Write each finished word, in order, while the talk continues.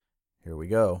Here we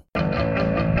go.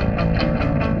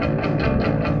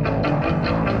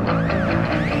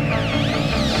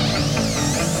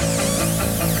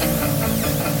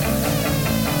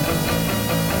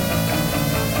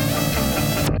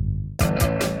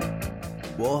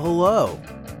 Well, hello.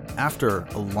 After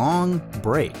a long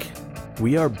break,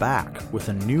 we are back with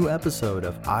a new episode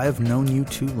of I've Known You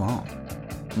Too Long.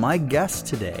 My guest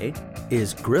today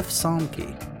is Griff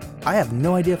Somke. I have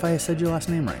no idea if I said your last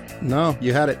name right. No,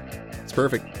 you had it. It's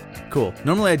perfect. Cool.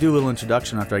 Normally I do a little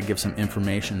introduction after I give some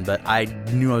information, but I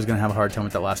knew I was going to have a hard time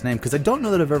with that last name because I don't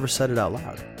know that I've ever said it out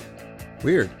loud.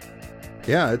 Weird.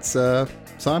 Yeah, it's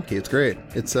Somke. It's great.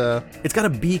 It's got a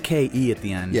BKE at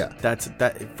the end. Yeah.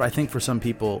 That I think for some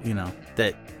people,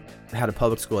 that had a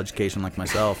public school education like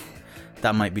myself,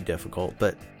 that might be difficult.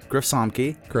 But Griff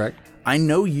Somke. Correct. I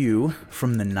know you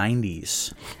from the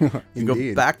 90s. You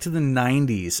go back to the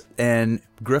 90s, and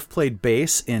Griff played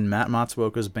bass in Matt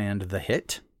Matsuoka's band The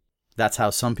Hit. That's how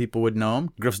some people would know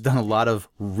him. Griff's done a lot of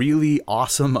really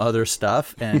awesome other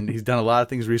stuff, and he's done a lot of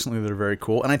things recently that are very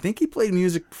cool. And I think he played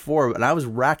music before, but I was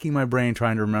racking my brain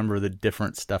trying to remember the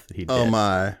different stuff that he did. Oh,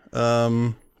 my.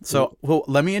 So,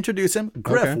 let me introduce him.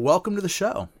 Griff, okay. Welcome to the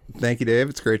show. Thank you, Dave.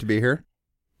 It's great to be here.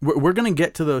 We're going to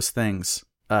get to those things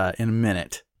in a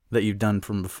minute that you've done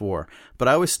from before. But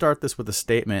I always start this with a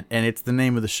statement, and it's the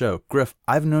name of the show. Griff,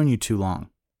 I've known you too long.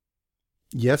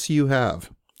 Yes, you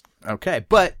have. Okay,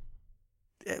 but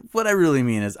what I really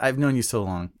mean is I've known you so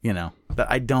long, that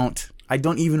I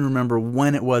don't even remember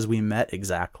when it was we met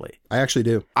exactly. I actually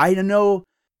do. I know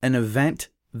an event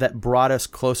that brought us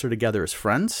closer together as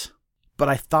friends, but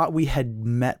I thought we had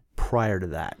met prior to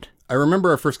that. I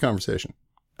remember our first conversation.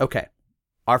 Okay.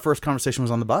 Our first conversation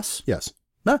was on the bus? Yes.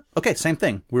 No, okay, same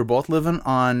thing. We were both living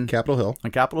on Capitol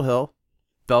Hill,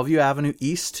 Bellevue Avenue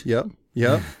East. Yep.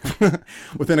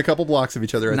 Within a couple blocks of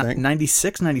each other, I think.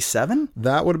 96, 97?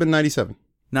 That would have been 97.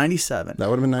 97. That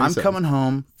would have been 97. I'm coming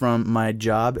home from my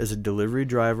job as a delivery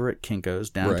driver at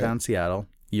Kinko's downtown Seattle.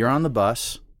 You're on the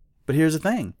bus, but here's the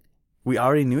thing. We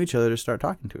already knew each other to start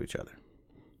talking to each other.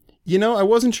 I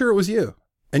wasn't sure it was you.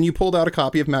 And you pulled out a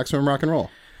copy of Maximum Rock and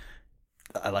Roll.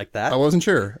 I like that. I wasn't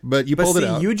sure, but you pulled it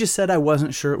out. You just said I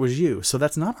wasn't sure it was you. So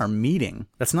that's not our meeting.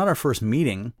 That's not our first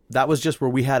meeting. That was just where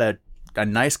we had a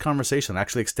nice conversation.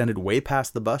 Actually extended way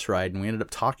past the bus ride, and we ended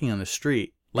up talking on the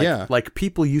street. Like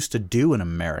people used to do in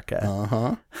America.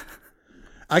 Uh-huh.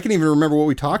 I can even remember what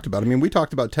we talked about. I mean, we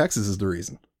talked about Texas is the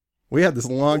reason. We had this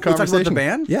long conversation. We talked about the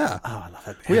band? Yeah. Oh, I love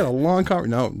that band. We had a long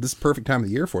conversation. No, this is the perfect time of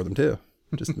the year for them, too.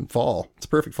 Just in fall. It's a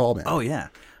perfect fall band. Oh, yeah.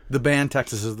 The band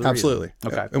Texas is the Absolutely.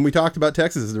 reason. Okay. And we talked about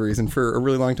Texas is the reason for a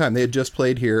really long time. They had just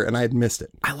played here, and I had missed it.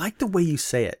 I like the way you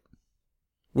say it.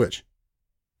 Which?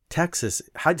 Texas.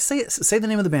 How'd you say it? Say the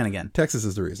name of the band again. Texas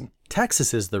is the reason.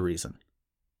 Texas is the reason.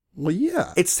 Well,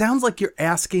 yeah. It sounds like you're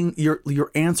answering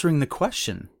the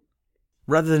question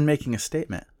rather than making a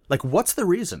statement. Like, what's the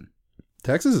reason?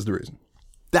 Texas is the reason.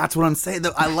 That's what I'm saying.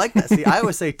 I like that. See, I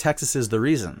always say Texas is the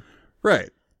reason. Right.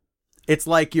 It's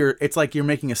like you're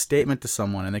making a statement to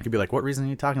someone, and they could be like, "What reason are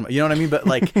you talking about?" You know what I mean? But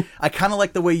like, I kind of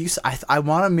like the way you. I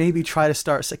want to maybe try to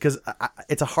start because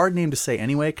it's a hard name to say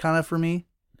anyway, kind of for me.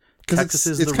 Texas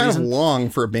is it's kind of long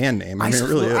for a band name. I mean, it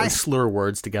really is. I slur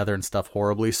words together and stuff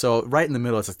horribly. So right in the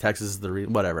middle, it's like Texas is the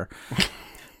reason. Whatever.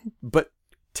 But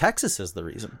Texas is the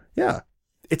reason. Yeah.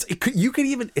 You could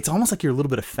even. It's almost like you're a little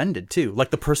bit offended too,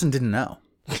 like the person didn't know.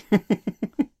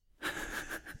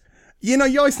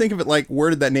 You always think of it like, where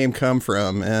did that name come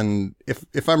from? And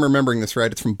if I'm remembering this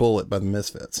right, it's from Bullet by the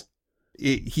Misfits.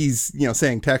 He's,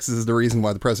 saying Texas is the reason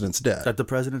why the president's dead. That the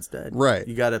president's dead. Right.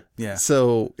 You gotta, yeah.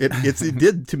 So it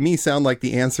did to me sound like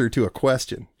the answer to a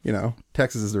question,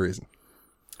 Texas is the reason.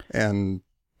 And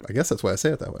I guess that's why I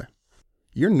say it that way.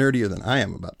 You're nerdier than I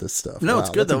am about this stuff. No, wow, it's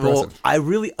good though. Well,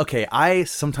 I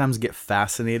sometimes get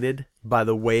fascinated by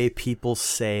the way people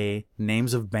say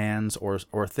names of bands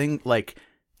or things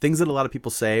that a lot of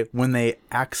people say when they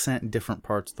accent different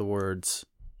parts of the words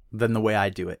than the way I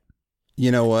do it. You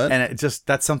know what? And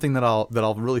that's something that I'll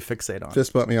really fixate on.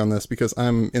 Fist bump me on this because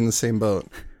I'm in the same boat.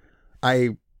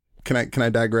 Can I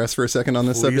digress for a second on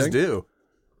this subject? Please do.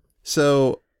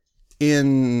 So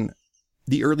in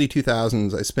the early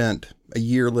 2000s, I spent a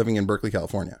year living in Berkeley,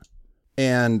 California.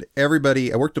 And I worked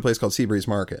at a place called Seabreeze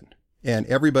Market. And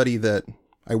everybody that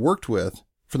I worked with,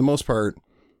 for the most part,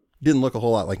 didn't look a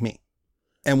whole lot like me.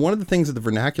 And one of the things of the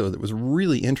vernacular that was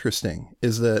really interesting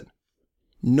is that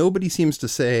nobody seems to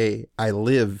say, I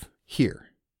live here.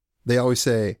 They always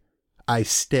say, I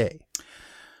stay.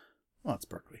 Well, it's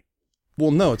Berkeley.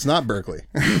 Well, no, it's not Berkeley.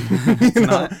 It's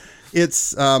not?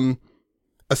 It's a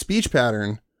speech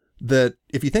pattern that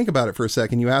if you think about it for a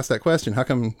second, you ask that question, how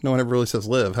come no one ever really says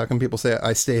live? How come people say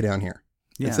I stay down here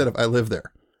instead of I live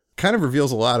there? Kind of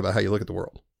reveals a lot about how you look at the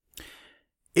world.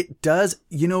 It does.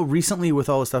 You know, recently with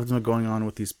all the stuff that's been going on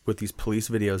with these police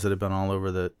videos that have been all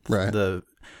over the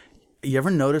you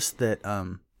ever notice that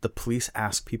the police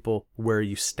ask people, where are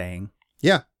you staying?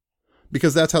 Yeah.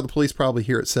 Because that's how the police probably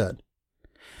hear it said.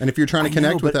 And if you're trying to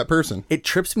connect with that person. It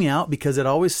trips me out because it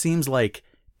always seems like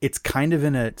it's kind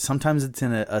of sometimes it's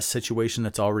in a situation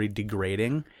that's already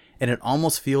degrading. And it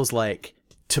almost feels like,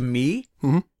 to me,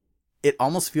 it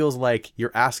almost feels like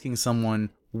you're asking someone,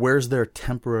 where's their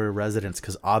temporary residence?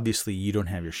 Because obviously you don't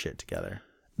have your shit together.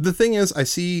 The thing is,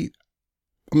 I'm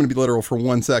going to be literal for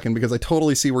 1 second because I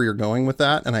totally see where you're going with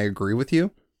that. And I agree with you.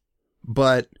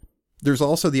 But there's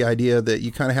also the idea that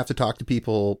you kind of have to talk to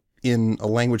people in a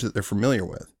language that they're familiar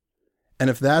with. And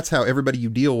if that's how everybody you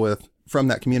deal with from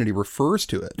that community refers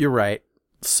to it. You're right.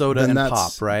 Soda and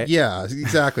pop, right? Yeah,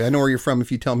 exactly. I know where you're from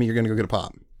if you tell me you're going to go get a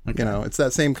pop. Okay. You know, it's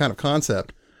that same kind of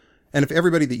concept. And if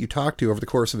everybody that you talk to over the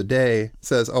course of a day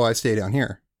says, oh, I stay down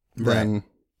here, then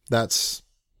that's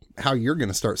how you're going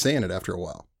to start saying it after a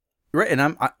while. Right.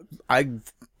 And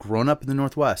I've grown up in the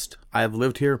Northwest. I've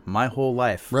lived here my whole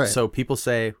life. Right. So people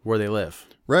say where they live.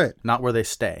 Right. Not where they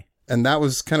stay. And that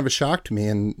was kind of a shock to me.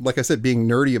 And like I said, being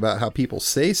nerdy about how people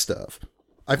say stuff,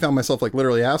 I found myself like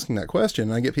literally asking that question.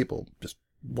 And I get people just,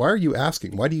 why are you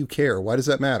asking? Why do you care? Why does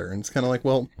that matter? And it's kind of like,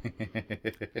 well,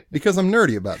 because I'm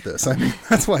nerdy about this. I mean,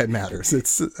 that's why it matters.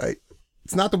 It's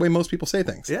not the way most people say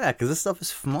things. Yeah, because this stuff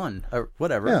is fun or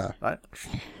whatever. Yeah.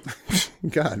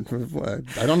 God,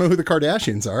 I don't know who the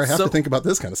Kardashians are. I have to think about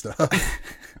this kind of stuff.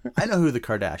 I know who the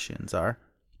Kardashians are.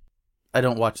 I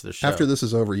don't watch the show. After this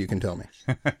is over, you can tell me.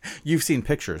 You've seen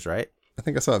pictures, right? I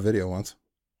think I saw a video once.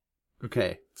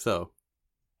 Okay, so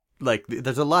like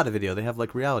there's a lot of video. They have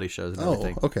like reality shows and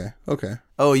everything. Okay.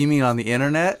 Oh, you mean on the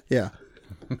internet? Yeah.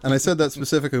 And I said that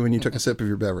specifically when you took a sip of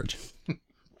your beverage.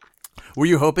 Were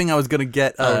you hoping I was going to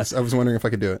get... I was wondering if I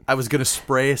could do it. I was going to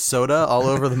spray soda all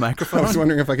over the microphone? I was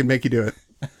wondering if I could make you do it.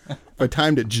 If I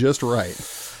timed it just right.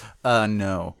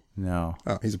 No.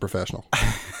 Oh, he's a professional.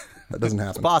 That doesn't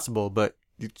happen. It's possible, but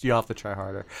you have to try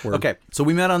harder. Word. Okay, so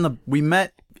we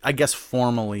met, I guess,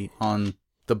 formally on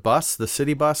the bus, the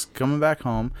city bus, coming back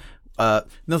home.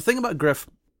 The thing about Griff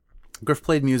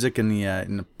played music in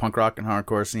the punk rock and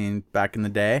hardcore scene back in the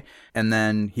day, and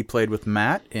then he played with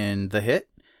Matt in The Hit.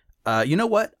 You know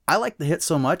what? I like The Hit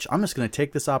so much, I'm just going to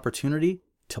take this opportunity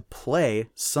to play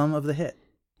some of The Hit.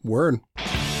 Word.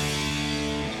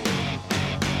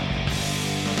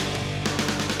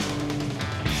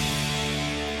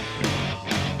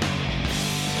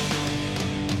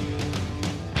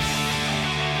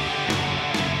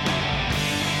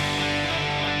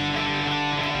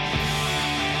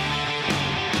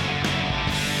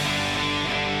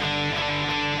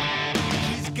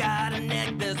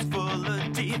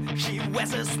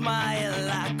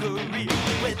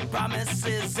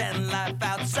 Promises and life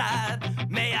outside.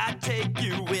 May I take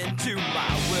you into my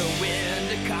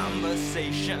whirlwind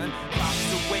conversation?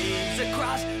 Cross the waves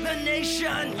across the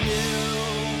nation.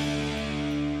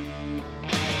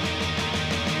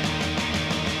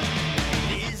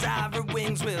 These ivory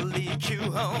wings will lead you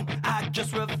home. I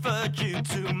just referred you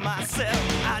to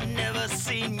myself. I've never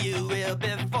seen you here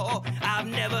before. I've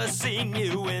never seen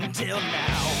you until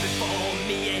now. Before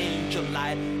me, angel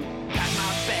light. Pack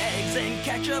my bags and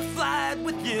catch a flight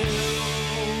with you.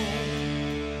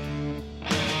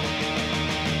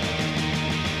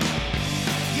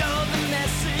 You're the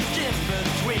message in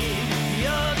between.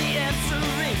 You're the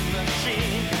answering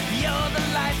machine. You're the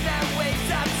light that waits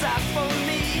outside for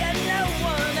me and no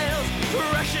one else.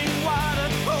 Rushing water,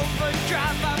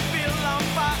 overdrive. I feel on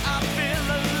fire. I feel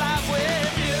alive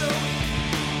with you.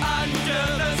 Under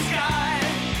the sky,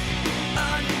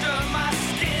 under my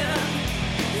skin.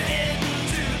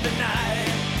 Into the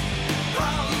night,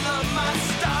 all of my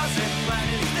stars and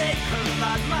planets, they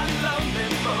collide. My lonely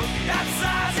boat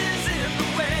capsizes in the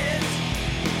waves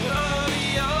of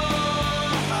your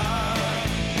heart.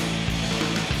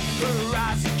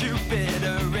 Rise of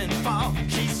Jupiter in fall,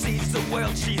 she sees the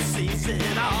world, she sees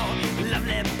it all.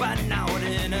 Lovely but not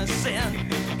innocent,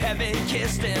 heaven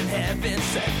kissed and heaven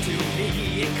sent to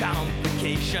me. A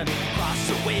complication, cross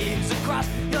the waves across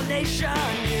your nation.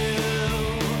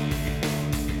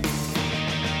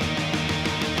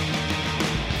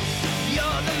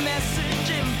 You're the message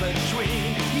in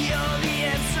between. You're the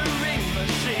answering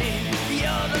machine.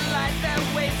 You're the light that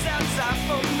waits outside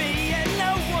for me and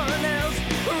no one else.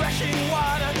 Rushing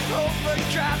water,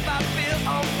 overdrive. I feel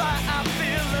on fire. I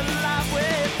feel alive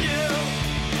with you.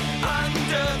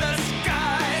 Under the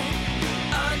sky,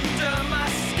 under my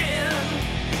skin.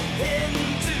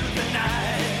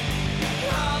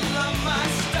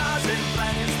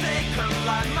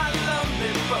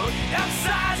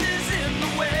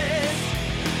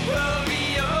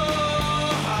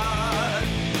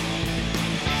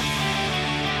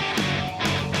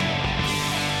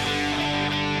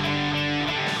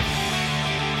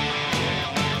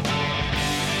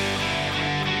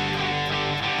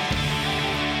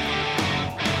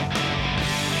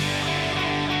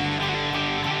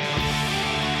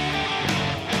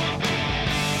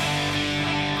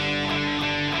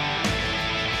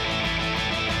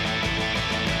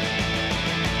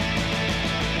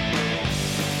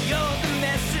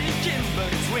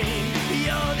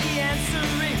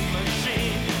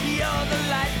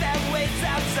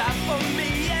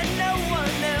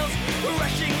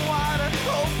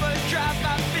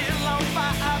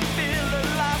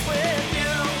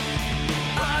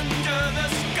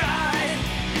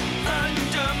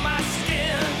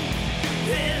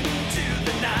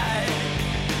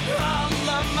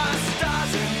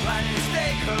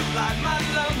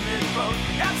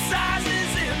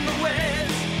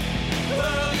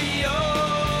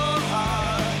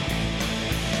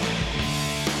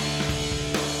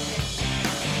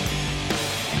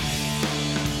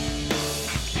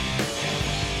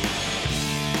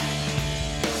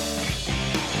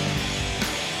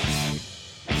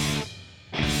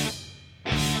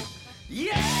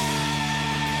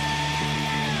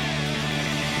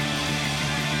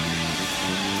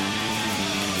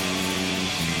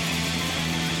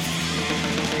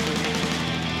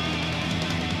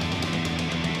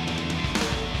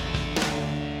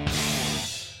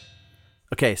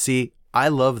 Okay, see, I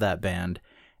love that band,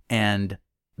 and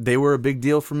they were a big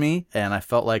deal for me, and I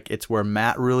felt like it's where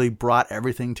Matt really brought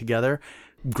everything together.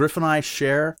 Griff and I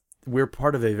we're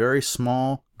part of a very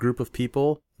small group of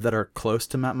people that are close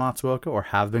to Matt Matsuoka, or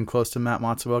have been close to Matt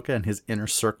Matsuoka and his inner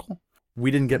circle. We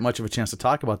didn't get much of a chance to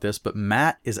talk about this, but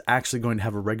Matt is actually going to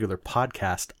have a regular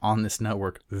podcast on this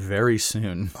network very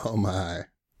soon. Oh my.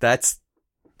 That's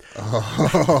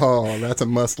a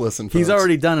must listen. He's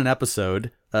already done an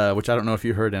episode, which I don't know if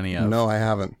you heard any of. No, I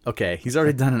haven't. Okay, he's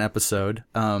already done an episode.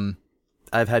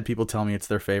 I've had people tell me it's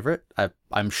their favorite.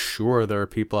 I'm sure there are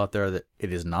people out there that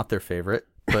it is not their favorite,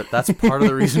 but that's part of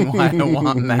the reason why I don't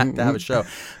want Matt to have a show.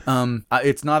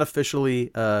 It's not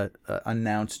officially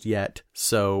announced yet,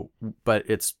 but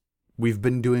we've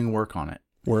been doing work on it.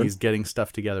 Word. He's getting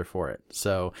stuff together for it.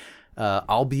 So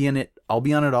I'll be in it. I'll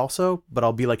be on it also, but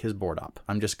I'll be like his board op.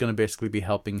 I'm just going to basically be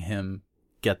helping him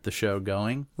get the show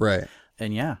going. Right.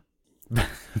 And yeah.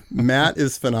 Matt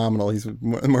is phenomenal. He's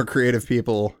one of the more creative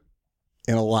people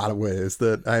in a lot of ways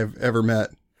that I've ever met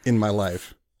in my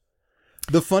life.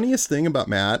 The funniest thing about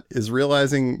Matt is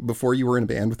realizing before you were in a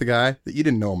band with the guy that you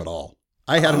didn't know him at all.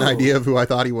 I had an idea of who I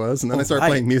thought he was, and then I started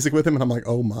playing music with him, and I'm like,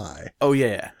 oh my. Oh,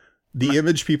 yeah. The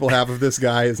image people have of this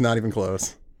guy is not even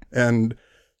close. And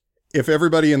if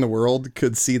everybody in the world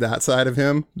could see that side of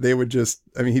him, they would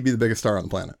he'd be the biggest star on the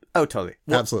planet. Oh, totally.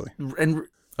 Well, absolutely. And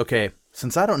okay,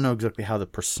 since I don't know exactly how the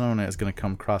persona is going to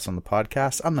come across on the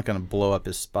podcast, I'm not going to blow up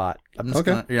his spot. I'm not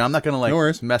going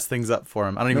to mess things up for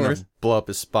him. I don't even know if blow up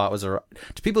his spot was do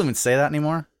people even say that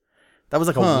anymore? That was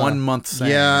like a 1 month saying.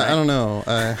 Yeah, right? I don't know.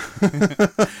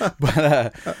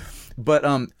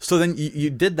 But so then you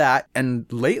did that, and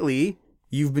lately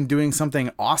you've been doing something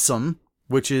awesome,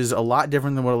 which is a lot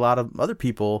different than what a lot of other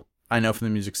people I know from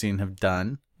the music scene have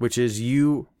done, which is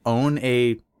you own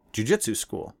a jiu-jitsu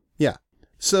school. Yeah.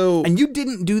 So, and you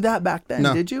didn't do that back then,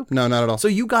 did you? No, not at all. So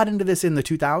you got into this in the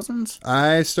 2000s?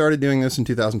 I started doing this in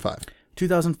 2005.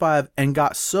 2005, and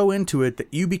got so into it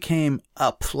that you became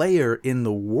a player in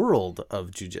the world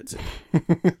of jiu-jitsu.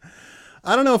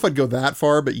 I don't know if I'd go that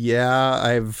far, but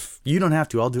yeah, You don't have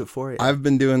to. I'll do it for you. I've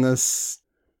been doing this.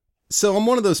 So I'm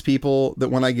one of those people that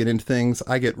when I get into things,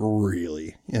 I get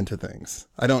really into things.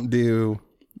 I don't do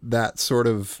that sort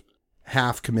of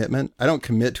half commitment. I don't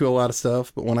commit to a lot of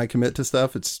stuff, but when I commit to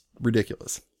stuff, it's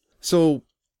ridiculous. So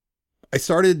I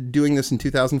started doing this in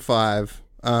 2005.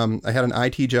 I had an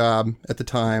IT job at the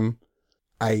time.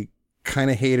 I kind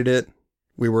of hated it.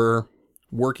 We were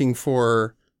working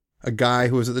for a guy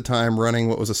who was at the time running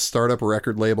what was a startup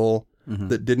record label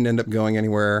that didn't end up going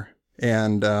anywhere.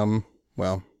 And,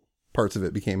 parts of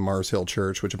it became Mars Hill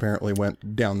Church, which apparently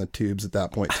went down the tubes at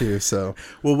that point too. So,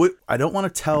 well, I don't want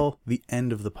to tell the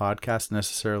end of the podcast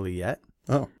necessarily yet.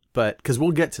 Oh, but because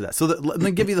we'll get to that. So let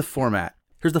me give you the format.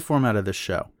 Here's the format of this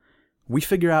show. We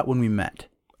figure out when we met.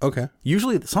 Okay.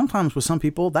 Usually, sometimes with some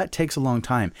people, that takes a long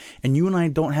time, and you and I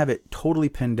don't have it totally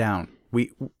pinned down.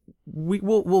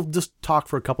 We'll just talk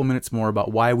for a couple minutes more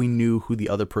about why we knew who the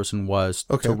other person was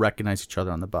to recognize each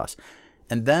other on the bus,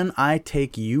 and then I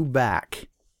take you back.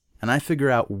 And I figure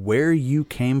out where you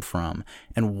came from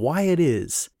and why it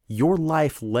is your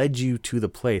life led you to the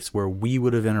place where we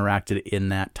would have interacted in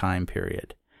that time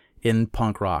period, in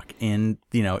punk rock, in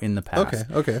the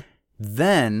past. Okay.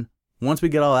 Then, once we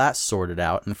get all that sorted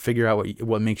out and figure out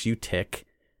what makes you tick,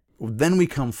 then we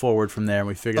come forward from there and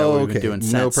we figure out what we've been doing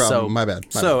since. No problem. So, My bad.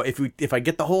 If I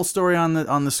get the whole story on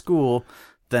the school,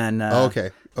 then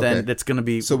then it's going to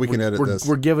be... So we can edit this.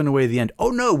 We're giving away the end. Oh,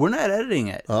 no, we're not editing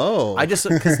it. Oh. I just...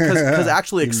 Because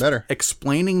actually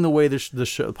explaining the way the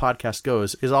podcast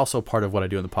goes is also part of what I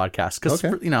do in the podcast. Because,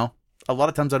 a lot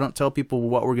of times I don't tell people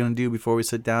what we're going to do before we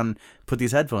sit down and put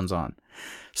these headphones on.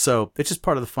 So it's just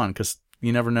part of the fun because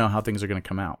you never know how things are going to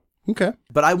come out. Okay.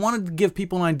 But I wanted to give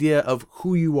people an idea of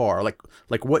who you are,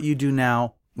 like what you do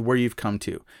now, where you've come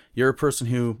to. You're a person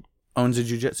who owns a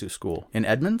jiu-jitsu school in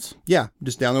Edmonds? Yeah,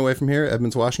 just down the way from here,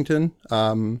 Edmonds, Washington.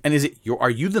 And are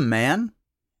you the man?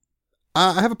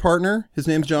 I have a partner. His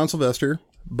name's John Sylvester,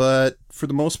 but for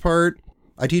the most part,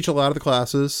 I teach a lot of the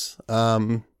classes.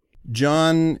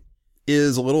 John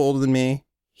is a little older than me.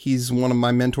 He's one of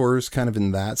my mentors kind of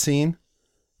in that scene.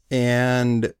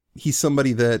 And he's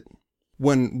somebody that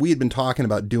when we had been talking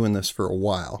about doing this for a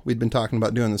while, we'd been talking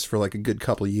about doing this for like a good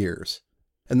couple of years.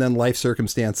 And then life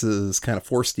circumstances kind of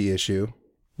forced the issue.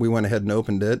 We went ahead and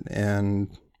opened it, and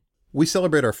we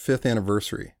celebrate our 5th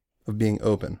anniversary of being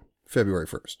open, February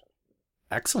 1st.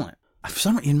 Excellent.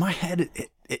 In my head,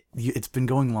 it's been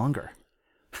going longer.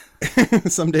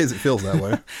 Some days it feels that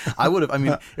way. I would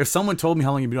have, if someone told me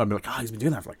how long you've been doing, I'd be like, he's been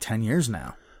doing that for like 10 years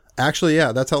now. Actually,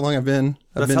 yeah, that's how long I've been.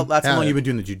 That's how long you've been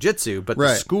doing the jiu-jitsu, but the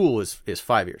Right. school is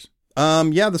 5 years.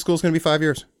 Yeah, the school's going to be 5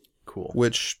 years. Cool.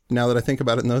 Which, now that I think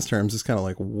about it in those terms, is kind of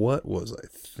like, what was I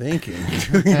thinking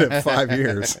doing it at 5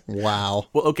 years? Wow.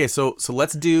 Well, okay, so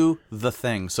let's do the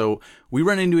thing. So we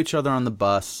run into each other on the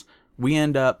bus. We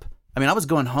end up, I was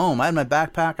going home. I had my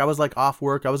backpack. I was like off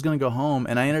work. I was going to go home.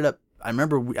 And I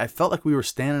remember I felt like we were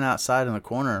standing outside in the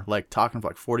corner, like talking for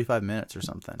like 45 minutes or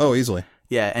something. Oh, easily.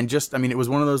 Yeah. And just, it was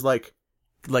one of those like,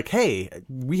 hey,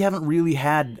 we haven't really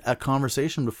had a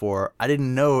conversation before. I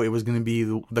didn't know it was going to be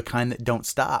the kind that don't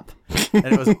stop. And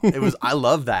it was, I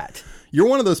love that. You're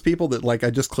one of those people that like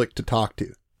I just clicked to talk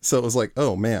to. So it was like,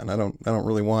 oh man, I don't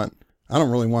really want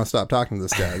to stop talking to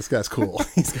this guy. This guy's cool.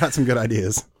 He's got some good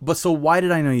ideas. But so why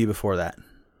did I know you before that?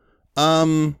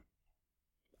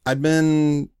 I'd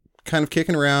been kind of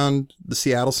kicking around the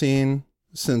Seattle scene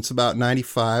since about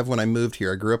 95 when I moved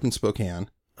here. I grew up in Spokane.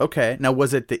 Okay. Now,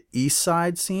 was it the East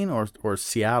Side scene or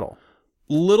Seattle?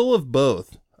 Little of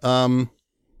both. Were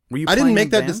you? I didn't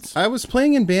make that. Bands? I was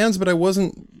playing in bands, but I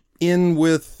wasn't in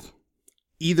with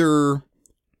either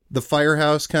the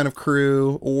Firehouse kind of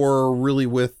crew or really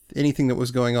with anything that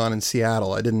was going on in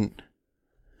Seattle. I didn't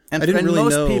really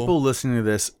most know. people listening to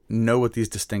this know what these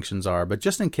distinctions are, but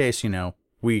just in case,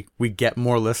 we get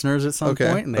more listeners at some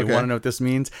point and they want to know what this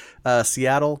means.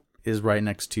 Seattle is right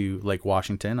next to Lake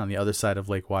Washington. On the other side of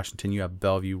Lake Washington, you have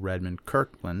Bellevue, Redmond,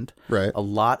 Kirkland. Right. A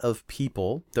lot of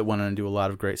people that went on to do a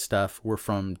lot of great stuff were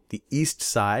from the east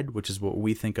side, which is what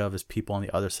we think of as people on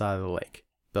the other side of the lake,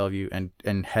 Bellevue,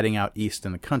 and heading out east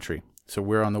in the country. So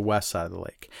we're on the west side of the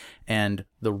lake. And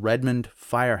the Redmond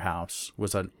Firehouse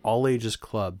was an all-ages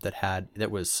club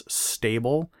that was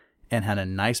stable and had a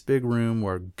nice big room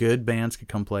where good bands could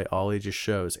come play all-ages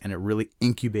shows. And it really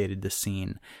incubated the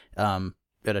scene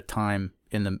at a time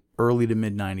in the early to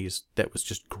mid-90s that was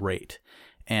just great.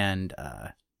 And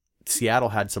Seattle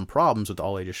had some problems with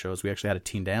all-ages shows. We actually had a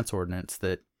teen dance ordinance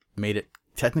that made it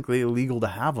technically illegal to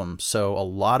have them. So a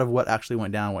lot of what actually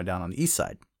went down on the east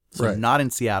side. So Right. not in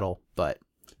Seattle, but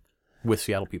with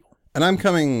Seattle people. And I'm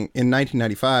coming in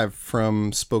 1995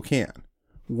 from Spokane,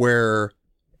 where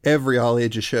every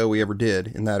all-ages show we ever did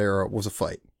in that era was a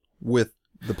fight with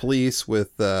the police,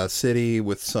 with the city,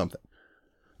 with something.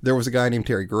 There was a guy named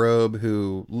Terry Grobe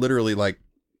who literally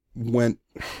went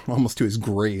almost to his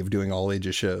grave doing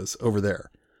all-ages shows over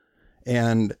there.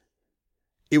 And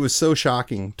it was so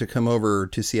shocking to come over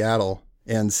to Seattle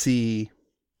and see,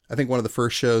 I think one of the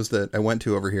first shows that I went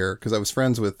to over here, because I was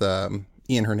friends with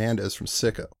Ian Hernandez from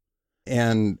Sicko.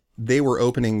 And they were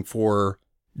opening for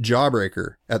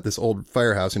Jawbreaker at this old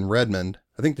firehouse in Redmond.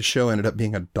 I think the show ended up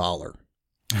being $1.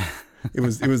 It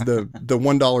was the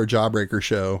 $1 Jawbreaker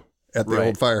show at the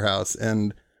old firehouse.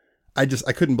 And I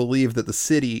couldn't believe that the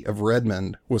city of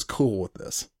Redmond was cool with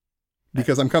this,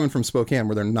 because I'm coming from Spokane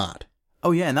where they're not.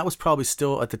 Oh yeah, and that was probably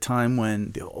still at the time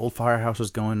when the old firehouse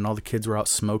was going and all the kids were out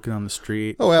smoking on the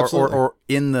street. Oh, absolutely. Or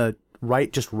in the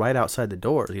right outside the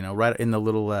doors, right in the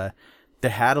little they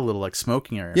had a little like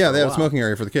smoking area. Yeah, they had a smoking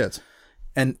area for the kids.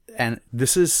 And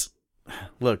this is,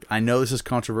 look, I know this is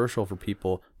controversial for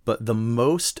people, but the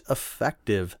most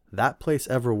effective that place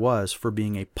ever was for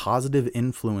being a positive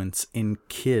influence in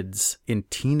kids, in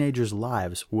teenagers'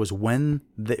 lives, was when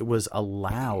it was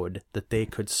allowed that they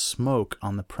could smoke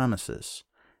on the premises.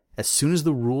 As soon as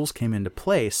the rules came into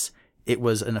place, it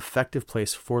was an effective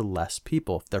place for less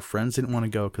people. If their friends didn't want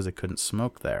to go because they couldn't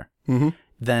smoke there,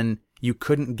 then you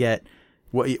couldn't get...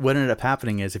 What ended up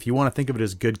happening is, if you want to think of it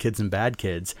as good kids and bad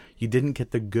kids, you didn't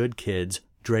get the good kids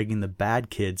dragging the bad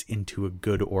kids into a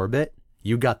good orbit.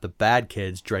 You got the bad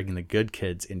kids dragging the good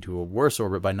kids into a worse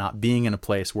orbit by not being in a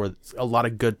place where a lot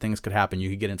of good things could happen. You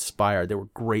could get inspired. There were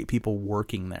great people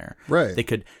working there. Right. They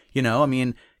could,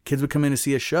 kids would come in to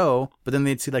see a show, but then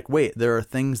they'd see wait, there are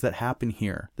things that happen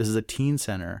here. This is a teen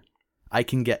center. I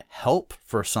can get help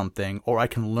for something, or I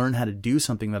can learn how to do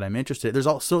something that I'm interested in.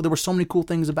 There were so many cool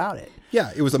things about it.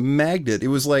 Yeah, it was a magnet. It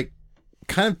was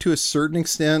kind of to a certain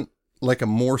extent, like a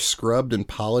more scrubbed and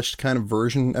polished kind of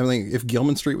version. If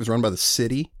Gilman Street was run by the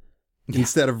city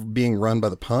instead of being run by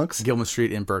the punks. Gilman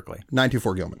Street in Berkeley.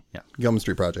 924 Gilman. Yeah. Gilman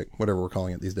Street Project, whatever we're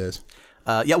calling it these days.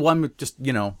 I'm just,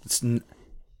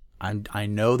 I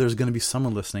know there's going to be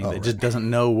someone listening that just doesn't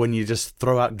know when you just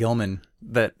throw out Gilman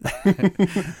that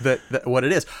what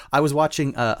it is. I was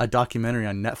watching a documentary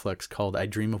on Netflix called I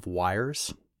Dream of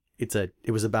Wires.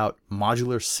 It was about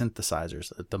modular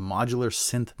synthesizers, the modular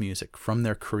synth music from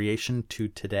their creation to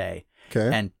today.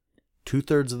 Okay. And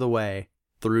 2/3 of the way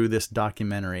through this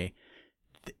documentary,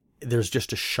 there's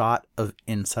just a shot of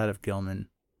inside of Gilman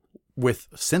with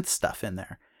synth stuff in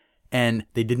there. And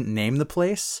they didn't name the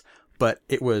place, but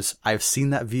I've seen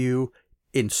that view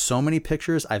in so many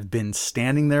pictures. I've been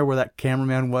standing there where that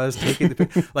cameraman was taking the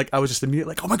picture. Like, I was just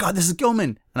immediately like, oh my God, this is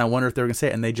Gilman. And I wonder if they were going to say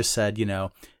it. And they just said,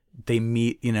 they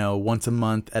meet, once a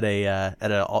month at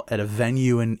a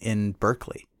venue in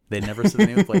Berkeley. They never said the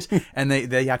name of the place. And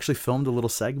they actually filmed a little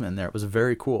segment there. It was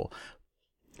very cool.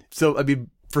 So, I mean,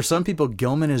 for some people,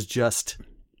 Gilman is just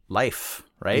life,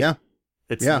 right? Yeah.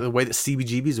 It's the way that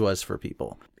CBGB's was for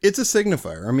people. It's a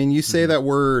signifier. I mean, you say that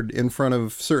word in front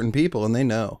of certain people and they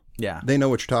know. Yeah. They know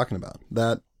what you're talking about.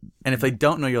 And if they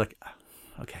don't know, you're like,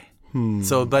 oh, okay.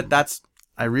 So, but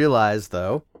I realize,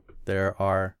 though,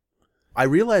 I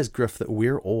realize, Griff, that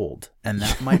we're old, and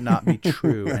that might not be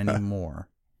true anymore.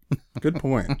 Good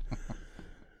point.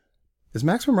 Is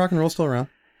Maximum Rock and Roll still around?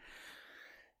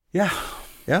 Yeah.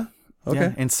 Yeah? Okay.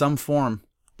 Yeah, in some form.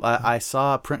 I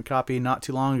saw a print copy not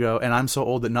too long ago, and I'm so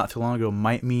old that not too long ago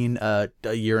might mean a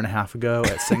year and a half ago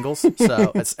at Singles.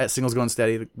 So at Singles Going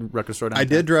Steady, the record store downtown. I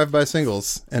did drive by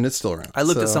Singles, and it's still around. I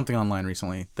looked at something online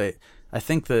recently. I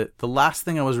think that the last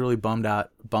thing I was really bummed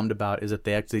about is that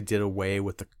they actually did away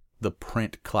with the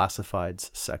print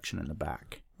classifieds section in the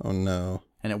back. Oh, no.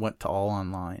 And it went to all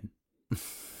online.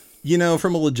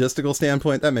 From a logistical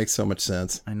standpoint, that makes so much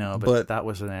sense. I know, but that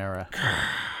was an era.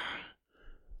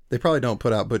 They probably don't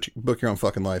put out Book Your Own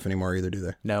Fucking Life anymore either, do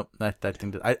they? Nope, that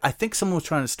thing. I think someone was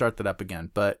trying to start that up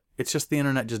again, but it's just the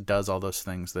internet just does all those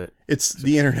things that. It's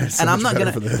the internet. So and I'm much not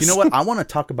better gonna. for this. You know what? I want to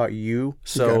talk about you.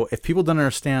 So Okay. if people don't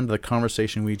understand the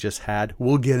conversation we just had,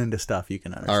 we'll get into stuff you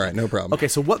can understand. All right, no problem. Okay,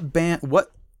 so what band?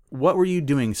 What were you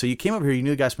doing? So you came up here. You knew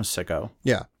the guys from Sicko.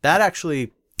 Yeah. That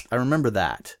actually, I remember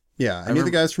that. Yeah, I knew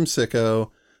the guys from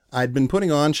Sicko. I'd been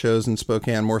putting on shows in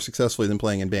Spokane more successfully than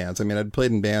playing in bands. I mean, I'd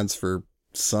played in bands for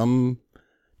some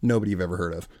nobody you've ever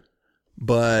heard of.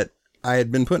 But I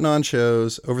had been putting on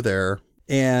shows over there,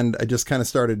 and I just kind of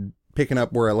started picking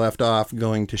up where I left off,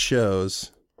 going to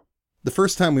shows. The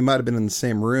first time we might have been in the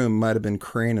same room might have been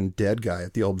Crane and Dead Guy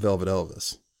at the old Velvet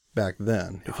Elvis back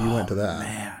then, if you went to that.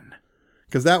 Man.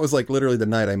 Because that was like literally the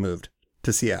night I moved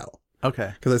to Seattle.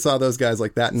 Okay. Because I saw those guys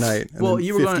like that night. And Well, then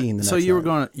you were 15 going. the So next you were night.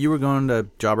 going. You were going to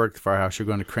Jawbreaker Firehouse. You're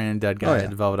going to Crane and Dead Guy Oh, yeah.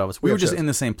 at Velvet Elvis. We We were got just shows. in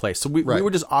the same place. So we Right.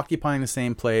 were just occupying the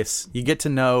same place. You get to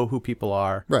know who people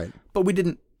are. Right. But we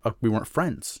didn't. We weren't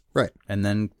friends. Right. And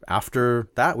then after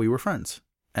that, we were friends.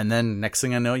 And then next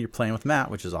thing I know, you're playing with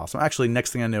Matt, which is awesome. Actually,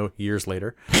 next thing I know, years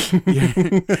later,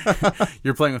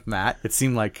 you're playing with Matt. It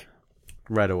seemed like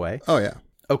right away. Oh, yeah.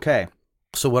 Okay.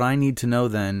 So what I need to know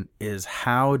then is,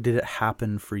 how did it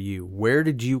happen for you? Where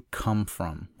did you come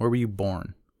from? Where were you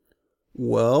born?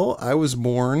 Well, I was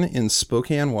born in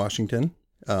Spokane, Washington,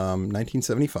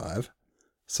 1975.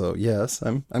 So yes,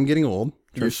 I'm getting old.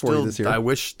 Turned 40 this year. I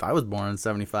wish I was born in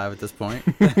 75 at this point.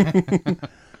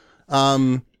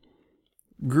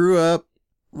 Grew up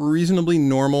reasonably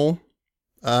normal.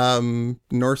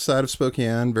 North side of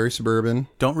Spokane, very suburban.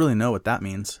 Don't really know what that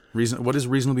means. What is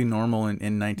reasonably normal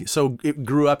in 19? So it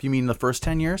grew up, you mean the first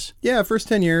 10 years? Yeah, first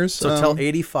 10 years. So till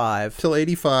 85. Till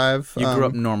 85. You grew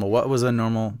up normal. What was a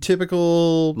normal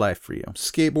typical life for you?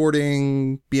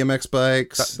 Skateboarding, BMX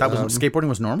bikes. That was skateboarding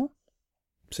was normal?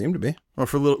 Seemed to be. Or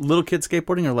for little kids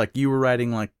skateboarding, or like you were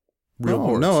riding like real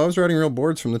boards? No, I was riding real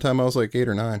boards from the time I was like 8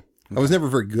 or 9. Okay. I was never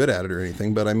very good at it or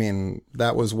anything, but I mean,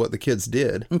 that was what the kids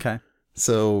did. Okay.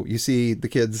 So you see the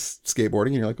kids skateboarding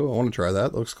and you're like, oh, I want to try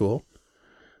that. That looks cool.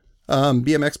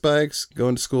 BMX bikes,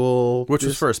 going to school. Which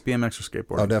was first, BMX or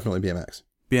skateboarding? Oh, definitely BMX.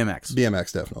 BMX.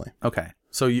 BMX, definitely. Okay.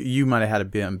 So you might have had a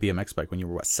BMX bike when you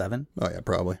were, what, 7? Oh, yeah,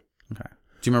 probably. Okay.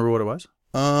 Do you remember what it was?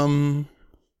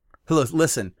 Hello,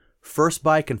 Listen, first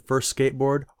bike and first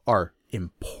skateboard are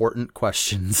important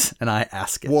questions, and I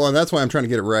ask it. Well, and that's why I'm trying to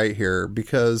get it right here,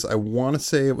 because I want to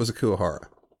say it was a Kuwahara.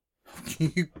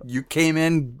 You came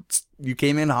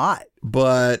in hot.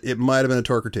 But it might have been a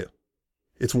Torque 2.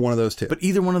 It's one of those two. But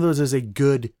either one of those is a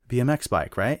good BMX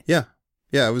bike, right? Yeah.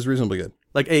 Yeah, it was reasonably good.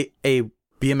 Like a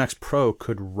BMX Pro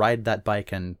could ride that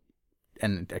bike and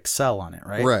excel on it,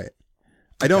 right? Right.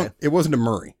 It wasn't a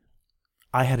Murray.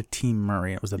 I had a Team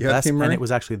Murray. It was the You had a best, Team Murray? and it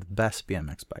was actually the best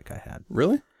BMX bike I had.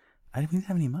 Really? I didn't even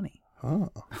have any money. Oh.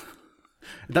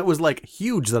 That was like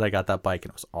huge that I got that bike,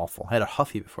 and it was awful. I had a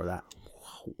Huffy before that.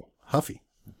 Wow. Huffy.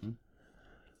 Mm-hmm.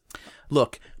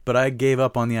 Look, but I gave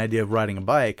up on the idea of riding a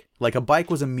bike. Like, a bike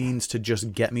was a means to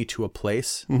just get me to a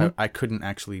place. Mm-hmm. I couldn't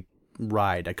actually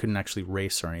ride. I couldn't actually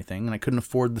race or anything, and I couldn't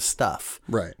afford the stuff.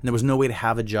 Right. And there was no way to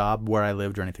have a job where I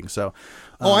lived or anything. So,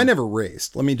 I never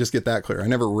raced. Let me just get that clear. I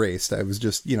never raced. I was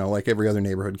just, like every other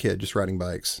neighborhood kid, just riding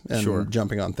bikes and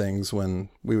jumping on things when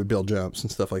we would build jumps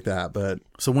and stuff like that. But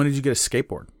so when did you get a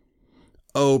skateboard?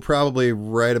 Oh, probably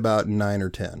right about 9 or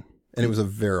 10. And it was a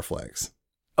Veriflex.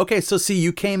 Okay, so see,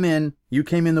 you came in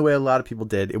the way a lot of people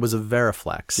did. It was a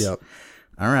Veriflex. Yep.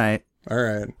 All right.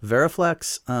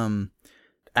 Veriflex,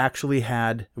 actually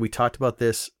had, we talked about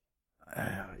this,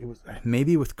 it was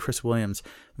maybe with Chris Williams.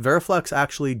 Veriflex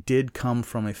actually did come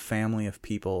from a family of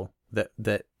people that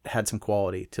had some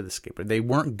quality to the skateboard. They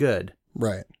weren't good.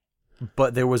 Right.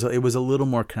 But it was a little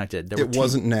more connected. It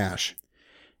wasn't Nash.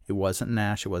 It wasn't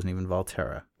Nash. It wasn't even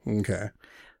Valterra. Okay.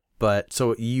 But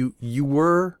so you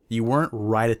weren't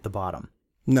right at the bottom.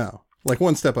 No. Like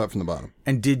one step up from the bottom.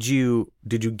 And did you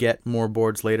get more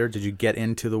boards later? Did you get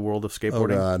into the world of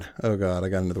skateboarding? Oh God. I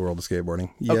got into the world of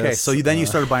skateboarding. Yes. Okay, so then you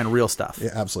started buying real stuff. Yeah,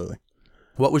 absolutely.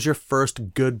 What was your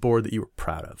first good board that you were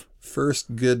proud of?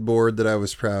 First good board that I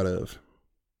was proud of.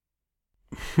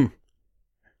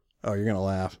 Oh, you're going to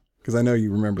laugh because I know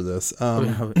you remember this.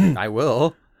 I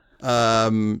will.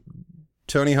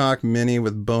 Tony Hawk Mini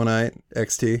with Bonite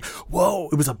XT. Whoa,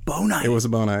 it was a Bonite. It was a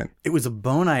Bonite. It was a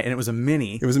Bonite, and it was a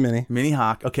Mini. It was a Mini. Mini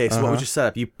Hawk. Okay, so what was your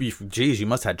setup? You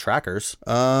must have had trackers.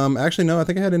 Actually, no. I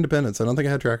think I had Independence. I don't think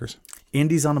I had trackers.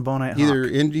 Indies on a Bonite Hawk. Either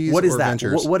Indies what is or that?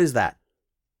 Ventures. What is that?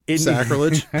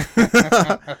 Sacrilege.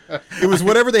 It was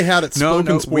whatever they had at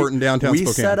Spoken Sport in downtown Spokane.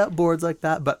 We set up boards like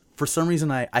that, but for some reason,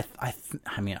 I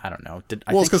mean, I don't know.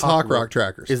 It's because Hawk Rock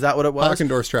trackers. Is that what it was? Hawk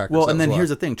endorsed trackers. Well, and then here's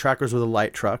the thing. Trackers were the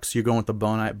light trucks. You're going with the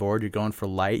Bonite board. You're going for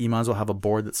light. You might as well have a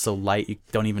board that's so light you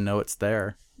don't even know it's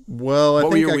there. Well, I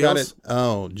What were think your I got wheels? it.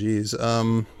 Oh, geez.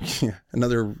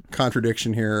 Another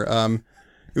contradiction here.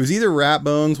 It was either Rat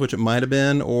Bones, which it might have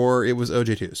been, or it was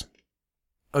OJ2s.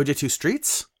 OJ2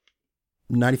 Streets?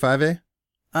 95A?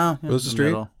 Oh, yeah, Was the the street?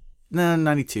 middle. No,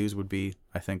 92s would be,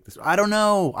 I think. I don't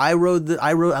know. I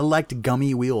liked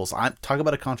gummy wheels. Talk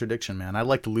about a contradiction, man. I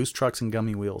liked loose trucks and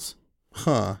gummy wheels.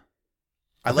 Huh.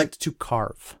 I liked to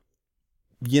carve.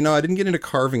 You know, I didn't get into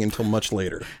carving until much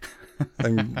later. I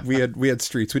mean, we had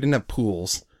streets. We didn't have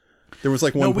pools. There was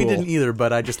like one No, we pool. didn't either,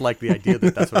 but I just liked the idea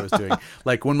that that's what I was doing.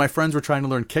 Like when my friends were trying to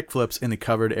learn kickflips in the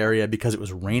covered area because it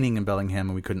was raining in Bellingham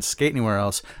and we couldn't skate anywhere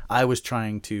else, I was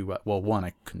trying to, one,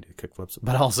 I couldn't do kickflips,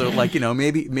 but also like,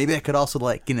 maybe I could also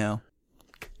like,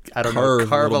 I don't know,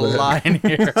 carve a line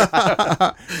here.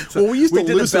 Well, we used to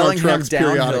did lose the our Bellingham trucks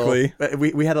periodically.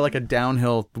 We had like a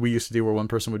downhill we used to do where one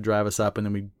person would drive us up and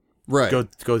then we'd Right. go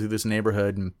through this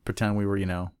neighborhood and pretend we were,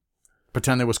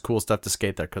 pretend there was cool stuff to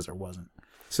skate there because there wasn't.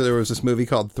 So there was this movie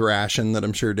called Thrashin' that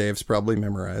I'm sure Dave's probably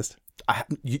memorized.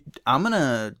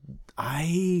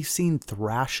 I seen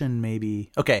Thrashin'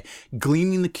 maybe. Okay,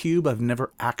 Gleaming the Cube I've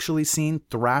never actually seen.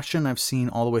 Thrashin' I've seen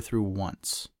all the way through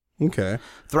once. Okay.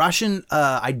 Thrashin',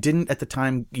 I didn't at the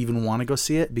time even want to go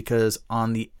see it because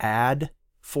on the ad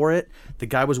for it, the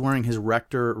guy was wearing his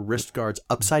Rector wrist guards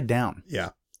upside down. Yeah.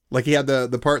 Like he had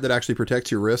the part that actually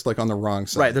protects your wrist, like on the wrong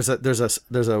side. Right,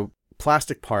 there's a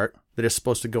plastic part that is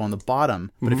supposed to go on the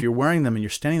bottom, but if you're wearing them and you're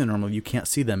standing there normally, you can't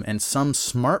see them. And some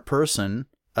smart person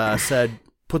said,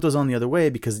 put those on the other way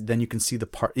because then you can see the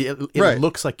part. It Right.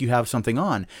 looks like you have something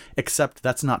on, except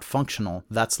that's not functional.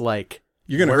 That's like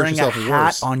You're gonna hurt wearing yourself a hat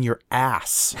worse. on your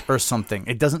ass or something.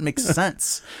 It doesn't make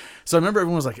sense. So I remember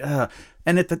everyone was like,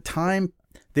 and at the time,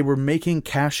 they were making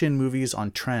cash-in movies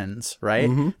on trends, right?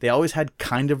 They always had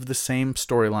kind of the same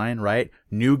storyline, right?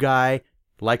 New guy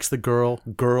likes the girl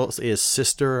is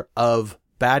sister of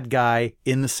bad guy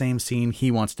in the same scene he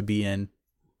wants to be in.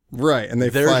 Right. And they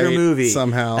There's fight your movie.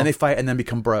 somehow. And they fight and then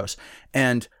become bros.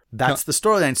 And that's the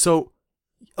storyline. So,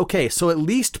 okay, so at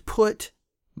least put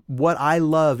what I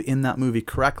love in that movie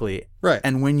correctly. Right.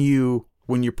 And when your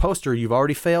poster, you've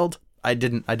already failed. I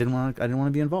didn't want to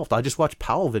be involved. I just watch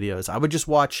Powell videos. I would just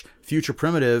watch Future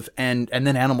Primitive and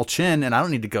then Animal Chin, and I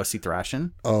don't need to go see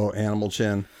Thrashin'. Oh, Animal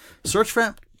Chin. Search for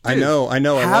him. I know. I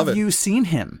love Have it. you seen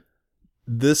him?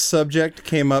 This subject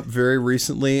came up very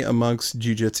recently amongst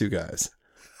jiu-jitsu guys.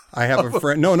 I have a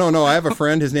friend. No. I have a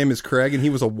friend. His name is Craig, and he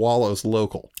was a Wallows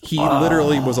local. He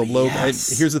literally was a local.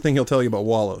 yes. Here's the thing he'll tell you about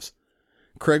Wallows.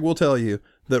 Craig will tell you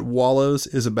that Wallows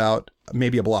is about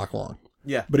maybe a block long.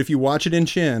 Yeah. But if you watch it in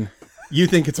Chin, you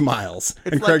think it's miles.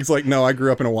 And like- Craig's like, no, I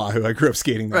grew up in Oahu. I grew up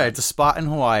skating there. Right. It's a spot in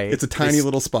Hawaii. It's a tiny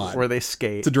little spot. where they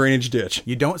skate. It's a drainage ditch.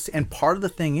 You don't see, and part of the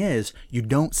thing is you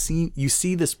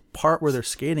see this part where they're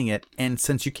skating it, and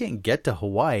since you can't get to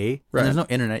Hawaii, Right. and there's no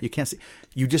internet, you can't see.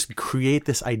 You just create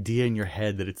this idea in your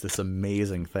head that it's this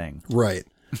amazing thing. Right.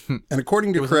 And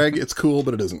according to Craig, it's cool,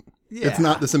 but it isn't. It's Yeah.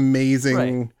 not this amazing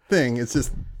Right. thing. It's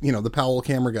just, the Powell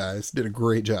camera guys did a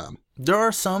great job. There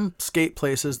are some skate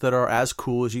places that are as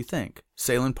cool as you think.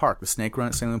 Salem Park, the Snake Run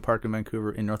at Salem Park in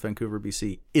North Vancouver,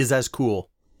 BC, is as cool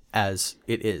as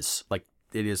it is. Like,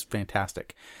 it is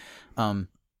fantastic.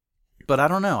 But I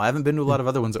don't know. I haven't been to a lot of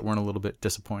other ones that weren't a little bit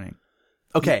disappointing.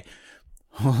 Okay.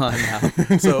 Hold on now.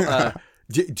 So,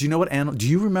 do you know do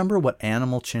you remember what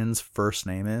Animal Chin's first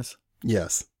name is?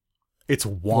 Yes. It's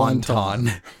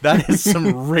Wonton. That is some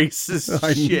racist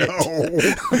shit. I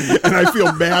know. And I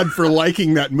feel bad for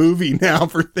liking that movie now,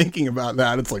 for thinking about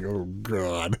that. It's like, oh,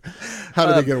 God. How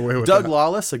did they get away with Doug that?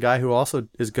 Lawless, a guy who also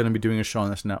is going to be doing a show on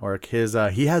this network, he has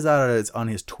that on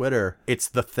his Twitter. It's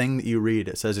the thing that you read.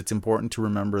 It says it's important to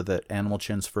remember that Animal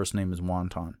Chin's first name is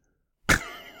Wonton.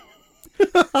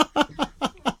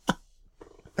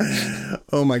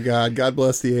 Oh, my God. God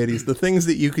bless the 80s. The things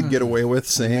that you could get away with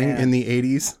saying in the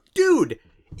 80s. Dude,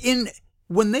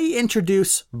 when they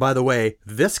introduce, by the way,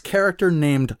 this character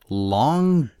named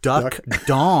Long Duck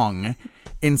Dong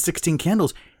in 16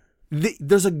 Candles,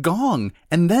 there's a gong.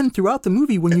 And then throughout the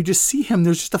movie, when you just see him,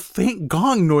 there's just a faint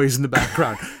gong noise in the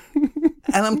background.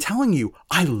 And I'm telling you,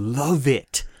 I love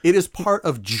it. It is part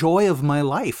of joy of my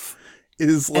life. It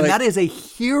is like... And that is a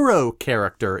hero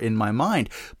character in my mind.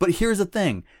 But here's the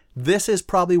thing. This is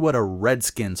probably what a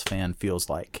Redskins fan feels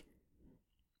like.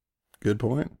 Good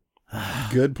point.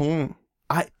 Good point.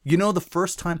 The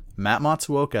first time Matt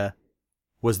Matsuoka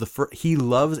was he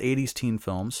loves 80s teen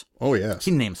films. Oh, yes.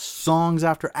 He names songs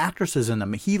after actresses in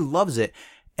them. He loves it.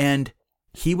 And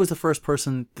he was the first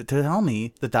person to tell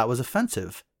me that was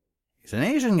offensive. He's an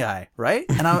Asian guy, right?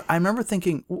 And I remember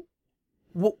thinking,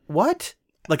 what?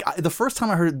 Like the first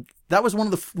time I heard, that was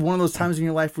one of those times in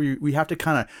your life where we have to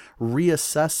kind of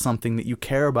reassess something that you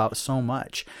care about so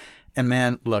much. And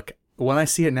man, look, when I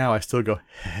see it now, I still go,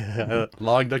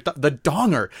 Long Duck, the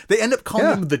Donger. They end up calling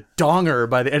him the Donger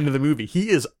by the end of the movie. He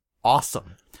is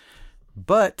awesome,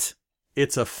 but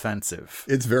it's offensive.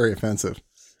 It's very offensive.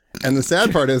 And the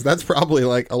sad part is that's probably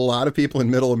like a lot of people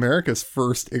in Middle America's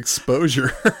first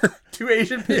exposure to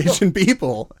Asian people. Asian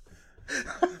people.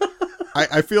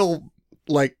 I feel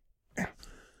like,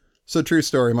 so true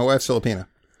story. My wife's Filipina.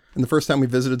 And the first time we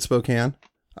visited Spokane,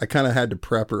 I kind of had to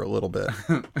prep her a little bit.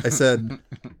 I said,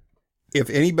 if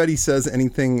anybody says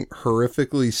anything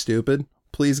horrifically stupid,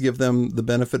 please give them the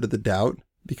benefit of the doubt,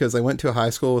 because I went to a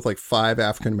high school with like 5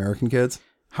 African-American kids.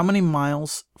 How many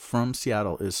miles from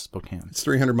Seattle is Spokane? It's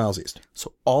 300 miles east.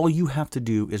 So all you have to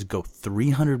do is go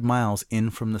 300 miles in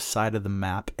from the side of the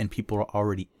map, and people are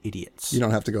already idiots. You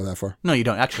don't have to go that far. No, you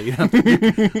don't. Actually, you don't have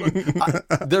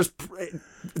to.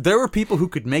 There were people who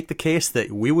could make the case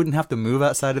that we wouldn't have to move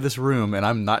outside of this room, and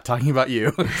I'm not talking about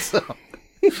you. So.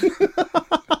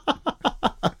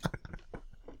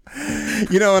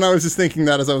 And I was just thinking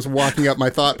that as I was walking up, my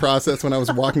thought process when I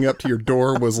was walking up to your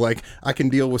door was like, I can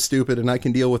deal with stupid and I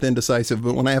can deal with indecisive,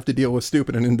 but when I have to deal with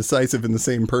stupid and indecisive in the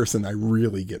same person, I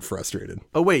really get frustrated.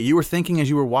 Oh, wait, you were thinking as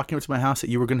you were walking up to my house that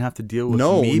you were going to have to deal with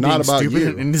not me being about stupid you.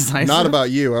 and indecisive? Not about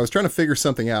you. I was trying to figure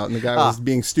something out, and the guy was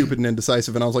being stupid and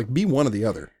indecisive, and I was like, be one or the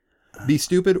other. Be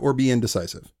stupid or be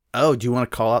indecisive. Oh, do you want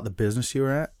to call out the business you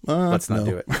were at? Let's not no.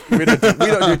 do it. We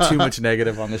don't do too much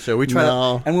negative on the show. We try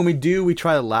No. and when we do, we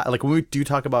try to laugh. Like when we do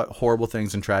talk about horrible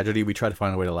things and tragedy, we try to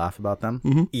find a way to laugh about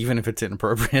them, even if it's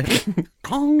inappropriate.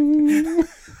 Kong.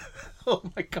 Oh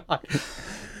my God.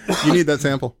 You need that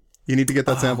sample. You need to get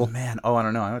that sample. Oh man. Oh, I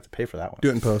don't know. I have to pay for that one. Do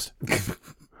it in post.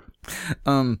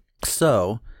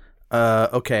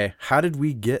 Okay. How did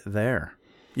we get there?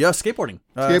 Yeah, skateboarding.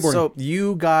 Skateboarding. So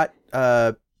you got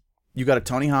a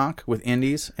Tony Hawk with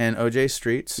Indies and OJ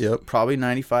Streets. Yep. Probably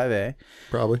 95A.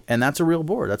 Probably. And that's a real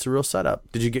board. That's a real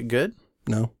setup. Did you get good?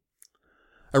 No.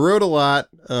 I rode a lot.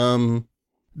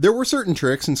 There were certain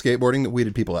tricks in skateboarding that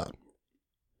weeded people out.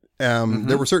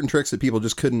 There were certain tricks that people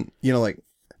just couldn't, like...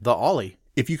 The ollie.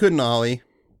 If you couldn't ollie,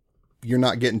 you're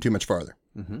not getting too much farther.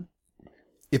 Mm-hmm.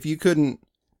 If you couldn't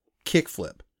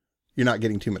kickflip, you're not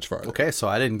getting too much farther. Okay, so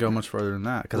I didn't go much further than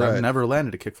that, because Right. I've never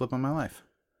landed a kickflip in my life.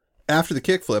 After the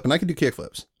kickflip, and I could do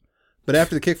kickflips, but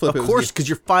after the kickflip, Of course, because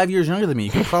you're 5 years younger than me.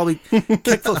 You could probably...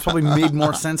 Kickflips probably made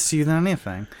more sense to you than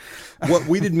anything. What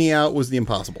weeded me out was the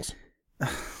impossibles.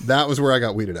 That was where I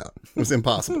got weeded out. It was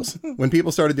impossibles. When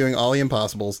people started doing ollie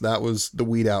impossibles, that was the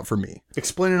weed out for me.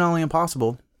 Explain an ollie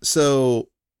impossible. So,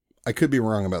 I could be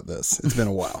wrong about this. It's been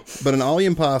a while. But an ollie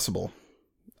impossible,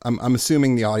 I'm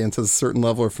assuming the audience has a certain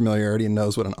level of familiarity and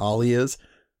knows what an ollie is.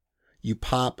 You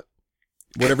pop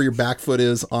whatever your back foot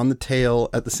is on the tail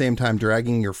at the same time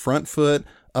dragging your front foot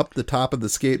up the top of the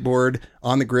skateboard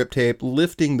on the grip tape,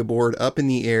 lifting the board up in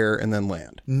the air, and then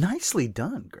land. Nicely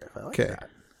done, Griff. I like that.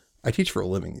 I teach for a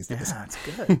living these days. Yeah, that's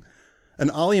good. An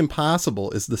ollie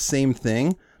impossible is the same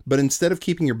thing, but instead of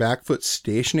keeping your back foot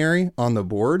stationary on the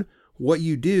board, what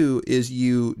you do is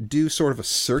you do sort of a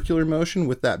circular motion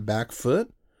with that back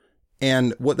foot.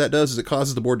 And what that does is it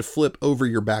causes the board to flip over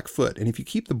your back foot. And if you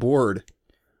keep the board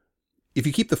if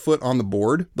you keep the foot on the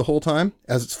board the whole time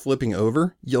as it's flipping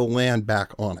over, you'll land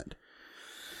back on it.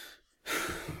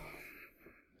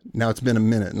 Now, it's been a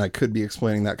minute, and I could be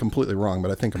explaining that completely wrong,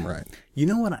 but I think I'm right. You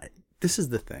know what? This is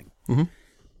the thing. Mm-hmm.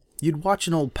 You'd watch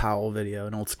an old Powell video,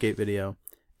 an old skate video,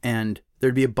 and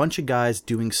there'd be a bunch of guys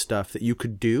doing stuff that you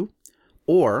could do,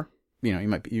 or, you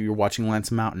know, you're watching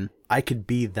Lance Mountain. I could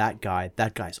be that guy.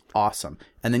 That guy's awesome.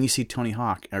 And then you see Tony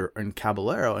Hawk and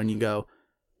Caballero, and you go,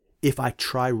 if I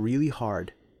try really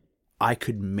hard, I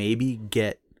could maybe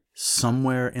get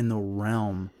somewhere in the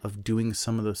realm of doing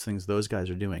some of those things those guys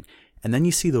are doing. And then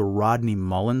you see the Rodney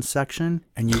Mullen section,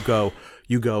 and you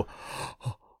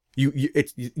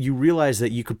realize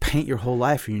that you could paint your whole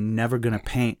life, and you're never gonna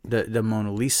paint the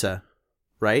Mona Lisa,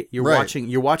 right? You're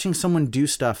watching someone do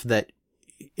stuff that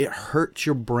it hurts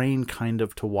your brain kind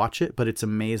of to watch it, but it's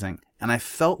amazing. And I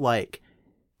felt like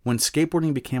when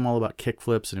skateboarding became all about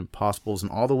kickflips and impossibles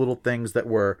and all the little things that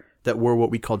were what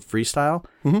we called freestyle,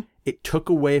 it took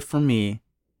away from me.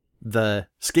 The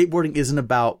skateboarding isn't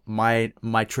about my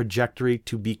trajectory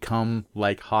to become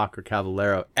like Hawk or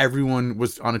Caballero. Everyone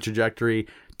was on a trajectory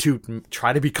to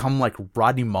try to become like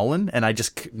Rodney Mullen, and I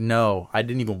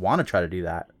didn't even want to try to do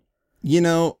that. You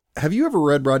know, have you ever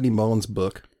read Rodney Mullen's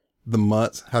book, The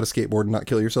Mutts, How to Skateboard and Not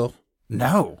Kill Yourself?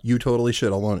 No. You totally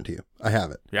should. I'll loan it to you. I have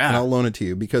it. Yeah. And I'll loan it to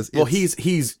you because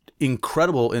he's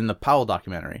incredible in the Powell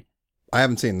documentary. I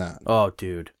haven't seen that. Oh,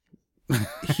 dude.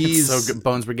 He's so good.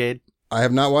 Bones Brigade. I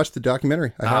have not watched the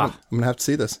documentary. I haven't. I'm going to have to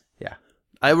see this. Yeah.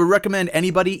 I would recommend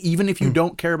anybody, even if you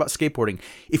don't care about skateboarding,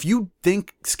 if you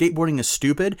think skateboarding is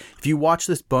stupid, if you watch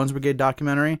this Bones Brigade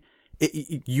documentary,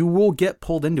 you will get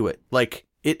pulled into it. Like,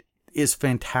 it is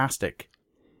fantastic,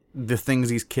 the things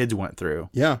these kids went through.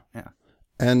 Yeah. Yeah.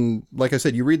 And like I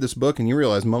said, you read this book and you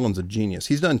realize Mullen's a genius.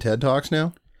 He's done TED Talks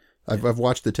now. I've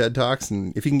watched the TED Talks,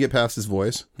 and if you can get past his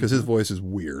voice, because his voice is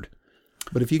weird,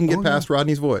 but if you can get past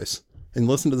Rodney's voice and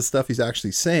listen to the stuff he's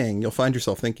actually saying, you'll find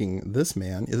yourself thinking, this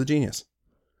man is a genius.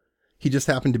 He just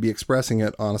happened to be expressing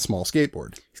it on a small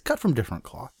skateboard. He's cut from different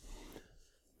cloth.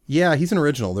 Yeah, he's an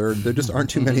original. There just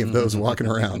aren't too many of those walking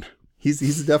around.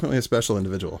 He's definitely a special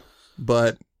individual.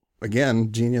 But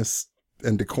again, genius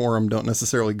and decorum don't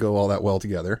necessarily go all that well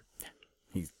together.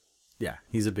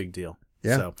 He's a big deal.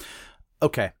 Yeah. So,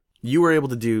 okay. You were able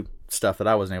to do stuff that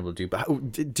I wasn't able to do,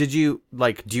 but did you,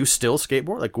 like, do you still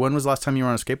skateboard? Like, when was the last time you were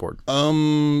on a skateboard?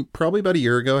 Probably about a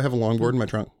year ago. I have a longboard in my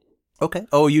trunk. Okay.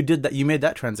 Oh, you did that. You made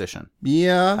that transition.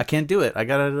 Yeah. I can't do it. I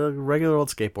got a regular old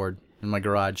skateboard in my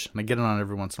garage, and I get it on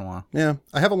every once in a while. Yeah.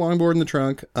 I have a longboard in the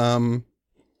trunk. I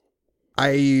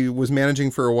was managing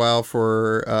for a while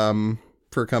for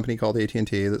a company called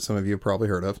AT&T that some of you have probably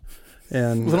heard of.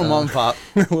 And Little mom and pop.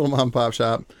 Little mom and pop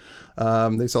shop.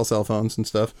 They sell cell phones and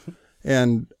stuff.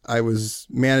 And I was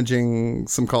managing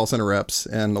some call center reps,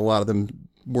 and a lot of them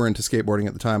were into skateboarding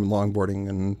at the time and longboarding.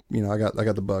 And, you know, I got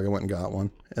the bug. I went and got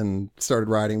one and started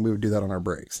riding. We would do that on our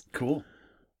breaks. Cool.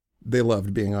 They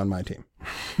loved being on my team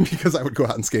because I would go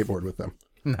out and skateboard with them.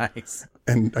 Nice.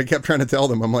 And I kept trying to tell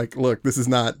them, I'm like, look, this is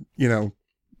not, you know,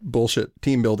 bullshit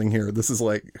team building here. This is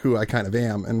like who I kind of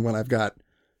am. And when I've got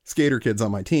skater kids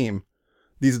on my team,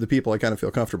 these are the people I kind of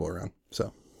feel comfortable around.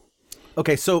 So.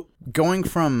 Okay, so going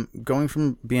from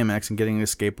BMX and getting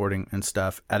into skateboarding and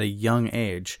stuff at a young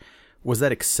age, was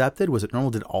that accepted? Was it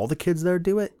normal? Did all the kids there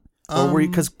do it? Or were you,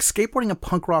 because skateboarding and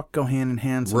punk rock go hand in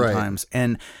hand sometimes. Right.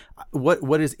 And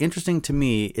what is interesting to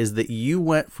me is that you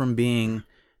went from being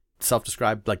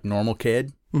self-described like normal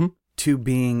kid to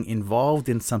being involved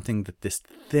in something that this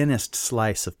thinnest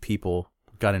slice of people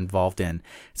got involved in.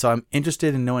 So I'm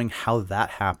interested in knowing how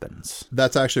that happens.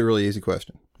 That's actually a really easy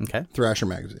question. Okay. Thrasher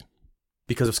magazine.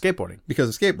 Because of skateboarding. Because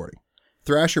of skateboarding.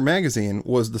 Thrasher magazine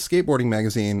was the skateboarding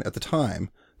magazine at the time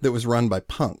that was run by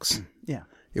punks. Yeah.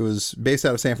 It was based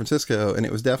out of San Francisco, and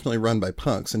it was definitely run by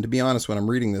punks. And to be honest, when I'm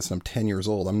reading this and I'm 10 years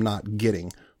old, I'm not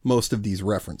getting most of these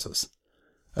references.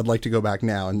 I'd like to go back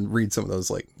now and read some of those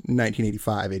like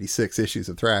 1985, 86 issues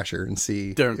of Thrasher and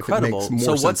see They're incredible. If it makes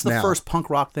more sense. So what's the now. first punk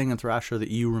rock thing in Thrasher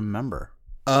that you remember?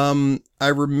 I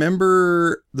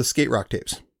remember the skate rock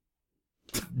tapes.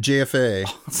 JFA,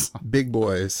 Awesome. Big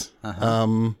Boys,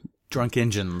 Drunk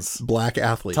Engines. Black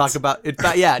Athletes. Talk about it.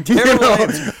 Yeah, terrible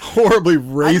names. Horribly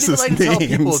racist I didn't like to tell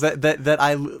people names. that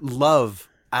I love,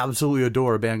 absolutely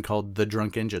adore a band called the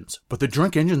Drunk Engines. But the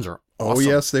Drunk Engines are awesome. Oh,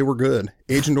 yes, they were good.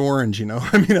 Agent Orange, you know.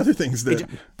 I mean, other things that...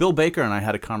 Bill Baker and I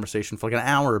had a conversation for like an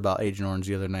hour about Agent Orange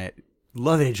the other night.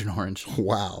 Love Agent Orange.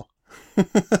 Wow.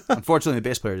 Unfortunately, the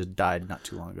bass player just died not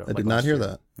too long ago. I did not hear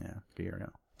that. Yeah, a year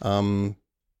ago.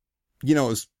 You know, it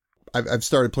was I've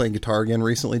started playing guitar again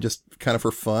recently, just kind of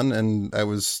for fun, and I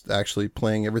was actually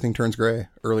playing Everything Turns Gray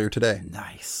earlier today.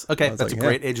 Nice. Okay, that's like, a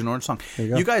great Agent Orange song.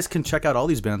 You guys can check out all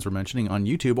these bands we're mentioning on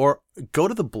YouTube, or go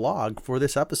to the blog for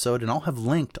this episode, and I'll have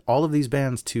linked all of these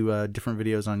bands to different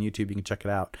videos on YouTube. You can check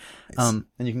it out. Nice.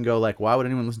 And you can go like, why would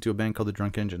anyone listen to a band called the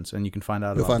Drunk Engines? And you can find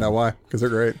out. You'll find out why, because they're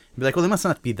great. Be like, well, they must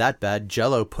not be that bad.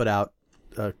 Jello put out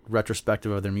a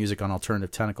retrospective of their music on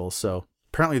Alternative Tentacles, so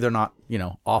apparently they're not,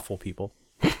 awful people.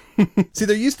 See,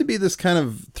 there used to be this kind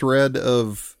of thread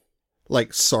of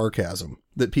like sarcasm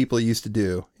that people used to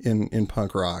do in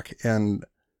punk rock. And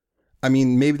I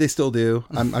mean, maybe they still do.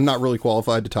 I'm not really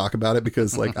qualified to talk about it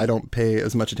because like I don't pay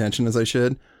as much attention as I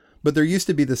should. But there used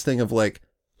to be this thing of like,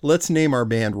 let's name our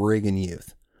band Reagan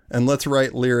Youth and let's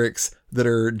write lyrics that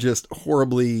are just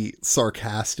horribly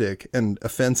sarcastic and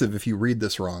offensive if you read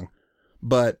this wrong.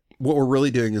 But what we're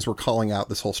really doing is we're calling out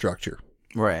this whole structure.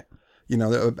 Right.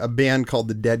 A band called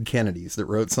the Dead Kennedys that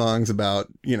wrote songs about,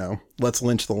 let's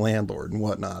lynch the landlord and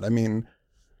whatnot. I mean,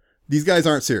 these guys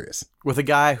aren't serious. With a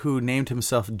guy who named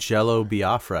himself Jello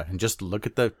Biafra, and just go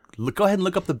ahead and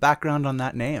look up the background on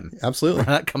that name. Absolutely.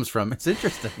 Where that comes from. It's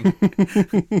interesting.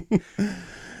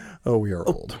 Oh, we are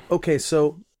old. Okay,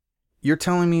 so you're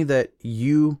telling me that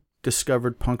you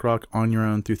discovered punk rock on your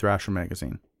own through Thrasher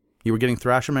magazine. You were getting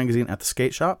Thrasher magazine at the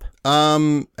skate shop?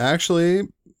 Actually,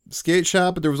 skate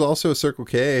shop, but there was also a Circle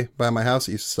K by my house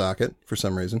that used to stock it for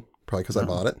some reason. Probably because I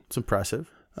bought it. It's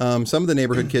impressive. Some of the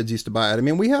neighborhood kids used to buy it. I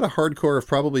mean, we had a hardcore of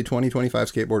probably 20,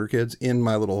 25 skateboarder kids in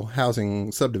my little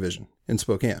housing subdivision in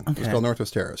Spokane. Okay. It was called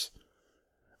Northwest Terrace.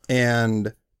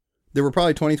 And there were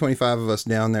probably 20, 25 of us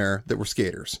down there that were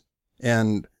skaters.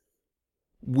 And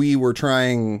we were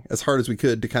trying as hard as we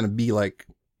could to kind of be like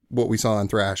what we saw on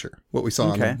Thrasher, what we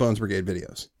saw in the Bones Brigade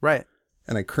videos. Right.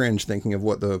 And I cringed thinking of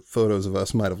what the photos of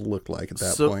us might have looked like at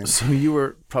that point. So you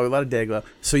were probably a lot of Dayglow.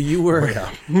 So you were,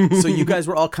 so you guys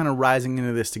were all kind of rising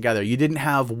into this together. You didn't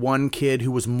have one kid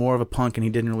who was more of a punk and he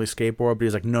didn't really skateboard, but he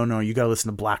was like, no, you got to listen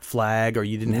to Black Flag, or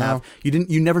you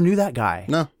never knew that guy.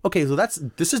 No. Okay. So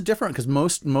this is different because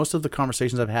most of the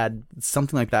conversations I've had,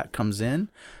 something like that comes in.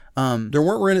 There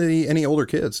weren't really any older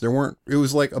kids. It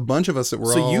was like a bunch of us that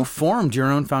were So you formed your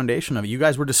own foundation of it. You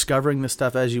guys were discovering this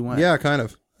stuff as you went. Yeah, kind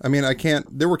of. I mean,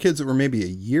 there were kids that were maybe a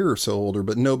year or so older,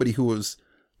 but nobody who was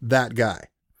that guy.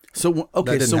 So,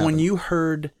 okay. So when you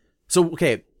heard,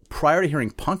 prior to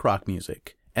hearing punk rock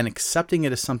music and accepting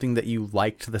it as something that you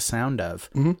liked the sound of,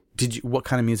 what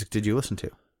kind of music did you listen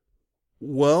to?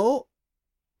 Well,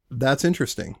 that's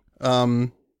interesting.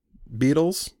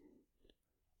 Beatles,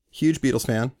 huge Beatles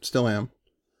fan, still am.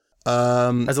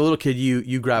 As a little kid,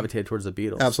 you gravitated towards the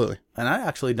Beatles. Absolutely. And I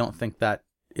actually don't think that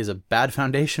is a bad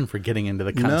foundation for getting into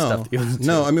the kind of stuff that you listen to.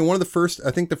 No, I mean,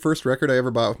 I think the first record I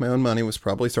ever bought with my own money was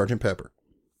probably Sgt. Pepper.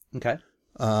 Okay.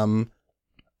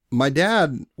 My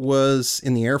dad was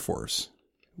in the Air Force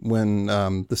when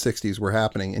the 60s were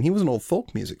happening, and he was an old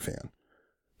folk music fan.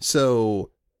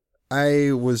 So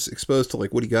I was exposed to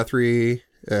like Woody Guthrie,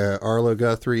 Arlo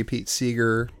Guthrie, Pete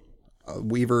Seeger,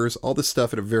 Weavers, all this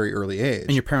stuff at a very early age.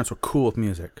 And your parents were cool with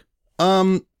music?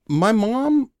 My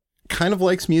mom kind of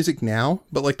likes music now,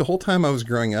 but like the whole time I was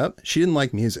growing up, she didn't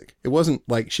like music. It wasn't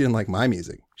like she didn't like my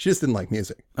music. She just didn't like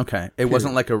music. Okay. It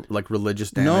wasn't like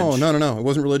religious damage? No. It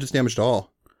wasn't religious damage at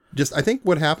all. Just, I think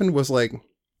what happened was like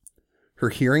her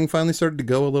hearing finally started to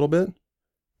go a little bit,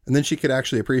 and then she could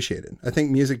actually appreciate it. I think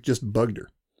music just bugged her.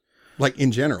 Like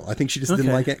in general. I think she just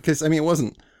didn't like it. Because, I mean, it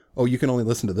wasn't, oh, you can only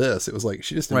listen to this. It was like,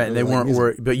 she just didn't really they weren't like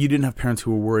worried. But you didn't have parents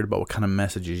who were worried about what kind of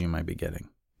messages you might be getting?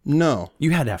 No.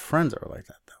 You had to have friends that were like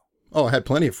that, though. Oh, I had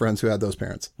plenty of friends who had those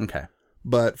parents. Okay.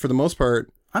 But for the most part...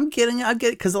 I get it,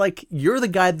 because, like, you're the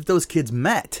guy that those kids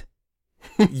met.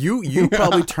 You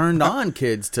probably turned on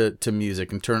kids to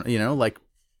music and like...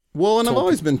 Well, and I've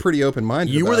always been pretty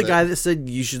open-minded. You were the guy that said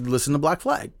you should listen to Black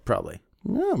Flag, probably.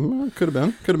 Yeah, could have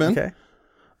been. Okay.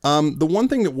 The one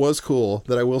thing that was cool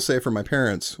that I will say for my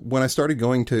parents, when I started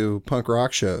going to punk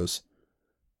rock shows,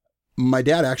 my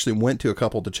dad actually went to a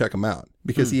couple to check them out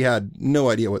because he had no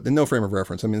idea no frame of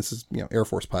reference. I mean, this is, Air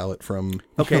Force pilot from...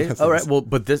 Okay. All right. Well,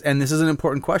 but this is an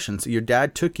important question. So your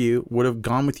dad would have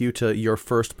gone with you to your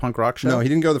first punk rock show? No, he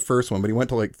didn't go to the first one, but he went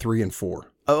to like 3 and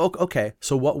 4. Oh, okay.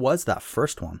 So what was that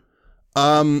first one?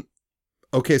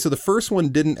 Okay. So the first one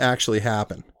didn't actually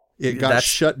happen. It got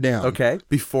shut down. Okay.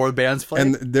 Before bands played?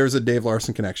 And there's a Dave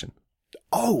Larson connection.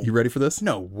 Oh. You ready for this?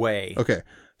 No way. Okay.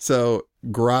 So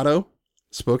Grotto,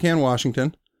 Spokane,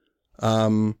 Washington.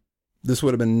 This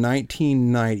would have been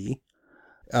 1990.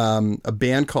 A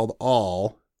band called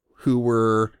All, who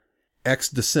were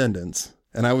ex-Descendants.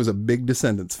 And I was a big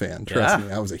Descendants fan. Trust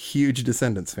me. I was a huge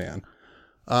Descendants fan.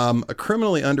 A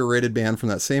criminally underrated band from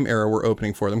that same era were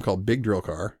opening for them called Big Drill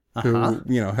Car, who,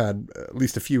 had at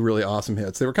least a few really awesome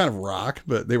hits. They were kind of rock,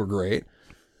 but they were great.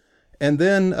 And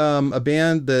then a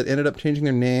band that ended up changing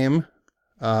their name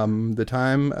the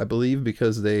time, I believe,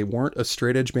 because they weren't a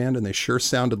straight edge band and they sure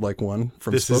sounded like one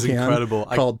from This is Spokane, incredible.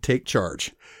 called Take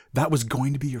Charge. That was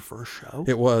going to be your first show?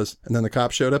 It was. And then the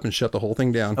cops showed up and shut the whole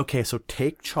thing down. Okay, so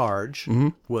Take Charge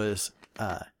was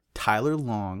Tyler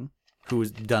Long, who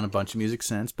has done a bunch of music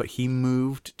since, but he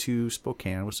moved to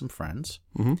Spokane with some friends.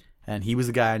 Mm-hmm. And he was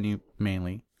the guy I knew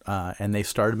mainly. And they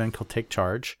started a band called Take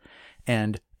Charge.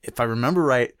 And if I remember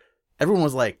right, everyone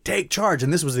was like, Take Charge.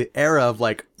 And this was the era of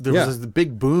like, there was this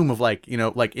big boom of like,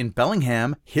 like in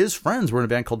Bellingham, his friends were in a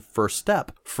band called First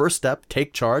Step. First Step,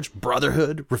 Take Charge,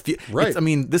 Brotherhood, Right.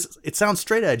 It sounds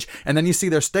straight edge. And then you see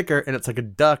their sticker and it's like a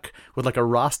duck with like a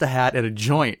Rasta hat and a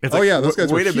joint. It's like, those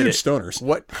guys were wait a huge minute. stoners.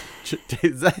 What?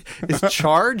 Is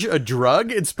Charge a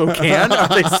drug in Spokane? Are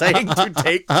they saying to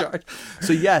take charge?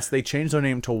 So yes, they changed their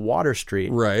name to Water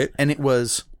Street. Right. And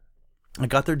I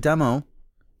got their demo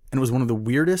and it was one of the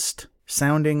weirdest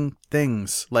sounding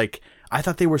things. Like, I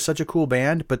thought they were such a cool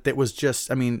band, but it was just,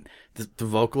 the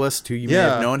vocalist who you may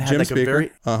have known had Jim like Speaker.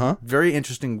 a very, very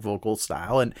interesting vocal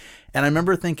style. And I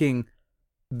remember thinking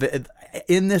that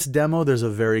in this demo, there's a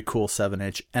very cool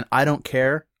 7-inch and I don't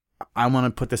care. I want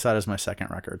to put this out as my second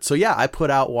record. So yeah, I put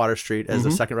out Water Street as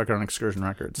the second record on Excursion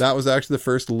Records. That was actually the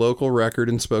first local record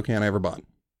in Spokane I ever bought.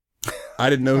 I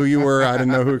didn't know who you were. I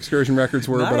didn't know who Excursion Records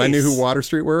were, but I knew who Water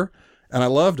Street were and I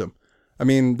loved them.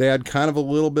 They had kind of a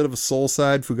little bit of a soul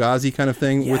side, Fugazi kind of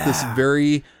thing with this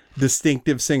very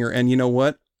distinctive singer. And you know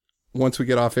what? Once we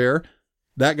get off air,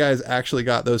 that guy's actually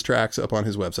got those tracks up on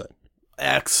his website.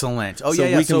 Excellent. Oh, So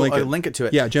yeah. we can So link it. link it to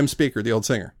it. Yeah, Jim Speaker, the old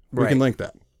singer. We can link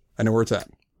that. I know where it's at.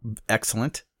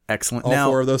 Excellent. All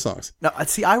four of those songs. Now,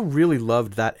 see, I really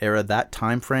loved that era, that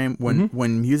time frame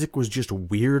when music was just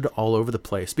weird all over the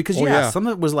place. Because some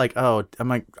of it was like, I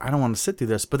don't want to sit through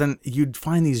this. But then you'd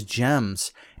find these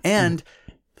gems, and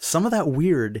some of that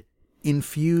weird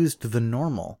infused the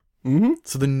normal. Mm-hmm.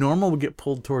 So the normal would get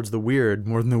pulled towards the weird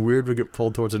more than the weird would get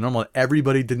pulled towards the normal.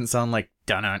 Everybody didn't sound like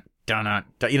dun-dun, dun-dun,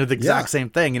 dun, the exact same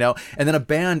thing, And then a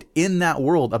band in that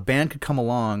world, a band could come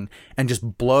along and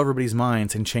just blow everybody's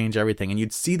minds and change everything. And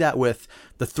you'd see that with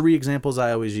the three examples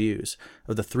I always use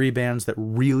of the three bands that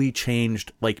really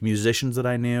changed like musicians that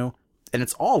I knew. And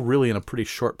it's all really in a pretty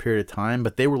short period of time,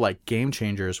 but they were like game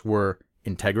changers were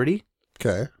Integrity.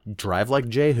 Okay. Drive Like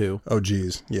Jehu. Oh,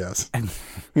 geez. Yes. And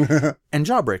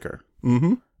Jawbreaker.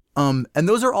 Mm-hmm. And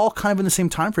those are all kind of in the same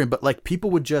time frame, but like people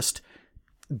would just,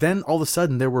 then all of a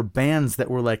sudden there were bands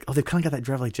that were like, oh, they've kind of got that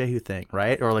Drive Like Jehu thing,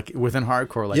 right? Or like within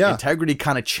hardcore, like Integrity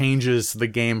kind of changes the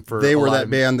game for. They were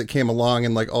that band that came along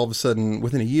and like all of a sudden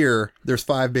within a year, there's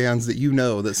 5 bands that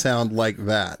that sound like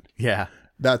that. Yeah.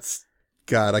 That's,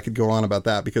 God, I could go on about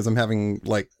that because I'm having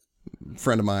like a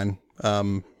friend of mine,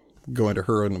 going to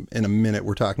her in a minute.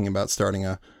 We're talking about starting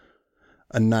a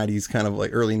 90s kind of like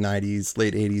early 90s,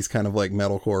 late 80s kind of like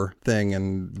metalcore thing.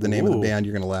 And the name of the band,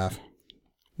 you're going to laugh.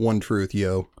 One Truth,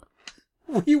 Yo.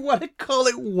 We want to call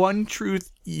it One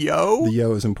Truth, Yo? The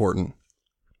yo is important.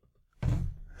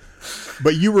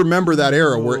 But you remember that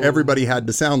era where everybody had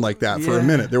to sound like that for a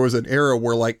minute. There was an era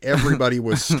where like everybody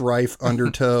was Strife,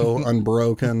 Undertow,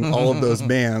 Unbroken, all of those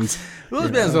bands.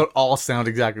 Those bands don't all sound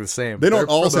exactly the same. They're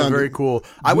all sound very cool.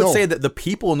 I would say that the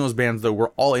people in those bands though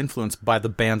were all influenced by the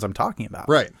bands I'm talking about.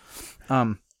 Right.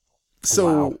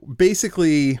 So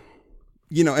basically,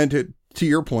 and to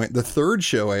your point, the third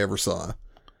show I ever saw,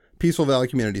 Peaceful Valley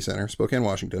Community Center, Spokane,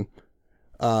 Washington,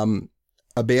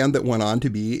 a band that went on to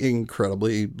be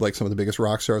incredibly like some of the biggest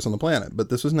rock stars on the planet. But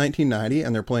this was 1990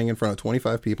 and they're playing in front of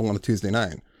 25 people on a Tuesday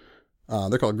night.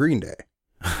 They're called Green Day.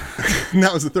 And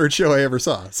that was the third show I ever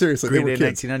saw. Seriously, Green they were Day,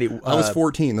 kids. 1990. I was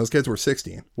 14. Those kids were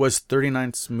 16. Was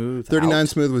 39 Smooth 39 out?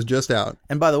 Smooth was just out.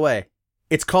 And by the way,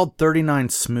 it's called 39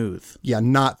 Smooth. Yeah,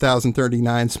 not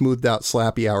 1039 Smoothed Out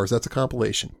Slappy Hours. That's a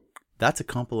compilation. That's a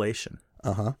compilation.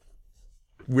 Uh-huh.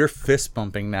 We're fist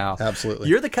bumping now. Absolutely.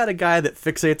 You're the kind of guy that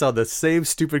fixates on the same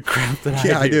stupid crap that I do.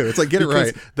 Yeah, I do. It's like, get it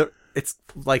right. It's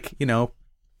like,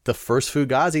 the first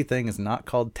Fugazi thing is not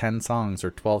called 10 songs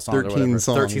or 12 songs 13 or whatever.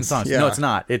 songs. 13 songs. Yeah. No, it's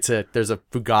not. There's a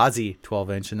Fugazi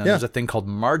 12-inch, and then there's a thing called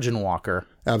Margin Walker.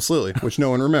 Absolutely, which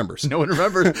no one remembers. No one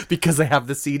remembers because they have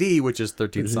the CD, which is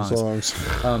 13 songs.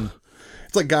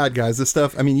 It's like, God, guys, this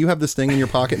stuff, you have this thing in your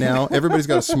pocket now. Everybody's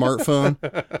got a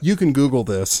smartphone. You can Google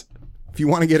this. If you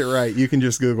want to get it right, you can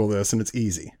just Google this, and it's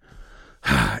easy.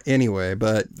 Anyway,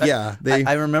 but yeah.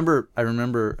 I remember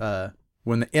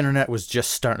when the internet was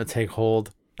just starting to take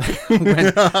hold,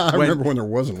 I remember when there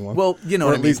wasn't one. Well, you know Or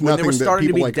what I at mean. least When there were nothing that starting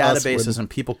to be people like us databases would- and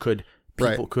people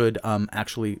could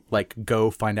actually like go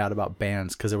find out about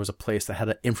bands because there was a place that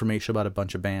had information about a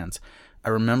bunch of bands. I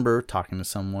remember talking to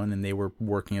someone and they were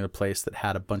working at a place that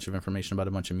had a bunch of information about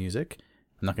a bunch of music.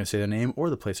 I'm not going to say their name or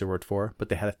the place they worked for, but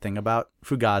they had a thing about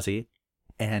Fugazi,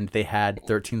 and they had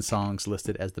 13 songs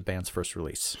listed as the band's first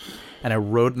release. And I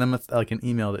wrote them like an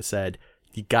email that said,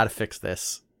 "You got to fix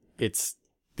this.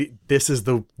 This is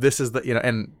the you know."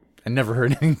 And I never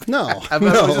heard anything. No,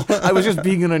 I was just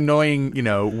being an annoying, you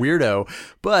know, weirdo.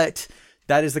 But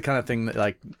that is the kind of thing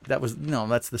that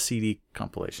that's the CD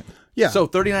compilation. Yeah. So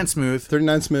 39 Smooth.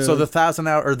 39 Smooth. So the 1,000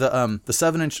 hour or the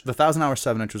 7-inch, the 1,000 hour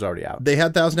 7-inch was already out. They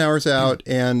had 1,000 Hours out,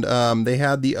 and they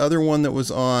had the other one that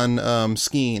was on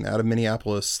Skeen out of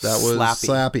Minneapolis. That was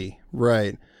Slappy.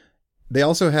 Right. They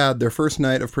also had their first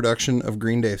night of production of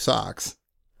Green Day socks.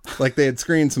 Like they had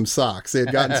screened some socks. They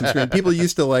had gotten some screen. People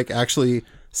used to like actually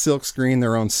silk screen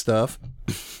their own stuff.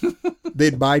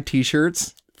 They'd buy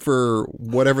T-shirts for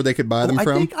whatever they could buy them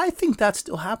from. I think that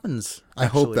still happens. I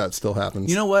hope that still happens.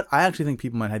 You know what? I actually think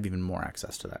people might have even more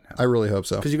access to that now. I really hope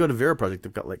so. Because you go to Vera Project,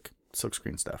 they've got like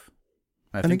silkscreen stuff.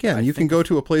 And again, you can go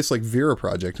to a place like Vera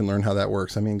Project and learn how that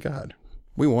works. I mean, God,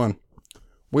 we won.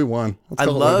 We won. Let's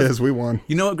call it what it is. We won.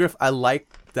 You know what, Griff? I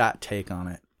like that take on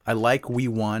it. I like we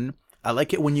won. I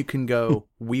like it when you can go,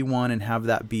 we won, and have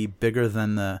that be bigger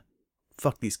than the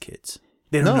fuck these kids.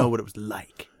 They don't know what it was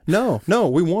like. No,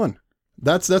 we won.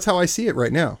 That's how I see it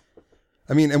right now.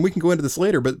 I mean, and we can go into this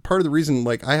later, but part of the reason,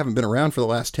 like, I haven't been around for the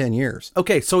last 10 years.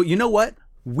 Okay, so you know what?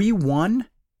 We won.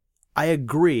 I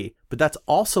agree, but that's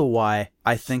also why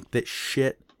I think that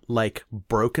shit like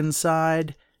Broken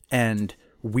Side and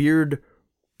weird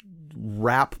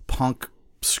rap punk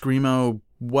screamo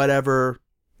whatever.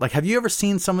 Like, have you ever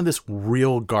seen some of this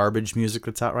real garbage music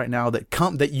that's out right now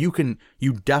that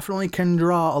you definitely can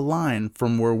draw a line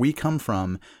from where we come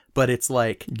from, but it's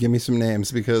like, give me some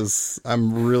names because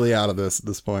I'm really out of this at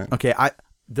this point. Okay,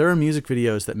 there are music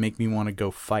videos that make me want to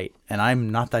go fight, and I'm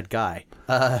not that guy.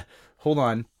 Hold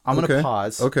on. I'm going to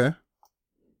pause. Okay,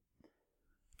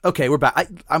 we're back.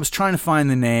 I was trying to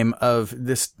find the name of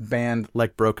this band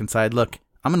like Broken Side. Look,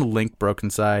 I'm going to link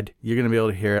Broken Side. You're going to be able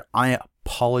to hear it. I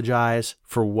apologize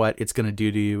for what it's going to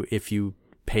do to you if you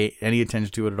pay any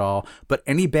attention to it at all. But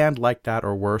any band like that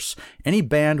or worse, any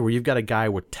band where you've got a guy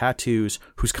with tattoos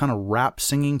who's kind of rap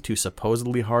singing to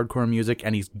supposedly hardcore music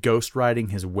and he's ghost riding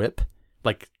his whip,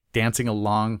 like dancing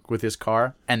along with his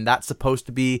car, and that's supposed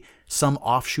to be some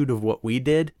offshoot of what we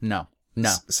did? No.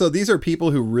 So these are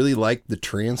people who really liked the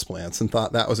Transplants and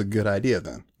thought that was a good idea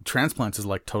then. Transplants is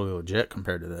like totally legit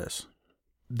compared to this.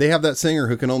 They have that singer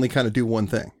who can only kind of do one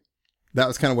thing. That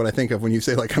was kind of what I think of when you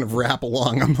say like kind of rap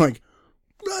along. I'm like,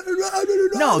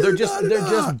 no, they're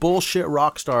just bullshit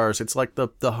rock stars. It's like the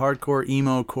hardcore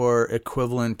emo core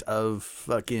equivalent of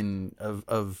fucking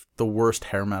of the worst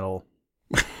hair metal.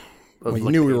 Well,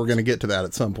 you knew we were going to get to that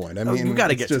at some point. I mean, we got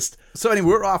to get just so anyway.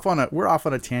 We're off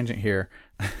on a tangent here.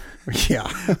 Yeah,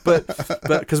 but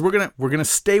because we're gonna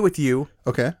stay with you.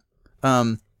 Okay.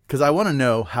 Because I want to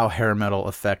know how hair metal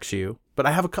affects you. But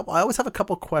I always have a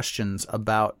couple questions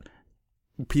about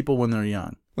people when they're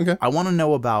young. Okay. I want to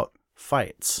know about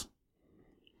fights.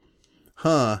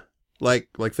 Huh? Like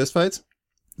fist fights?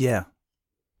 Yeah.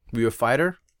 Were you a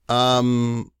fighter?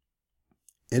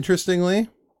 Interestingly,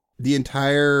 the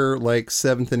entire like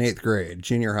 7th and 8th grade,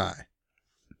 junior high.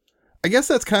 I guess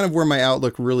that's kind of where my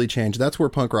outlook really changed. That's where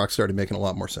punk rock started making a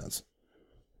lot more sense.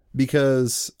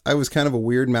 Because I was kind of a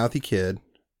weird, mouthy kid.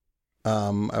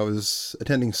 I was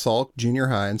attending Salk Junior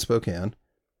High in Spokane.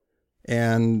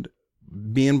 And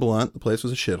being blunt, the place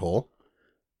was a shithole.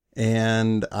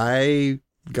 And I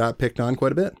got picked on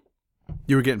quite a bit.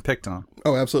 You were getting picked on?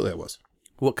 Oh, absolutely I was.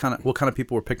 What kind of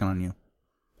people were picking on you?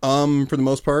 For the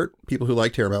most part, people who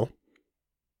liked hair metal.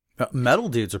 Metal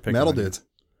dudes are picking on you.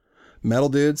 Metal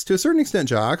dudes, to a certain extent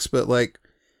jocks, but like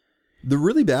the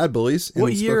really bad bullies in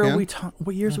What year Spokane. are we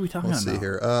what years are we talking about? Let's see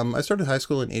here. I started high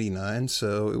school in 89,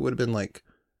 so it would have been like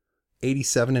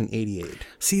 87 and 88.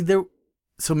 See,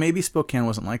 so maybe Spokane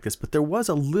wasn't like this, but there was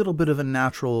a little bit of a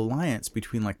natural alliance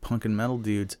between like punk and metal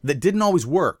dudes that didn't always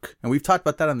work. And we've talked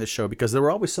about that on this show because there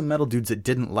were always some metal dudes that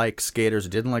didn't like skaters,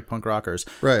 didn't like punk rockers.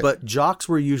 Right. But jocks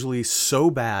were usually so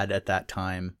bad at that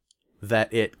time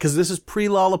that because this is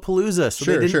pre-Lollapalooza, so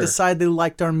they didn't decide they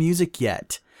liked our music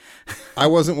yet. I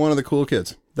wasn't one of the cool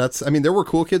kids. There were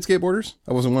cool kid skateboarders.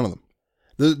 I wasn't one of them.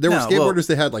 There were skateboarders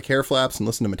that had like hair flaps and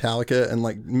listened to Metallica and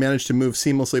like managed to move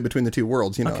seamlessly between the two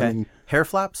worlds. You know, okay. Hair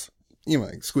flaps? You know,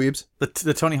 like Squeebs.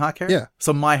 The Tony Hawk hair? Yeah.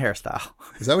 So my hairstyle.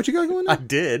 Is that what you got going I on?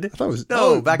 did. I thought it was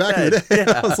back in then. the day.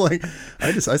 Yeah. I was like,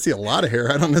 I see a lot of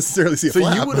hair. I don't necessarily see a So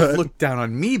flap. you would have but looked down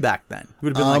on me back then. You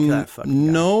would have been like that fucking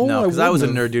guy. no, No, I because I was a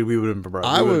wouldn't nerd dude. We would have been bros.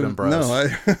 I We would would have been bros. no.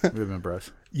 We would have been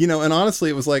bros. You know, and honestly,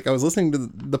 it was like I was listening to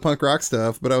the punk rock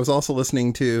stuff, but I was also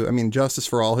listening to, I mean, Justice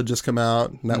for All had just come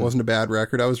out, and that wasn't a bad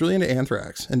record. I was really into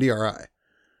Anthrax and DRI.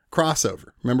 Crossover.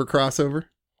 Remember Crossover?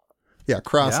 Yeah,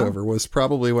 Crossover was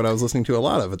probably what I was listening to a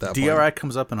lot of at that point. DRI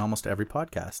comes up in almost every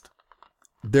podcast.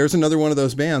 There's another one of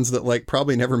those bands that like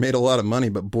probably never made a lot of money,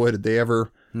 but boy, did they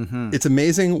ever. It's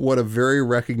amazing what a very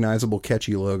recognizable,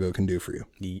 catchy logo can do for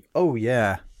you. Oh,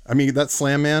 yeah. I mean, that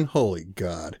Slam Man, holy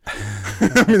God.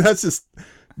 I mean, that's just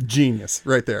genius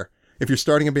right there. If you're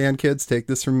starting a band, kids, take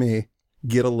this from me.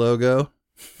 Get a logo.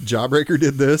 Jawbreaker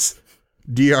did this.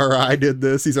 DRI did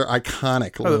this. These are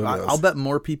iconic logos. I'll bet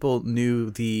more people knew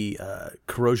the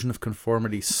Corrosion of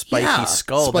Conformity spiky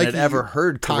skull than had ever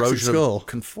heard Corrosion of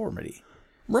Conformity.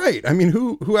 Right. I mean,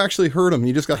 who actually heard them?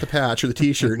 You just got the patch or the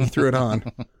t-shirt and you threw it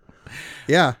on.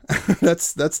 Yeah.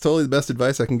 That's totally the best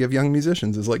advice I can give young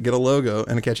musicians is like get a logo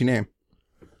and a catchy name.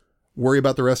 Worry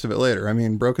about the rest of it later. I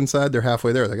mean, Broken Side, they're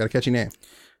halfway there. They got a catchy name.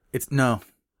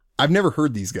 I've never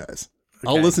heard these guys.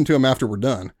 Okay. I'll listen to them after we're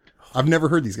done. I've never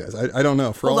heard these guys. I don't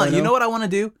know. Hold on. You know what I want to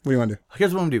do? What do you want to do?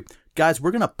 Here's what I'm going to do. Guys,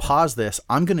 we're going to pause this.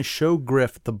 I'm going to show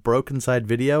Griff the Broken Side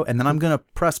video, and then I'm going to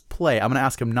press play. I'm going to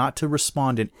ask him not to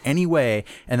respond in any way,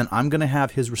 and then I'm going to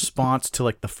have his response to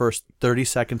like the first 30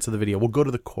 seconds of the video. We'll go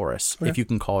to the chorus, if you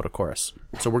can call it a chorus.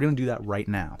 So we're going to do that right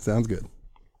now. Sounds good.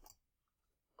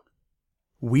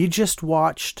 We just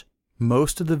watched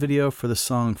most of the video for the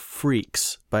song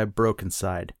Freaks by Broken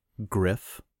Side.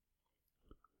 Griff?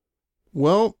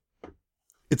 Well,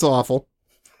 it's awful.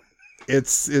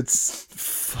 It's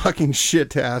fucking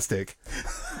shit-tastic.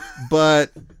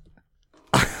 But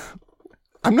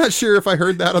I'm not sure if I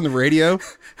heard that on the radio.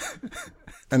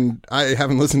 And I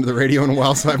haven't listened to the radio in a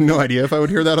while, so I have no idea if I would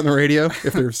hear that on the radio,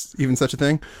 if there's even such a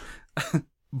thing.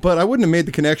 But I wouldn't have made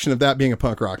the connection of that being a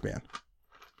punk rock band.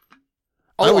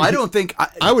 I don't think...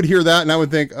 I would hear that and I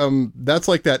would think, that's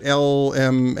like that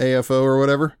LMAFO or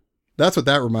whatever. That's what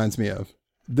that reminds me of.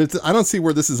 I don't see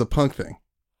where this is a punk thing.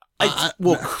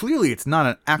 Clearly it's not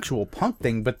an actual punk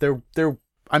thing, but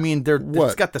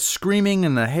it's got the screaming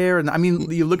and the hair, and I mean,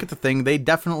 you look at the thing, they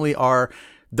definitely are.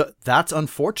 That's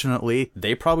unfortunately,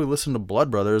 they probably listened to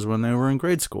Blood Brothers when they were in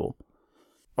grade school.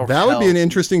 That would be an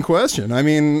interesting question. I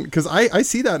mean, because I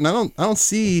see that, and I don't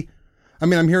see. I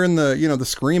mean, I'm hearing the the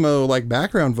screamo like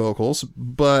background vocals,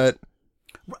 but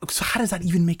so how does that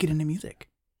even make it into music?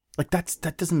 Like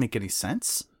that doesn't make any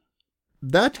sense.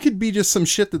 That could be just some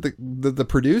shit that the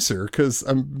producer, because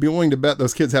I'm willing to bet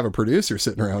those kids have a producer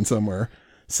sitting around somewhere,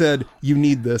 said, you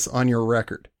need this on your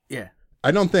record. Yeah.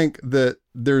 I don't think that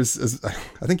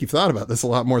I think you've thought about this a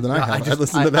lot more than I have. I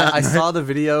listened to that. I saw the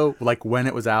video, like when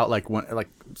it was out, like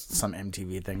some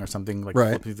MTV thing or something, like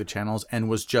flipping through the channels, and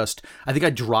was just, I think I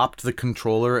dropped the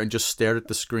controller and just stared at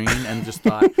the screen and just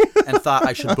thought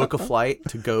I should book a flight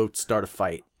to go start a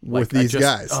fight. With these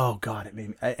guys. Oh God, it made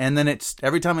me. And then it's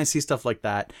every time I see stuff like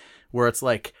that, where it's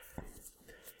like,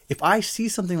 if I see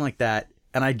something like that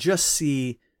and I just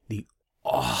see the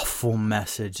awful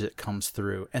message that comes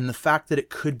through and the fact that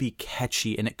it could be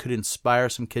catchy and it could inspire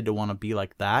some kid to want to be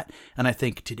like that. And I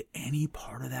think, did any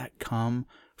part of that come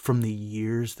from the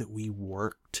years that we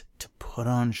worked to put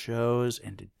on shows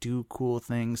and to do cool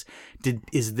things?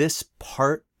 Is this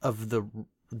part of the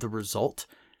result?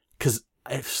 Because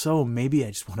if so, maybe I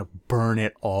just want to burn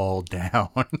it all down.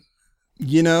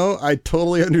 I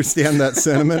totally understand that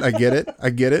sentiment. I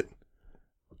get it.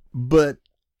 But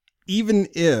even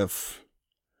if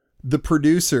the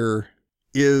producer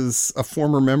is a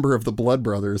former member of the Blood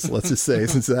Brothers, let's just say,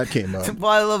 since that came up.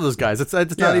 Well, I love those guys. It's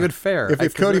not even fair.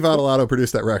 If Cody Vadalato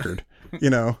produced that record,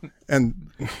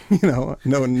 and,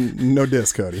 no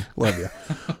diss, Cody. Love you.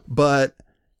 But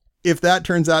if that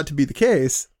turns out to be the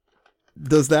case,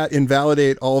 does that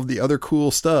invalidate all of the other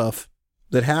cool stuff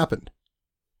that happened?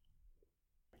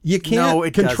 You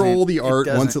can't control the art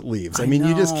once it leaves. I mean,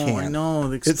 you just can't. I know.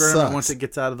 The experiment, once it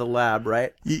gets out of the lab,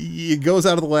 right? It goes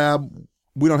out of the lab.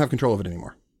 We don't have control of it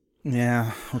anymore.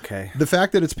 Yeah, okay. The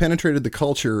fact that it's penetrated the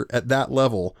culture at that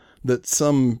level, that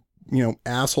some,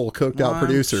 asshole coked out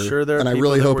producer, and I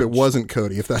really hope it wasn't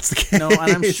Cody, if that's the case. No, and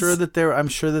I'm sure that there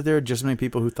are just many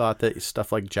people who thought that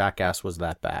stuff like Jackass was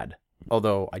that bad.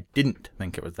 Although I didn't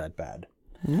think it was that bad.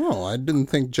 No, I didn't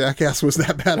think Jackass was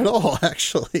that bad at all,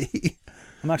 actually.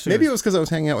 Maybe it was because I was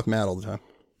hanging out with Matt all the time.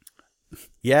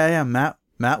 Yeah, Matt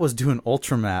was doing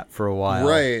Ultramat for a while.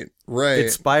 Right. Right.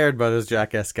 Inspired by those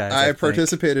Jackass guys. I think.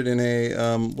 participated in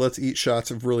a let's eat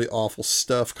shots of really awful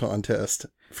stuff contest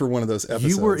for one of those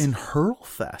episodes. You were in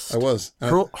Hurlfest. I was.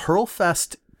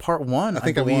 Hurlfest Part 1,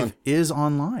 I believe, won. is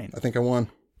online. I think I won.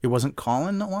 It wasn't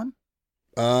Colin that won?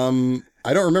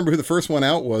 I don't remember who the first one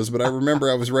out was, but I remember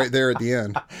I was right there at the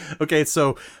end. Okay,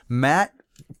 so Matt,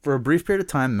 for a brief period of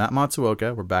time, Matt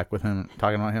Matsuoka, we're back with him,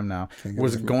 talking about him now,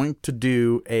 was going to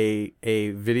do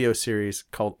a video series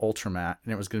called Ultramat,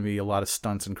 and it was going to be a lot of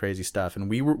stunts and crazy stuff. And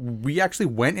we actually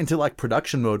went into like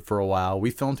production mode for a while. We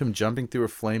filmed him jumping through a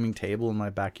flaming table in my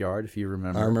backyard, if you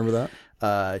remember. I remember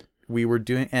that. We were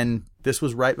doing, and this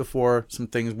was right before some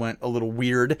things went a little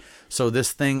weird. So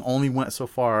this thing only went so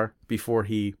far before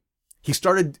he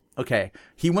started. Okay,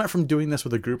 he went from doing this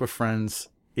with a group of friends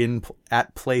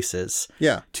at places,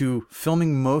 to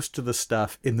filming most of the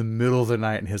stuff in the middle of the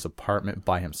night in his apartment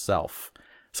by himself.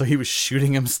 So he was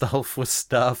shooting himself with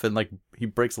stuff, and like he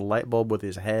breaks a light bulb with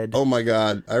his head. Oh my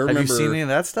God, I remember. Have you seen any of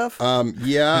that stuff?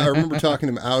 Yeah, I remember talking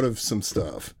him out of some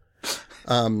stuff.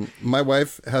 My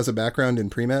wife has a background in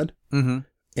pre-med,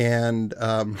 and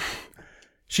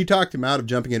she talked him out of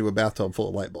jumping into a bathtub full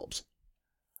of light bulbs.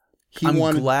 He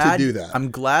wanted to do that.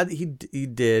 I'm glad he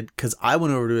did, because I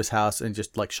went over to his house and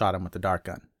just like shot him with the dart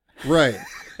gun. Right.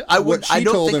 I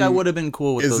don't think I would have been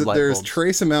cool with those light bulbs. There's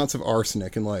trace amounts of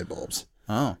arsenic in light bulbs.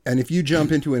 Oh. And if you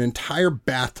jump into an entire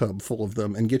bathtub full of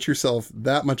them and get yourself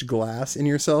that much glass in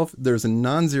yourself, there's a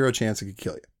non-zero chance it could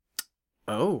kill you.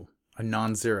 Oh, a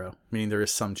non-zero, meaning there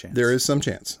is some chance. There is some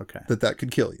chance. Okay. That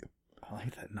could kill you. I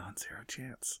like that non-zero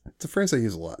chance. It's a phrase I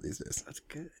use a lot these days. That's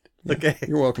good. Yeah, okay.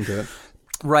 You're welcome to it.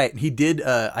 Right. He did.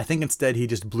 I think instead he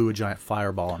just blew a giant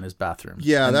fireball in his bathroom.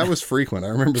 Yeah, that was frequent. I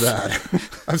remember that.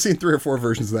 I've seen 3 or 4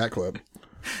 versions of that clip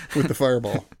with the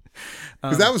fireball.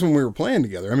 Because that was when we were playing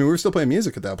together. I mean, we were still playing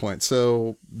music at that point.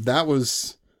 So that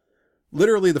was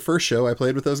literally the first show I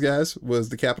played with those guys was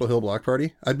the Capitol Hill Block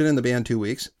Party. I'd been in the band 2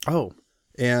 weeks. Oh.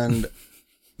 And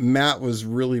Matt was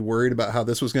really worried about how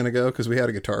this was going to go because we had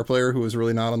a guitar player who was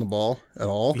really not on the ball at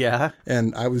all. Yeah.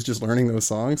 And I was just learning those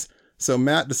songs. So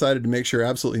Matt decided to make sure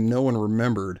absolutely no one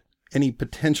remembered any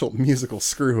potential musical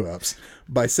screw-ups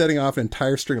by setting off an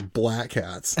entire string of black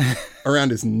hats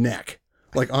around his neck,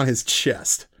 like on his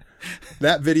chest.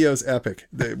 That video is epic.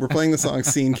 We're playing the song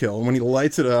Scene Kill, and when he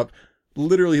lights it up,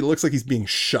 literally it looks like he's being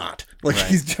shot. Like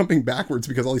he's jumping backwards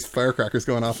because all these firecrackers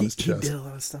going off on his chest. He did a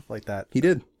lot of stuff like that. He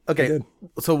did. Okay, he did.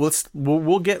 So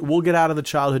we'll get out of the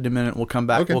childhood in a minute. We'll come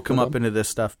back. Okay, we'll come up into this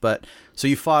stuff. But so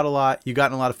you fought a lot. You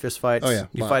got in a lot of fist fights. Oh yeah,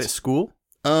 you fight at school.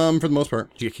 For the most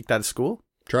part. Did you get kicked out of school?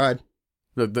 Tried.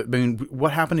 I mean,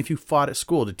 what happened if you fought at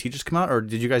school? Did teachers come out, or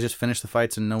did you guys just finish the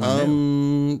fights and no one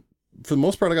knew? For the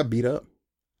most part, I got beat up.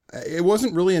 It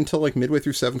wasn't really until like midway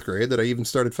through 7th grade that I even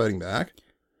started fighting back.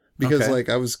 Because like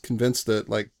I was convinced that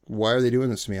like, why are they doing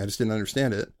this to me? I just didn't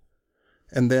understand it.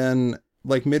 And then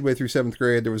like midway through 7th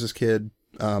grade, there was this kid,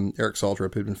 Eric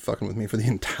Saltrip, who'd been fucking with me for the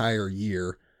entire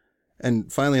year.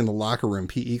 And finally in the locker room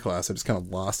PE class, I just kind of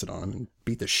lost it on him and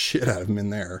beat the shit out of him in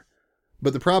there.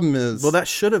 But the problem is... Well, that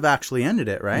should have actually ended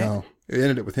it, right? No, it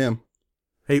ended it with him.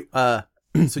 Hey,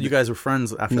 so you guys were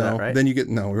friends after that, right? Then we were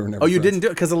never you friends. didn't do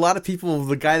it? Because a lot of people,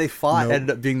 the guy they fought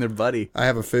ended up being their buddy. I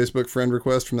have a Facebook friend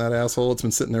request from that asshole. It's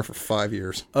been sitting there for 5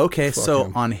 years. Okay, Fuck so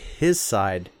him. on his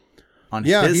side...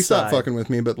 he stopped fucking with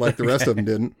me, but like the rest of them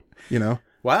didn't, you know?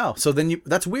 Wow. So then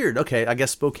that's weird. Okay. I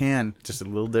guess Spokane, just a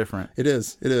little different. It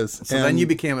is. So then you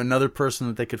became another person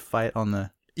that they could fight on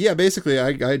the... Yeah, basically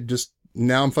I just,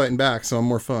 now I'm fighting back, so I'm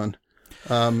more fun.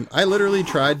 I literally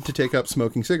tried to take up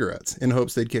smoking cigarettes in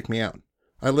hopes they'd kick me out.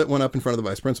 I lit one up in front of the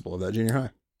vice principal of that junior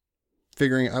high.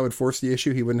 Figuring I would force the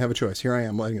issue, he wouldn't have a choice. Here I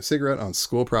am lighting a cigarette on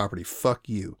school property. Fuck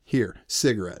you. Here,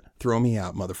 cigarette. Throw me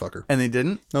out, motherfucker. And they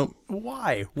didn't? Nope.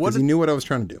 Why? Because he knew what I was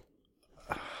trying to do.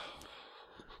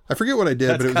 I forget what I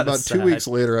did, but it was about 2 weeks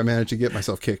later I managed to get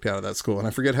myself kicked out of that school. And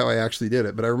I forget how I actually did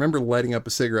it, but I remember lighting up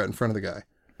a cigarette in front of the guy.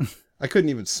 I couldn't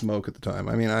even smoke at the time.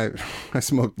 I mean, I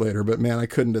smoked later, but man, I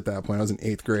couldn't at that point. I was in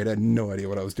 8th grade. I had no idea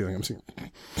what I was doing. I'm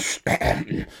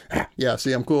saying, yeah,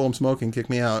 see, I'm cool. I'm smoking. Kick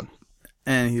me out.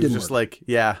 And he was just like,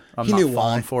 yeah, I'm he not knew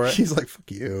falling why. for it. He's like, fuck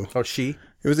you. Oh, she?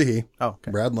 It was a he. Oh,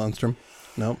 okay. Brad Lundstrom.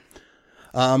 Nope.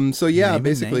 So yeah, Naming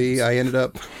basically names. I ended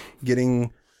up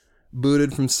getting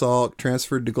booted from Salk,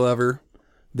 transferred to Glover.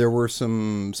 There were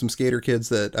some skater kids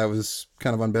that I was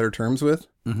kind of on better terms with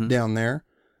down there.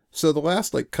 So the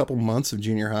last like couple months of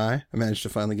junior high, I managed to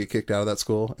finally get kicked out of that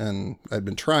school, and I'd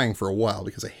been trying for a while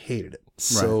because I hated it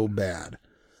so bad.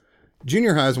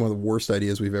 Junior high is one of the worst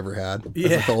ideas we've ever had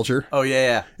as a culture. Oh,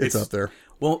 yeah. It's up there.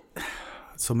 Well,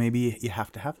 so maybe you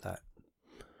have to have that.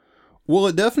 Well,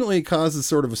 it definitely causes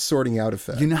sort of a sorting out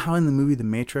effect. You know how in the movie The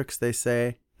Matrix they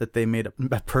say that they made a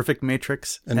perfect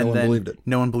Matrix And no one then believed it.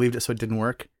 No one believed it, so it didn't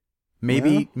work.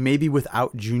 Maybe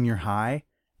without junior high,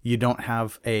 you don't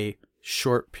have a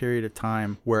short period of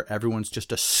time where everyone's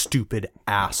just a stupid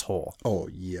asshole. Oh,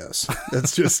 yes.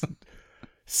 That's just...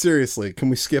 Seriously, can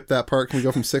we skip that part? Can we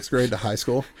go from 6th grade to high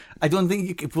school? I don't think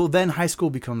you can, well, then high school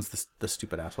becomes the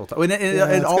stupid asshole. I mean, it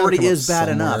it's already gotta come is up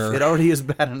bad somewhere. enough. It already is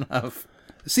bad enough.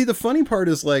 See, the funny part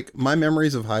is like my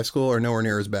memories of high school are nowhere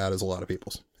near as bad as a lot of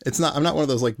people's. I'm not one of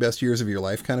those like best years of your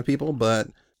life kind of people, but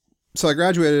so I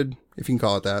graduated, if you can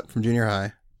call it that, from junior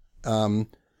high.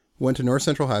 Went to North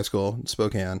Central High School in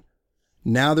Spokane.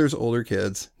 Now there's older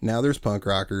kids. Now there's punk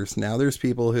rockers. Now there's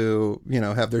people who,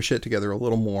 have their shit together a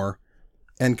little more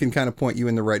and can kind of point you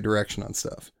in the right direction on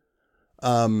stuff.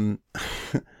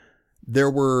 There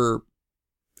were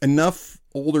enough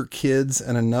older kids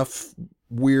and enough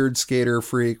weird skater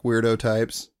freak weirdo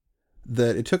types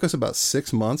that it took us about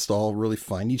 6 months to all really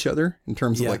find each other in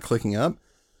terms of like clicking up.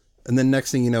 And then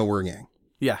next thing you know, we're a gang.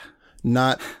 Yeah.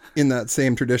 Not in that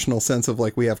same traditional sense of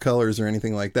like we have colors or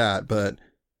anything like that, but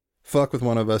fuck with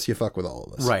one of us, you fuck with all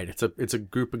of us. Right. It's a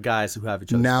group of guys who have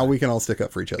each other. Now we can all stick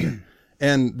up for each other.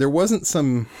 And there wasn't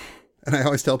and I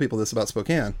always tell people this about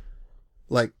Spokane,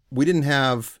 like we didn't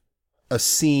have a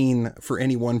scene for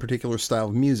any one particular style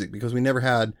of music because we never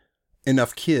had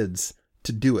enough kids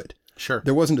to do it. Sure.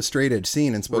 There wasn't a straight edge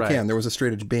scene in Spokane. Right. There was a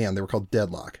straight edge band. They were called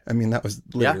Deadlock. I mean, that was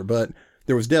later, but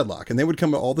there was Deadlock and they would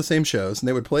come to all the same shows and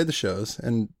they would play the shows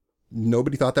and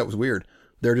nobody thought that was weird.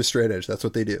 They're just straight edge. That's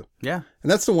what they do. Yeah.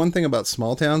 And that's the one thing about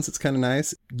small towns. It's kind of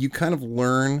nice. You kind of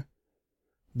learn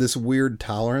this weird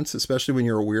tolerance, especially when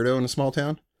you're a weirdo in a small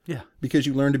town. Yeah. Because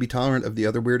you learn to be tolerant of the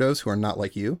other weirdos who are not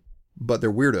like you, but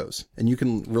they're weirdos and you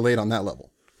can relate on that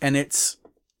level. And it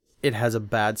has a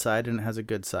bad side and it has a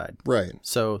good side. Right.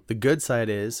 So the good side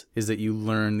is that you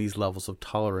learn these levels of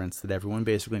tolerance that everyone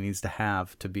basically needs to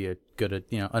have to be a good,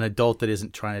 an adult that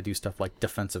isn't trying to do stuff like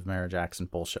defensive marriage acts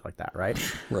and bullshit like that, right?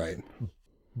 Right.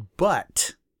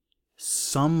 But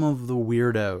some of the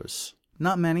weirdos,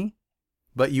 not many,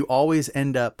 but you always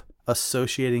end up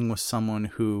associating with someone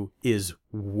who is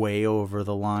way over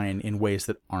the line in ways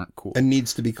that aren't cool. And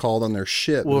needs to be called on their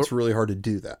shit, but it's really hard to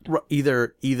do that.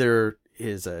 Either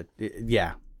is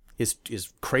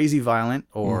is crazy violent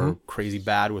or crazy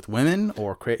bad with women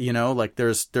or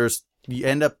you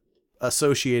end up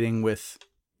associating with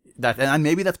that, and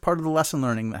maybe that's part of the lesson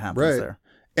learning that happens there.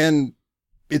 And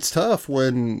it's tough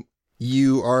when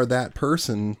you are that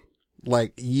person,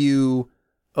 like you.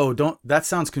 Oh, that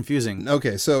sounds confusing.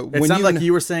 Okay, so it sounds like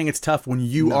you were saying it's tough when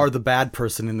you are the bad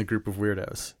person in the group of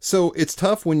weirdos. So it's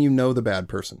tough when you know the bad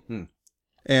person.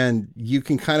 And you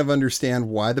can kind of understand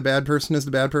why the bad person is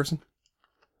the bad person,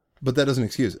 but that doesn't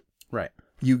excuse it. Right.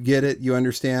 You get it. You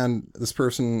understand this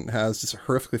person has just a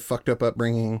horrifically fucked up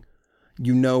upbringing.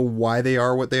 You know why they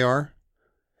are what they are.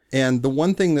 And the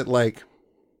one thing that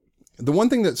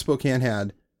Spokane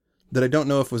had that I don't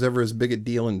know if was ever as big a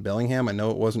deal in Bellingham. I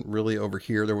know it wasn't really over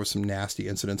here. There was some nasty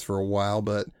incidents for a while,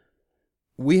 but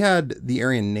we had the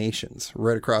Aryan Nations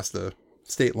right across the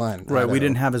state line. Right. We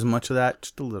didn't have as much of that,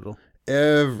 just a little.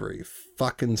 Every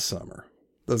fucking summer,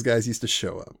 those guys used to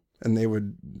show up and they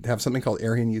would have something called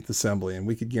Aryan Youth Assembly, and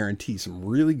we could guarantee some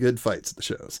really good fights at the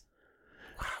shows.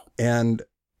 Wow. And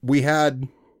we had,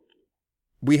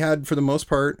 for the most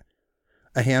part,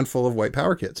 a handful of white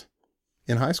power kids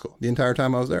in high school the entire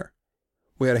time I was there.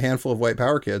 We had a handful of white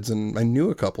power kids, and I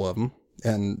knew a couple of them.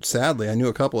 And sadly, I knew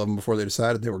a couple of them before they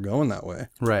decided they were going that way.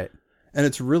 Right. And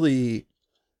it's really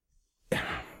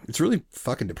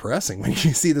fucking depressing when you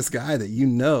see this guy that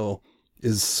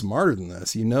is smarter than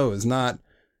this, is not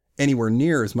anywhere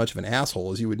near as much of an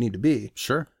asshole as you would need to be.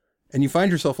 Sure. And you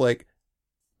find yourself like,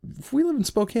 if we live in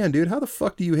Spokane, dude, how the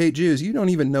fuck do you hate Jews? You don't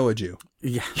even know a Jew.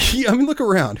 Yeah. I mean, look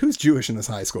around. Who's Jewish in this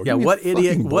high school? Yeah. What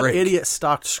idiot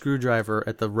stocked Screwdriver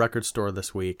at the record store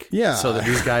this week? Yeah. So that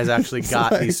these guys actually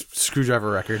got these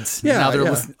Screwdriver records. Yeah. Now they're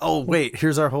listening. Oh, wait,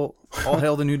 here's our whole All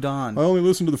Hail the New Dawn. I only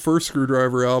listened to the first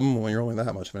Screwdriver album. Well, you're only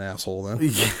that much of an asshole then.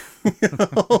 Yeah.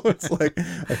 It's like,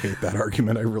 I hate that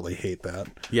argument. I really hate that.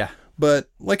 Yeah. But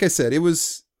like I said,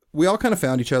 we all kind of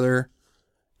found each other,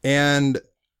 and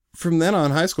from then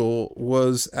on, high school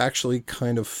was actually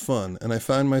kind of fun. And I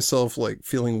found myself like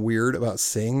feeling weird about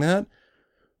saying that,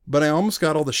 but I almost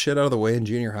got all the shit out of the way in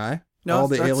junior high. No, all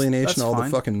the alienation, all fine. the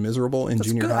fucking miserable in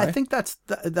junior good. high. I think that's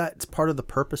part of the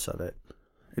purpose of it.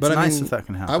 It's nice if that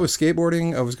can happen. I was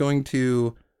skateboarding. I was going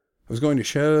to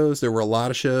shows. There were a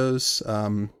lot of shows.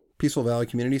 Peaceful Valley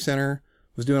Community Center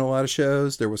was doing a lot of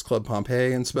shows. There was Club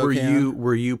Pompeii in Spokane.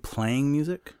 Were you playing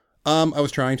music? I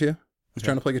was trying to. was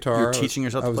trying to play guitar. You're teaching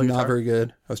yourself to play guitar? I was not very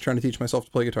good. I was trying to teach myself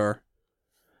to play guitar.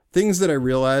 Things that I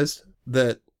realized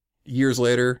that years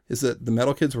later is that the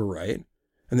metal kids were right.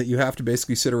 And that you have to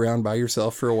basically sit around by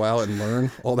yourself for a while and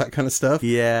learn all that kind of stuff.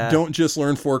 Yeah. Don't just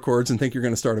learn 4 chords and think you're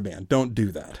going to start a band. Don't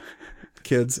do that.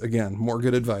 Kids, again, more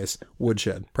good advice.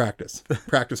 Woodshed. Practice.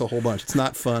 Practice a whole bunch. It's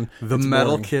not fun. The It's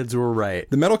metal boring. kids were right.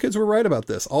 The metal kids were right about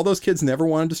this. All those kids never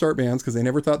wanted to start bands because they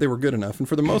never thought they were good enough. And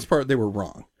for the most part, they were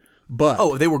wrong.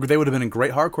 But They would have been in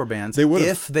great hardcore bands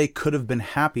if they could have been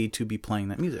happy to be playing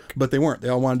that music. But they weren't. They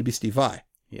all wanted to be Steve Vai.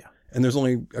 Yeah. And there's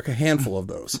only a handful of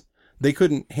those. They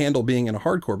couldn't handle being in a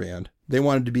hardcore band. They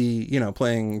wanted to be,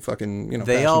 playing fucking, They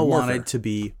Passion all Warfare. wanted to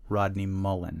be Rodney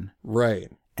Mullen. Right.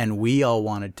 And we all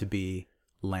wanted to be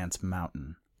Lance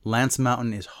Mountain. Lance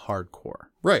Mountain is hardcore.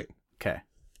 Right. Okay.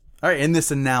 All right. In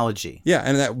this analogy. Yeah,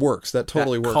 and that works. That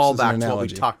totally works. Call as an back to what we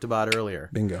analogy. talked about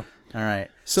earlier. Bingo. All right.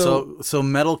 So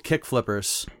metal kick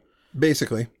flippers.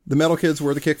 Basically, the metal kids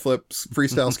were the kickflips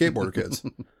freestyle skateboarder kids.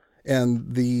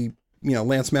 And the,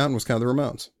 Lance Mountain was kind of the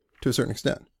Ramones to a certain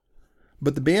extent.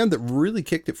 But the band that really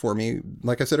kicked it for me,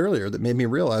 like I said earlier, that made me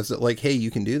realize that, like, hey, you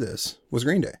can do this, was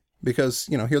Green Day. Because,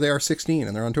 here they are 16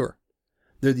 and they're on tour.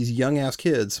 They're these young-ass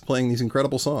kids playing these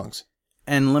incredible songs.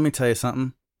 And let me tell you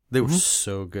something. They were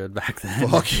so good back then.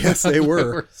 Fuck yes, they were. They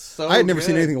were so I had never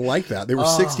seen good. anything like that. They were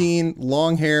 16,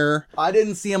 long hair. I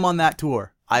didn't see them on that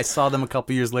tour. I saw them a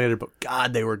couple years later, but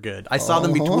God, they were good. I saw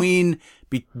them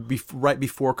right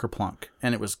before Kerplunk,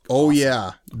 and it was Oh, awesome.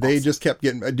 yeah. They just kept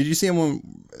getting... Did you see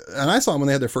them and I saw them when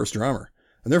they had their first drummer.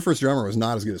 And their first drummer was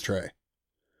not as good as Trey.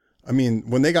 I mean,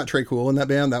 when they got Trey Cool in that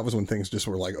band, that was when things just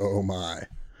were like, oh my.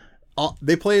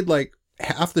 They played like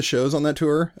half the shows on that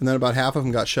tour, and then about half of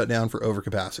them got shut down for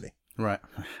overcapacity. Right.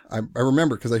 I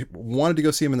remember because I wanted to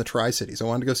go see them in the Tri-Cities. I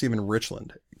wanted to go see them in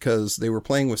Richland because they were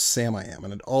playing with Sam I Am,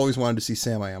 and I'd always wanted to see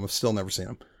Sam I Am. I've still never seen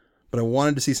them. But I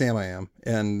wanted to see Sam I Am,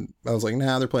 and I was like,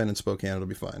 nah, they're playing in Spokane. It'll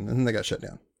be fine. And then they got shut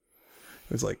down.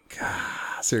 It was like,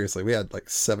 seriously, we had like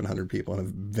 700 people in a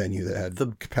venue that had the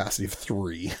capacity of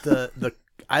 3.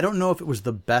 I don't know if it was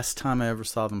the best time I ever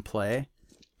saw them play,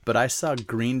 but I saw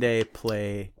Green Day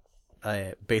play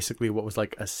basically what was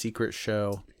like a secret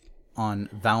show on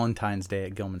Valentine's Day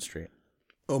at Gilman Street.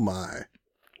 Oh my.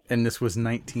 And this was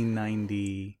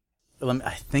 1990. I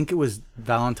think it was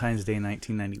Valentine's Day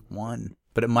 1991,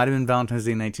 but it might have been Valentine's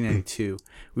Day 1992.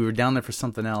 We were down there for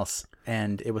something else,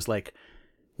 and it was like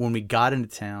when we got into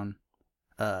town,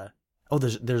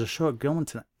 there's a show at Gilman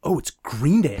tonight. Oh, it's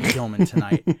Green Day at Gilman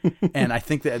tonight. And I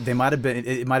think that it might have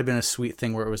been a sweet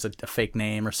thing where it was a fake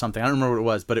name or something. I don't remember what it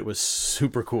was, but it was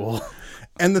super cool.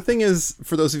 And the thing is,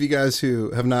 for those of you guys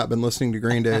who have not been listening to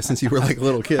Green Day since you were like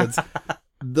little kids,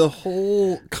 the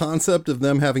whole concept of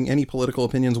them having any political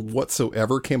opinions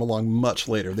whatsoever came along much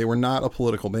later. They were not a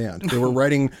political band. They were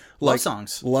writing like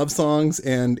love songs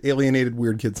and alienated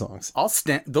weird kid songs.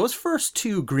 Those first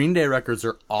 2 Green Day records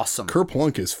are awesome.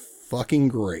 Kerplunk is fucking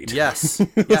great. Yes.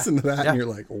 Listen to that and you're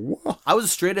like, whoa. I was a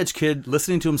straight edge kid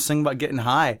listening to him sing about getting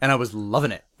high, and I was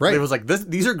loving it. Right. It was like,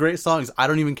 these are great songs. I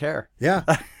don't even care. Yeah.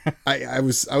 I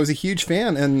was a huge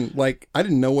fan, and like, I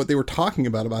didn't know what they were talking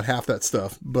about half that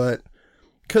stuff, but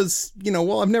because,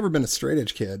 I've never been a straight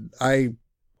edge kid. I,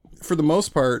 for the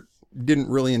most part, didn't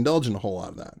really indulge in a whole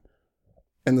lot of that.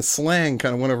 And the slang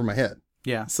kind of went over my head.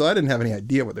 Yeah. So I didn't have any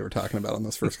idea what they were talking about on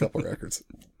those first couple of records.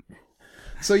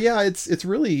 So yeah, it's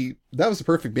really, that was the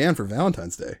perfect band for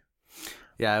Valentine's Day.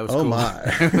 Yeah, it was cool. Oh my.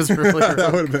 It was really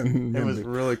that would have been, it was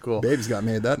really cool. Babies got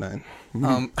made that night.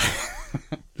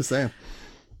 Just saying.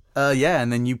 Yeah,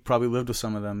 and then you probably lived with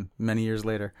some of them many years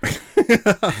later.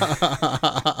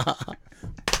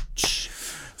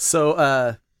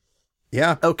 So,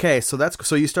 yeah. Okay,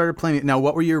 so you started playing. Now,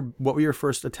 what were your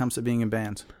first attempts at being in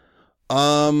bands?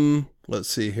 Let's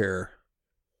see here.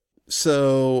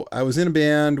 So I was in a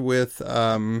band with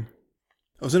a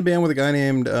guy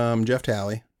named Jeff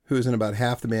Talley, who was in about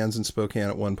half the bands in Spokane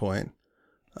at one point.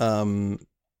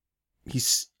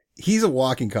 He's a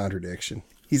walking contradiction.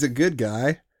 He's a good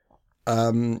guy.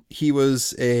 He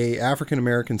was a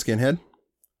African-American skinhead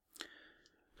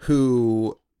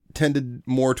who tended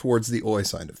more towards the oi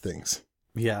side of things.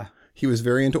 Yeah. He was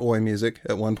very into oi music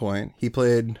at one point. He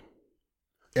played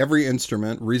every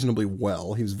instrument reasonably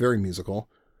well. He was very musical.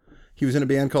 He was in a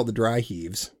band called the Dry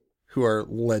Heaves, who are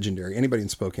legendary. Anybody in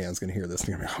Spokane is going to hear this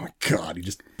and go, oh my God, he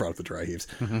just brought up the Dry Heaves.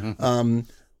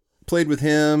 Played with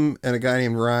him and a guy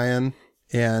named Ryan.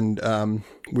 And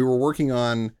we were working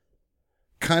on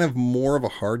kind of more of a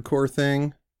hardcore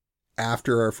thing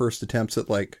after our first attempts at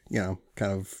kind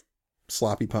of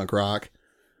sloppy punk rock.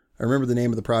 I remember the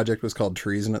name of the project was called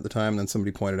Treason at the time, and then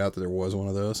somebody pointed out that there was one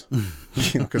of those.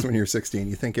 Because when you're 16,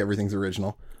 you think everything's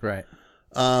original. Right.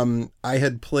 I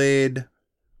had played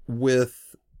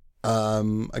with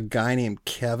a guy named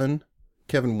Kevin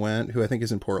Wendt, who I think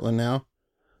is in Portland now.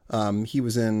 He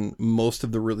was in most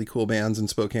of the really cool bands in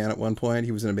Spokane at one point.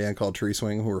 He was in a band called Tree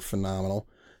Swing, who were phenomenal.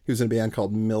 He was in a band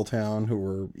called Milltown, who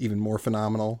were even more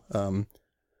phenomenal.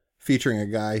 Featuring a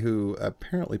guy who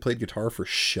apparently played guitar for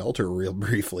Shelter real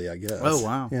briefly, I guess. Oh,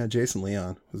 wow. Yeah, Jason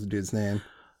Leon was the dude's name.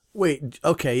 Wait,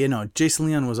 okay, Jason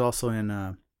Leon was also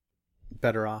in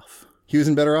Better Off. He was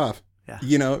in Better Off.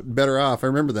 Yeah. Better Off, I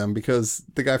remember them because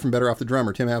the guy from Better Off, the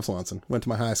drummer, Tim Absalonson, went to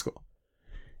my high school.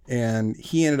 And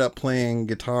he ended up playing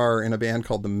guitar in a band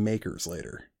called The Makers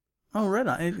later. Oh, right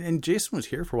on. And Jason was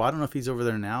here for a while. I don't know if he's over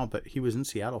there now, but he was in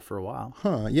Seattle for a while.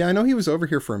 Huh. Yeah, I know he was over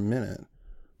here for a minute,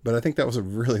 but I think that was a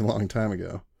really long time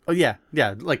ago. Oh, yeah.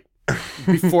 Yeah, like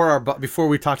before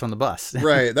we talked on the bus.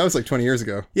 Right. That was like 20 years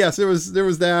ago. Yes, there was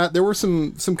that. There were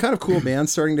some kind of cool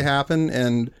bands starting to happen,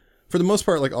 and for the most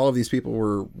part, like all of these people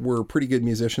were pretty good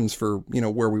musicians for,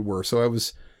 where we were. So I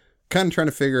was kind of trying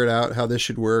to figure it out how this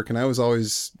should work, and I was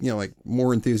always, like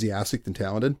more enthusiastic than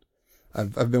talented.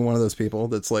 I've been one of those people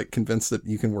that's like convinced that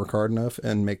you can work hard enough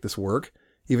and make this work,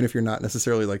 even if you're not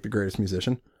necessarily like the greatest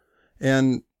musician.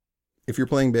 And if you're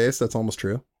playing bass, that's almost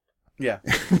true. Yeah.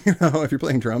 If you're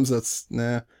playing drums, that's you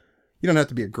don't have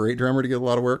to be a great drummer to get a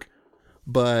lot of work.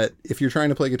 But if you're trying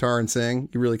to play guitar and sing,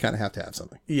 you really kind of have to have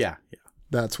something. Yeah. Yeah.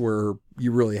 That's where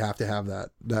you really have to have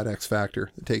that X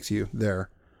factor that takes you there.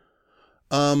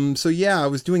 So yeah, I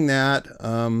was doing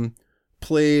that.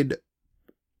 Played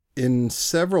in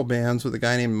several bands with a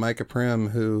guy named Micah Prim,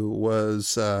 who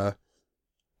was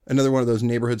another one of those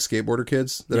neighborhood skateboarder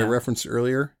kids that I referenced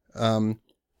earlier.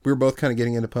 We were both kind of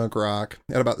getting into punk rock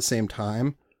at about the same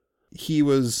time. He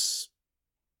was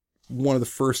one of the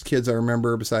first kids I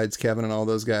remember, besides Kevin and all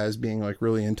those guys, being like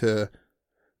really into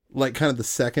like kind of the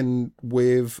second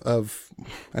wave of,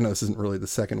 I know this isn't really the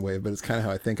second wave, but it's kind of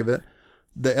how I think of it.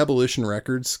 The Ebullition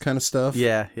Records kind of stuff.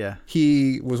 Yeah, yeah.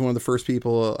 He was one of the first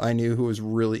people I knew who was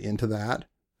really into that,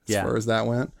 as far as that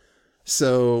went.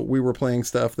 So we were playing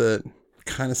stuff that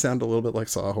kind of sounded a little bit like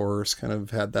Sawhorse, kind of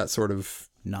had that sort of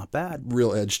not bad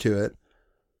real edge to it.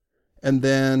 And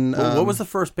then... what was the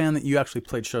first band that you actually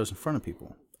played shows in front of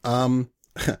people? Well,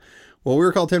 we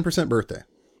were called 10% Birthday.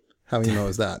 How emo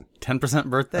is that? 10%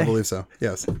 Birthday? I believe so,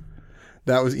 yes.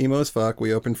 That was emo as fuck.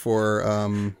 We opened for,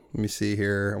 let me see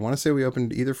here. I want to say we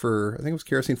opened either for, I think it was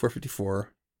Kerosene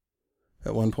 454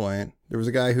 at one point. There was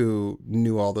a guy who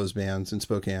knew all those bands in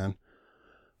Spokane.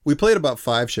 We played about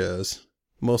 5 shows,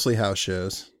 mostly house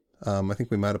shows. I think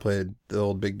we might have played the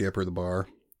old Big Dipper, the bar,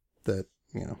 that,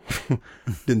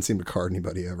 didn't seem to card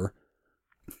anybody ever.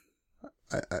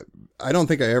 I don't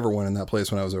think I ever went in that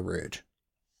place when I was over age.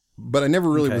 But I never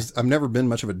really I've never been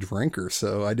much of a drinker,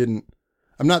 so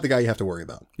I'm not the guy you have to worry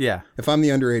about. Yeah. If I'm the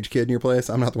underage kid in your place,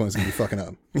 I'm not the one who's going to be fucking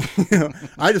up.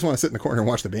 I just want to sit in the corner and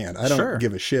watch the band. I don't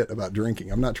give a shit about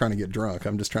drinking. I'm not trying to get drunk.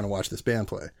 I'm just trying to watch this band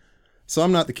play. So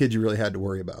I'm not the kid you really had to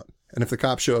worry about. And if the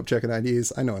cops show up checking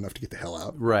IDs, I know enough to get the hell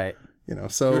out. Right.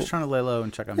 So you're just trying to lay low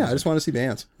and check on music. I just want to see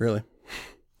bands, really.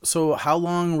 So how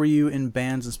long were you in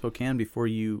bands in Spokane before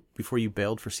you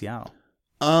bailed for Seattle?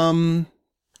 And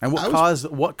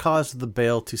what caused the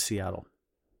bail to Seattle?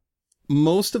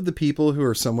 Most of the people who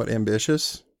are somewhat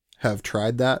ambitious have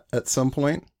tried that at some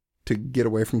point to get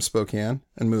away from Spokane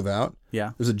and move out.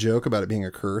 Yeah. There's a joke about it being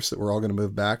a curse that we're all going to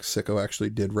move back. Sicko actually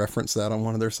did reference that on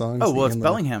one of their songs. Oh, well, it's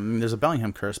Bellingham. I mean, there's a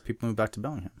Bellingham curse. People move back to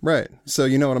Bellingham. Right. So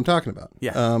you know what I'm talking about.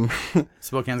 Yeah.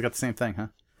 Spokane's got the same thing, huh?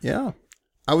 Yeah.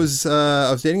 I was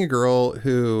dating a girl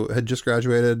who had just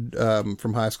graduated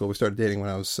from high school. We started dating when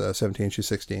I was 17. She was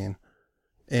 16.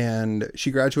 And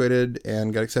she graduated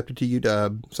and got accepted to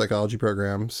UW psychology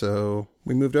program. So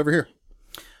we moved over here.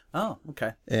 Oh,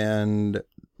 okay. And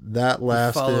that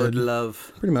lasted... Followed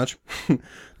love. Pretty much.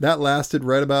 That lasted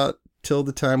right about till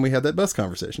the time we had that bus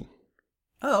conversation.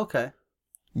 Oh, okay.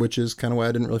 Which is kind of why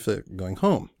I didn't really feel like going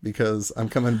home. Because I'm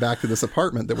coming back to this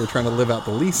apartment that we're trying to live out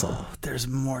the lease on. There's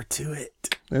more to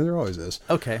it. And there always is.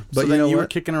 Okay. But so then you were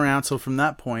kicking around. So from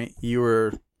that point, you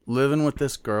were... living with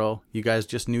this girl. You guys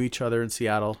just knew each other in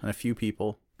Seattle and a few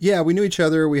people. Yeah, we knew each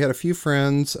other. We had a few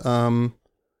friends. I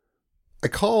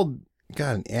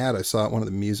got an ad I saw at one of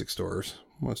the music stores.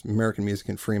 It was American Music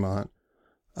in Fremont.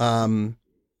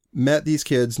 Met these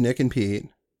kids, Nick and Pete.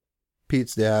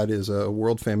 Pete's dad is a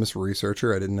world famous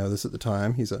researcher. I didn't know this at the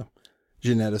time. He's a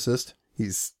geneticist.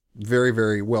 He's very,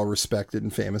 very well respected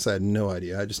and famous. I had no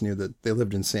idea. I just knew that they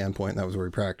lived in Sandpoint and that was where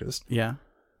he practiced. Yeah.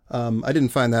 I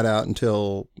didn't find that out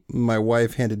until my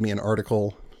wife handed me an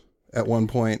article at one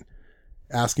point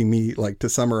asking me like to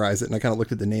summarize it. And I kind of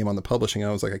looked at the name on the publishing. And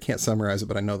I was like, I can't summarize it,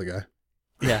 but I know the guy.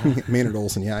 Yeah. Maynard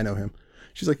Olson. Yeah, I know him.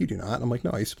 She's like, you do not. I'm like,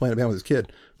 no, I used to play in a band with his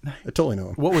kid. I totally know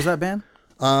him. What was that band?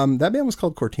 That band was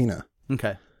called Cortina.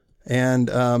 Okay.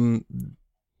 And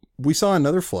we saw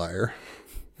another flyer.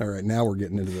 All right, now we're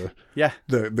getting into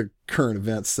the current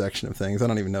events section of things. I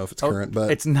don't even know if it's current,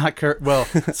 but it's not current. Well,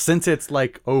 since it's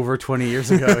like over 20 years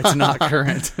ago, it's not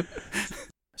current.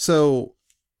 So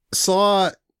saw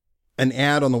an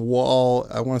ad on the wall.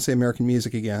 I want to say American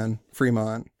Music again,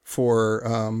 Fremont,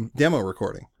 for demo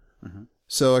recording. Mm-hmm.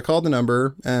 So I called the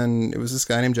number, and it was this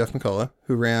guy named Jeff McCullough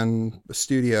who ran a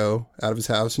studio out of his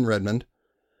house in Redmond.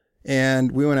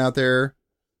 And we went out there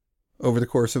over the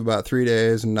course of about 3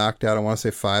 days and knocked out, I want to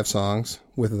say 5 songs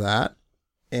with that.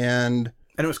 And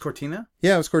it was Cortina?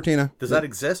 Yeah, it was Cortina. Does that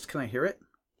exist? Can I hear it?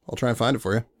 I'll try and find it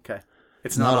for you. Okay.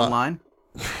 It's not online?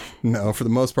 No, for the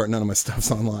most part, none of my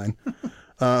stuff's online.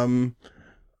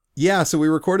 Yeah, so we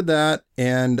recorded that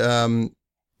and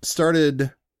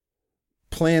started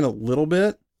playing a little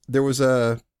bit. There was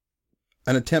an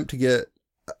attempt to get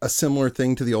a similar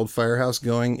thing to the old Firehouse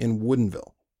going in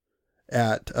Woodinville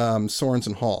at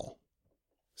Sorensen Hall,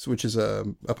 which is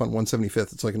up on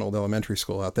 175th. It's like an old elementary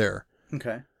school out there.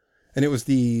 Okay. And it was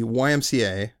the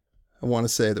YMCA, I want to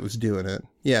say, that was doing it.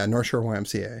 Yeah, North Shore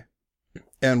YMCA.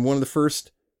 And one of the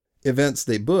first events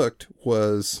they booked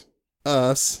was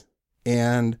us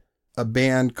and a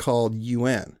band called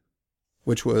UN,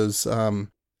 which was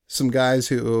some guys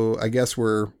who I guess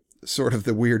were sort of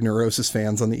the weird Neurosis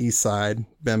fans on the east side.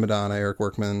 Ben Madonna, Eric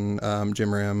Workman,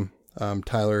 Jim Rim,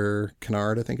 Tyler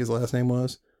Kennard, I think his last name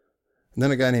was. And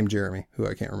then a guy named Jeremy, who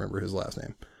I can't remember his last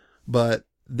name. But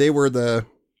they were the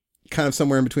kind of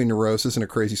somewhere in between Neurosis and a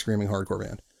crazy screaming hardcore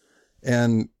band.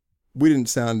 And we didn't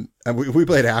sound, we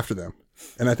played after them.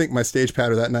 And I think my stage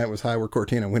patter that night was Hi, We're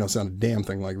Cortina. We don't sound a damn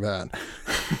thing like that.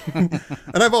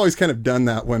 And I've always kind of done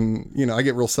that when, I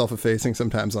get real self-effacing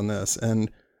sometimes on this. And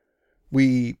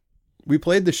we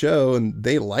played the show and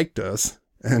they liked us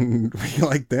and we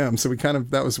liked them. So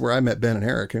that was where I met Ben and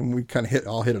Eric, and we kind of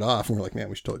all hit it off. And we're like, man,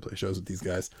 we should totally play shows with these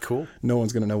guys. Cool. No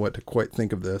one's going to know what to quite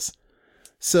think of this.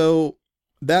 So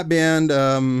that band,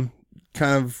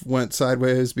 kind of went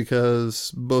sideways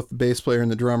because both the bass player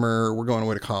and the drummer were going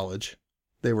away to college.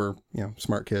 They were,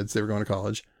 smart kids. They were going to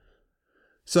college.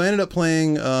 So I ended up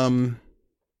playing, let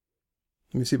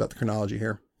me see about the chronology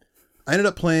here. I ended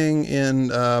up playing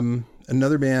in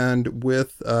another band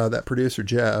with that producer,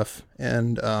 Jeff.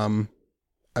 And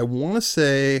I want to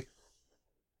say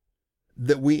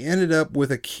that we ended up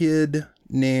with a kid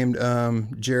named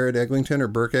Jared Eglinton or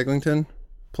Burke Eglinton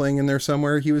playing in there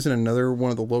somewhere. He was in another one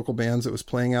of the local bands that was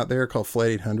playing out there called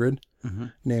Flight 800,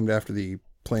 named after the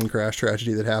plane crash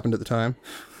tragedy that happened at the time.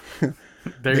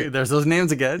 There's those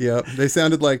names again. Yeah, they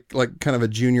sounded like kind of a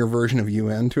junior version of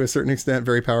UN to a certain extent.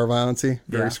 Very power violency,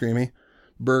 very screamy.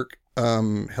 Burke,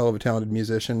 hell of a talented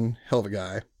musician, hell of a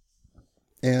guy.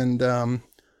 And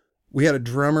we had a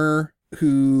drummer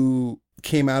who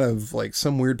came out of like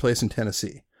some weird place in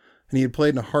Tennessee, and he had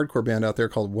played in a hardcore band out there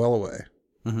called Wellaway.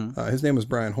 His name was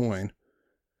Brian Hoyne.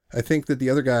 I think that the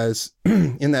other guys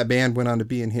in that band went on to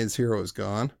be in His Hero Is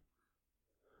Gone.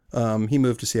 He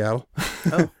moved to Seattle.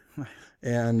 Oh.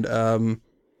 And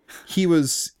he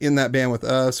was in that band with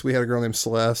us. We had a girl named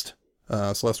Celeste,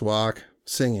 Celeste Walk,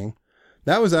 singing.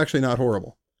 That was actually not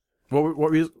horrible. What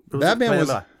was that band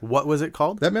was? What was it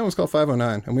called? That band was called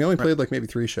 509, and we only played like maybe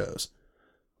 3 shows.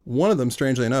 One of them,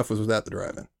 strangely enough, was at the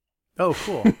drive-in. Oh,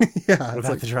 cool. Yeah, was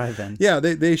at the drive-in. Yeah,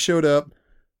 they showed up.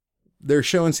 Their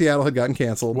show in Seattle had gotten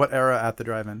canceled. What era at the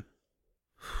drive-in?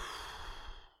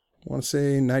 I want to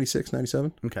say 96,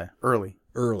 97. Okay, early.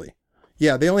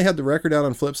 Yeah, they only had the record out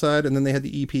on Flipside, and then they had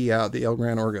the EP out, the El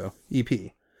Gran Orgo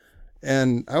EP.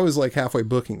 And I was like halfway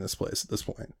booking this place at this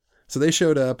point. So they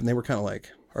showed up, and they were kind of like,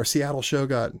 our Seattle show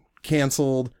got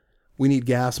canceled. We need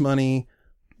gas money.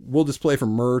 We'll just play for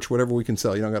merch, whatever we can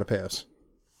sell. You don't got to pay us.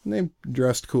 And they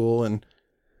dressed cool, and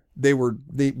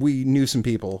we knew some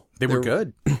people. They were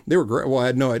good. They were great. Well, I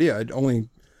had no idea. I'd only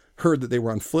heard that they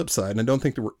were on Flipside, and I don't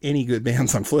think there were any good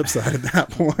bands on Flipside at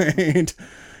that point.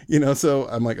 So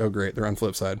I'm like, oh great, they're on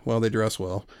Flipside. Well, they dress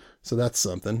well, so that's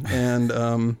something.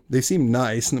 And they seem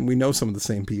nice, and we know some of the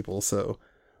same people, so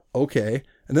okay.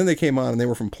 And then they came on, and they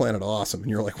were from Planet Awesome, and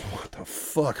you're like, what the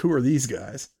fuck? Who are these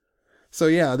guys? So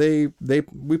yeah,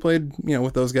 we played,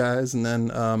 with those guys, and then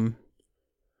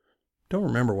don't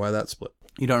remember why that split.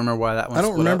 You don't remember why that one? I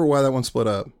don't remember why that one split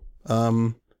up.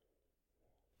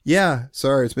 Yeah,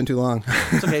 sorry, it's been too long.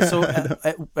 It's okay. So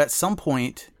at some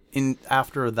point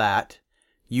after that,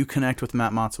 you connect with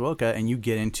Matt Matsuoka and you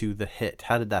get into the Hit.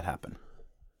 How did that happen?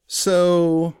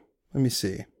 So let me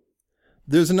see.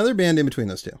 There's another band in between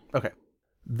those two. Okay.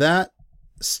 That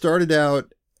started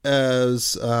out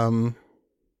as, let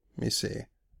me see.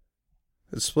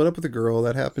 It split up with a girl.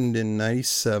 That happened in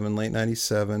 97, late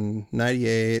 97,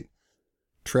 98.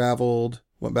 Traveled,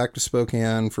 went back to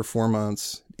Spokane for 4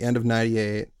 months. End of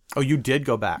 98. Oh, you did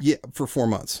go back? Yeah, for 4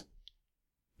 months.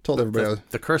 Told everybody I was...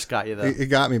 The curse got you, though. It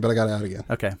got me, but I got out again.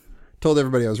 Okay. Told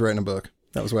everybody I was writing a book.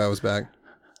 That was why I was back.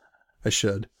 I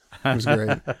should. It was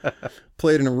great.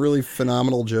 Played in a really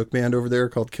phenomenal joke band over there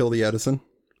called Kill the Edison.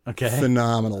 Okay.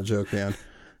 Phenomenal joke band.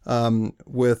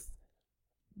 With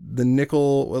the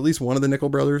Nickel, at least one of the Nickel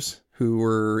brothers, who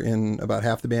were in about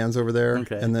half the bands over there.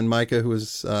 Okay. And then Micah, who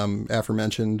was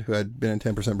aforementioned, who I'd been in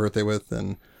 10% Birthday with,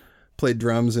 and played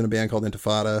drums in a band called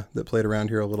Intifada that played around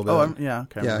here a little bit. Oh, yeah.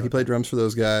 Okay. Yeah, he played drums for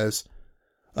those guys.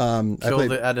 Kill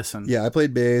the Edison. Yeah, I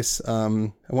played bass. I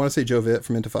want to say Joe Vitt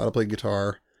from Intifada played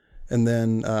guitar. And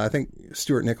then I think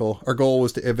Stuart Nickel, our goal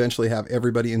was to eventually have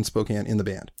everybody in Spokane in the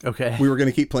band. Okay. We were going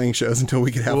to keep playing shows until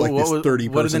we could have this 30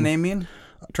 person. What did the name mean?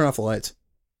 Turn Off the Lights.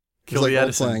 Kill the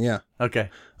Edison. Playing, yeah. Okay.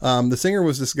 The singer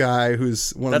was this guy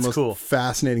who's one of the most cool.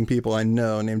 fascinating people I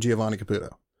know, named Giovanni Caputo.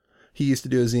 He used to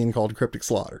do a zine called Cryptic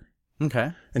Slaughter.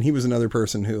 Okay. And he was another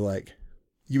person who, like,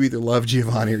 you either love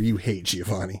Giovanni or you hate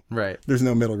Giovanni. Right. There's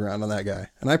no middle ground on that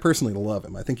guy. And I personally love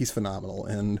him. I think he's phenomenal.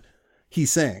 And he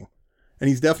sang. And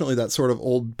he's definitely that sort of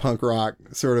old punk rock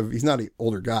sort of, he's not an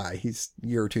older guy. He's a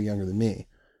year or two younger than me.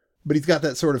 But he's got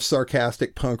that sort of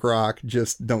sarcastic punk rock,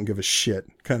 just don't give a shit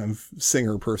kind of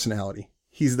singer personality.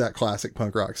 He's that classic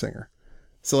punk rock singer.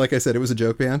 So like I said, it was a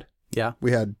joke band. Yeah.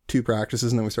 We had 2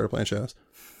 practices and then we started playing shows.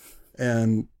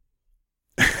 And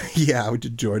yeah, we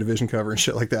did Joy Division cover and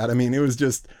shit like that. I mean, it was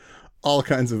just all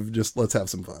kinds of just, let's have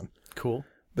some fun. Cool.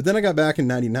 But then I got back in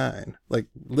 99, like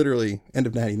literally end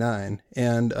of 99,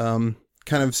 and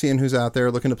kind of seeing who's out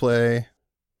there looking to play.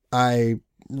 I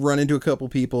run into a couple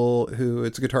people who,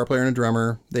 it's a guitar player and a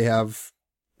drummer. They have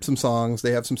some songs.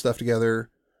 They have some stuff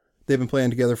together. They've been playing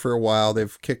together for a while.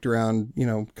 They've kicked around, you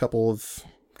know, couple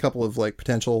of like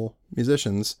potential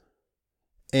musicians,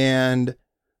 and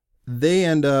they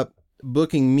end up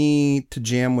booking me to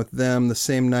jam with them the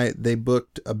same night they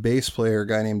booked a bass player, a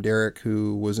guy named Derek,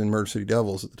 who was in Murder City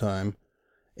Devils at the time.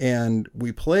 And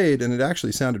we played, and it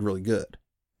actually sounded really good.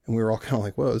 And we were all kind of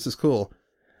like, whoa, this is cool.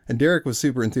 And Derek was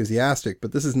super enthusiastic,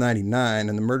 but this is 99,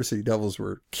 and the Murder City Devils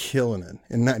were killing it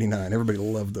in 99. Everybody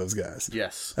loved those guys.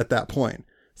 Yes. At that point.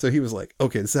 So he was like,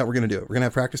 okay, this is how we're going to do it. We're going to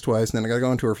have practice twice, and then I got to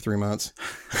go on tour for 3 months.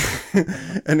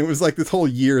 And it was like this whole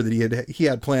year that he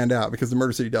had planned out because the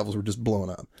Murder City Devils were just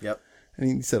blowing up. Yep. And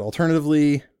he said,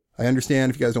 alternatively, I understand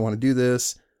if you guys don't want to do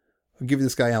this, I'll give you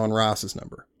this guy Alan Ross's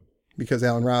number. Because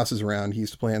Alan Ross is around. He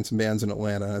used to play in some bands in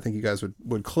Atlanta, and I think you guys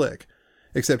would click.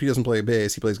 Except he doesn't play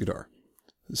bass, he plays guitar.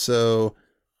 So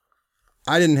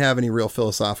I didn't have any real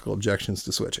philosophical objections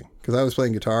to switching. Because I was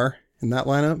playing guitar in that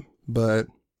lineup, but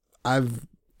I've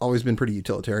always been pretty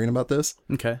utilitarian about this.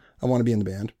 Okay. I want to be in the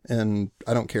band, and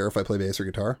I don't care if I play bass or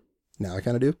guitar. Now I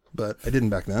kind of do, but I didn't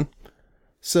back then.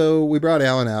 So we brought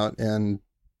Alan out, and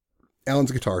Alan's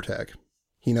a guitar tech.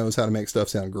 He knows how to make stuff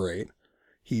sound great.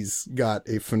 He's got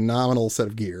a phenomenal set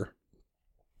of gear,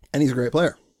 and he's a great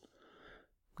player.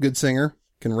 Good singer,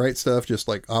 can write stuff just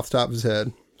like off the top of his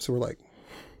head. So we're like,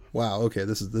 wow, okay,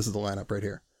 this is the lineup right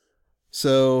here.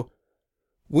 So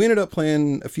we ended up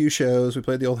playing a few shows. We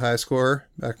played the old High Score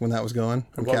back when that was going.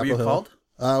 What were you called?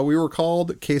 We were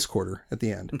called Case Quarter at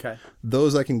the end. Okay.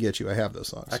 Those I can get you. I have those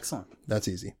songs. Excellent. That's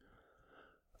easy.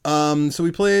 So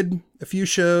we played a few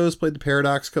shows, played the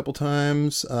Paradox a couple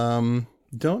times.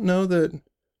 Don't know that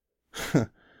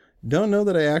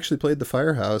I actually played the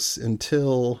Firehouse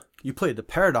until... You played the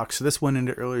Paradox, so this went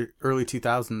into early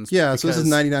 2000s. Yeah, so this is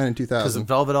 99 and 2000. Because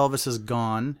Velvet Elvis is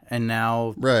gone, and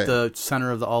now right. The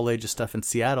center of the all ages stuff in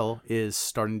Seattle is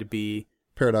starting to be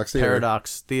Paradox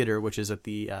Theater, which is at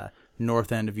the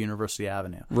north end of University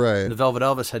Avenue. Right. The Velvet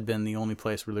Elvis had been the only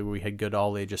place really where we had good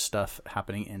all ages stuff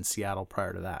happening in Seattle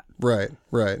prior to that. Right.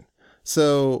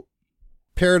 So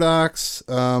Paradox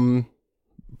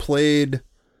played,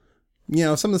 you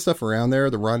know, some of the stuff around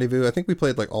there, the Rendezvous. I think we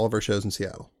played like all of our shows in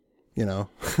Seattle. You know,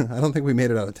 I don't think we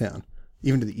made it out of town,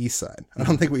 even to the east side. I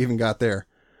don't think we even got there.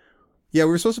 Yeah,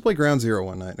 we were supposed to play Ground Zero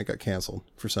one night, and it got canceled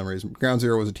for some reason. Ground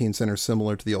Zero was a teen center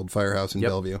similar to the old Firehouse in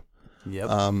Bellevue. Yep.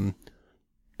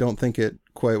 Don't think it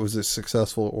quite was as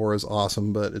successful or as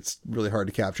awesome, but it's really hard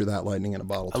to capture that lightning in a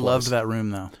bottle twice. I loved that room,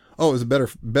 though. Oh, it was a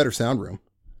better sound room.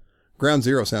 Ground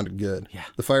Zero sounded good. Yeah.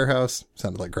 The Firehouse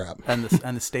sounded like crap. And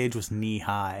the stage was knee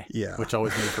high. Yeah. Which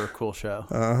always made for a cool show.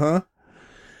 Uh-huh.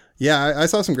 Yeah, I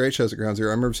saw some great shows at Ground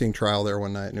Zero. I remember seeing Trial there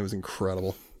one night, and it was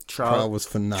incredible. Trial was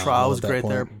phenomenal. Trial was at that great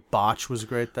point. there. Botch was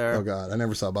great there. Oh God, I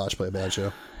never saw Botch play a bad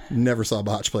show. Never saw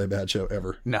Botch play a bad show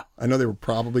ever. No. I know they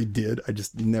probably did. I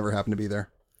just never happened to be there.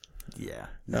 Yeah.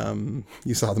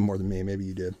 You saw them more than me. Maybe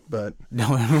you did, but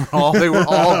No, they were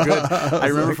all good. I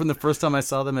remember from the first time I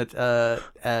saw them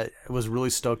I was really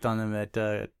stoked on them at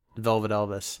Velvet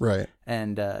Elvis. right.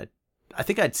 And I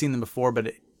think I'd seen them before,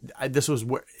 but this was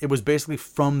where it was basically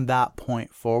from that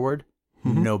point forward.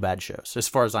 No bad shows, as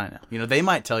far as I know. You know, they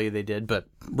might tell you they did, but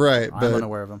Right, I'm but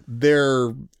unaware of them.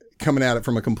 they're coming at it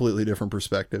from a completely different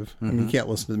perspective. I mean, you can't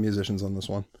listen to the musicians on this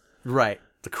one. Right.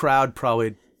 The crowd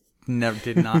probably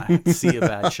did not see a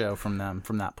bad show from them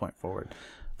from that point forward.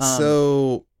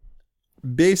 So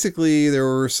basically there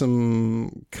were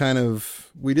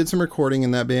we did some recording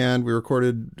in that band. We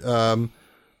recorded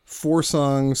 4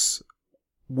 songs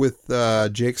with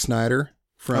Jake Snyder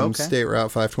from State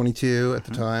Route 522 at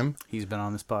the time. He's been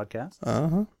on this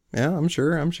podcast. Yeah, I'm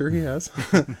sure he has.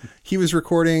 He was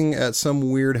recording at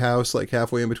some weird house like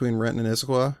halfway in between Renton and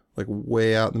Issaquah, like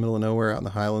way out in the middle of nowhere, out in the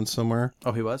Highlands somewhere.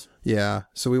 Oh, he was? Yeah.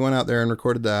 So we went out there and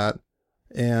recorded that.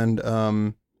 And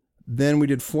then we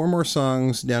did 4 more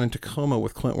songs down in Tacoma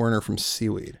with Clint Werner from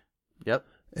Seaweed. Yep.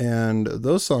 And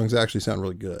those songs actually sound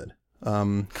really good.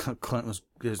 Clint's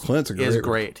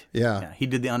great. Yeah. He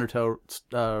did the Undertow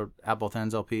at both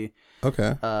ends LP.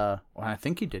 Okay. Well, I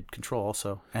think he did Control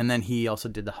also. And then he also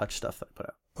did the Hutch stuff that I put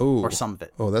out. Oh. Or some of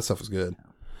it. Oh, that stuff was good.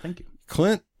 Thank you.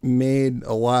 Clint made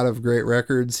a lot of great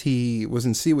records. He was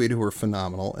in Seaweed, who were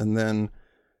phenomenal. And then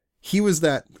he was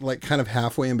that like kind of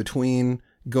halfway in between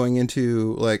going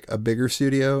into like a bigger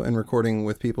studio and recording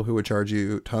with people who would charge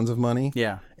you tons of money.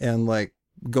 Yeah. And like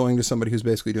going to somebody who's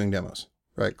basically doing demos.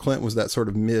 Right. Clint was that sort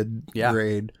of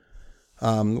mid-grade.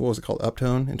 What was it called?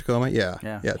 Uptone in Tacoma? Yeah.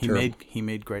 Yeah. He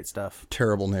made great stuff.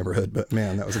 Terrible neighborhood, but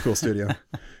man, that was a cool studio.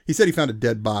 He said he found a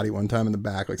dead body one time in the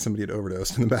back, like somebody had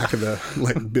overdosed in the back of the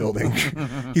like building.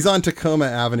 He's on Tacoma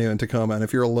Avenue in Tacoma, and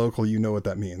if you're a local, you know what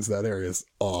that means. That area is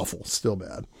awful, still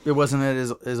bad. It wasn't at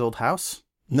his old house?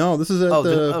 No, this is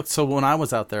at so when I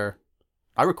was out there,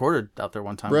 I recorded out there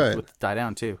one time Right. with Die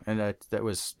Down too, and that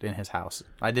was in his house.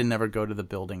 I didn't ever go to the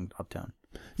building Uptown.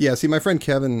 Yeah, see, my friend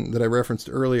Kevin that I referenced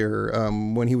earlier,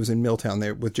 when he was in Milltown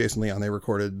with Jason Leon, they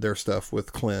recorded their stuff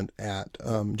with Clint at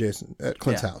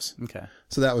Clint's house. Okay.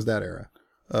 So that was that era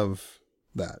of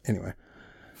that. Anyway,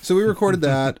 so we recorded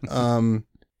that.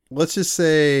 Let's just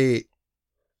say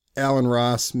Alan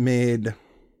Ross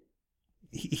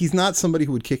he's not somebody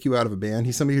who would kick you out of a band.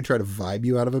 He's somebody who tried to vibe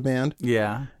you out of a band.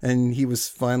 Yeah. And he was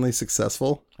finally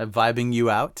successful. At vibing you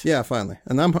out? Yeah, finally.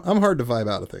 And I'm hard to vibe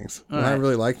out of things. When I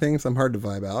really like things, I'm hard to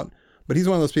vibe out. But he's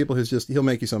one of those people who's he'll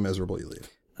make you so miserable you leave.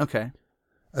 Okay.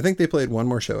 I think they played one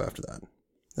more show after that.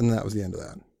 And that was the end of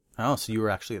that. Oh, so you were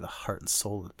actually the heart and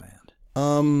soul of the band.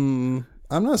 I'm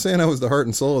not saying I was the heart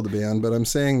and soul of the band, but I'm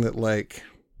saying that like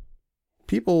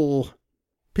people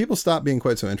stopped being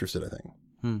quite so interested, I think.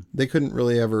 They couldn't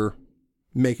really ever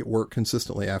make it work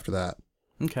consistently after that.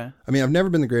 Okay. I mean, I've never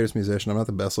been the greatest musician. I'm not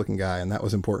the best looking guy, and that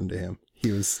was important to him.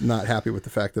 He was not happy with the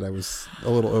fact that I was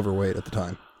a little overweight at the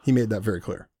time. He made that very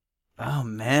clear. Oh,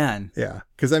 man. Yeah.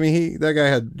 Because, I mean, that guy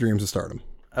had dreams of stardom.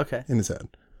 Okay. In his head.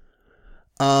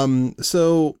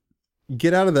 So,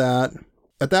 get out of that.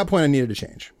 At that point, I needed to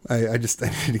change. I needed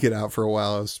to get out for a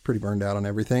while. I was pretty burned out on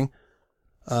everything.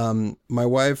 My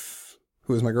wife,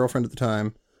 who was my girlfriend at the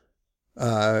time,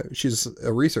 she's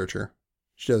a researcher.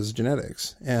 She does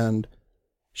genetics, and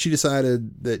she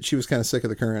decided that she was kind of sick of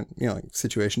the current,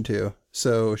 situation too.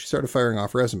 So she started firing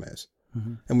off resumes,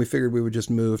 and we figured we would just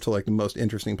move to like the most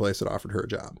interesting place that offered her a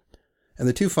job. And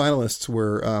the 2 finalists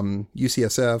were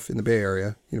UCSF in the Bay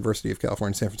Area, University of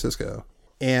California, San Francisco,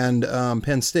 and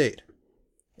Penn State.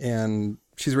 And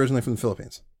she's originally from the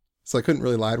Philippines, so I couldn't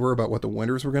really lie to her about what the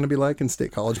winters were going to be like in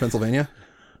State College, Pennsylvania.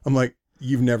 I'm like,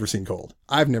 you've never seen cold.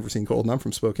 I've never seen cold, and I'm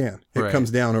from Spokane. It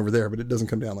comes down over there, but it doesn't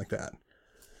come down like that.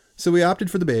 So we opted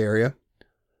for the Bay Area.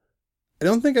 I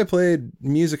don't think I played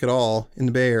music at all in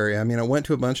the Bay Area. I mean, I went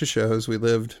to a bunch of shows. We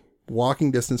lived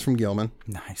walking distance from Gilman.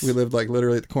 Nice. We lived like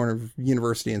literally at the corner of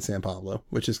University and San Pablo,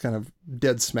 which is kind of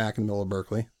dead smack in the middle of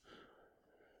Berkeley.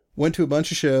 Went to a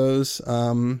bunch of shows,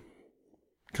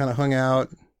 kind of hung out,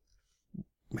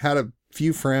 had a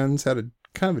few friends, had a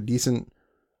kind of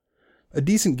a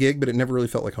decent gig, but it never really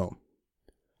felt like home.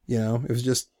 It was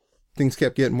just, things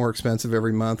kept getting more expensive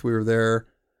every month. We were there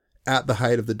at the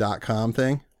height of the .com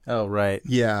thing. Oh, right.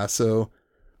 Yeah. So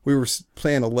we were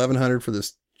paying $1,100 for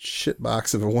this shit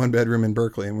box of a 1-bedroom in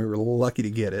Berkeley, and we were lucky to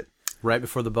get it. Right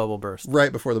before the bubble burst.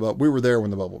 Right before the bubble. We were there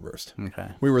when the bubble burst. Okay.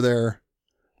 We were there.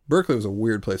 Berkeley was a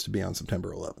weird place to be on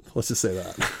September 11th. Let's just say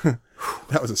that.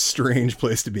 That was a strange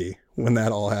place to be when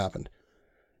that all happened.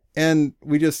 And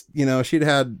we just, she'd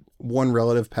had one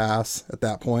relative pass at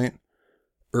that point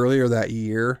earlier that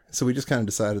year. So we just kind of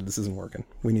decided this isn't working.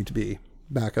 We need to be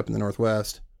back up in the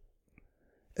Northwest.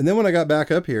 And then when I got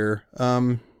back up here,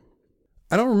 I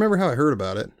don't remember how I heard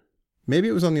about it. Maybe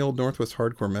it was on the old Northwest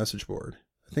Hardcore message board.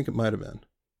 I think it might have been.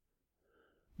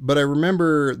 But I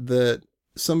remember that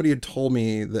somebody had told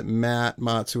me that Matt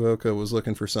Matsuoka was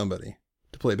looking for somebody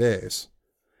to play bass.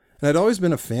 And I'd always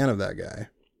been a fan of that guy.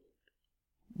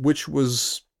 Which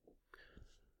was,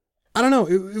 I don't know,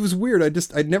 it was weird.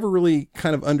 I'd never really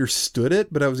kind of understood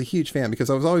it, but I was a huge fan because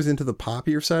I was always into the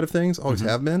poppier side of things, always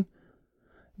have been.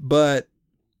 But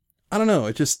I don't know,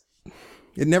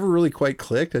 it never really quite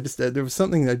clicked. There was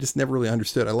something I just never really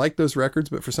understood. I liked those records,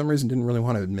 but for some reason didn't really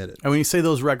want to admit it. And when you say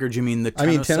those records, you mean the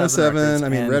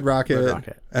 1007, Red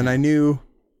Rocket. And I knew,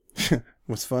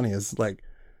 what's funny is like,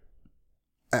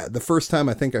 the first time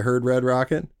I think I heard Red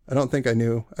Rocket, I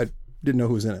didn't know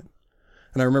who was in it.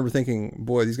 And I remember thinking,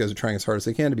 boy, these guys are trying as hard as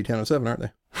they can to be 1007, aren't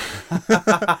they?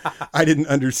 I didn't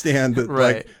understand that,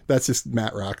 right. Like, that's just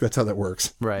Matt Rock. That's how that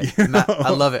works. Right.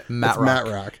 I love it. Matt Rock. Matt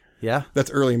Rock. Yeah.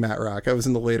 That's early Matt Rock. I was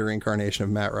in the later incarnation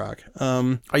of Matt Rock.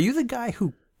 Are you the guy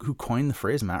who coined the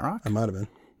phrase Matt Rock? I might have been.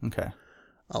 Okay.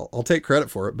 I'll take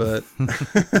credit for it, but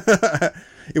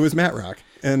it was Matt Rock.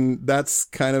 And that's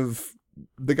kind of,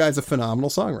 the guy's a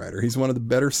phenomenal songwriter. He's one of the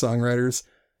better songwriters.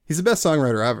 He's the best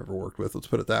songwriter I've ever worked with. Let's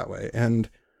put it that way. And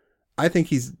I think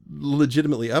he's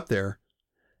legitimately up there.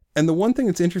 And the one thing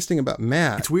that's interesting about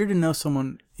Matt, it's weird to know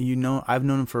someone, I've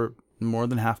known him for more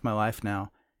than half my life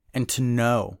now. And to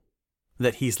know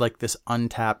that he's like this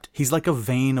untapped, he's like a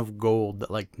vein of gold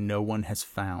that like no one has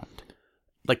found.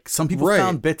 Like some people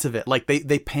found bits of it. Like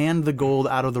they panned the gold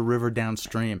out of the river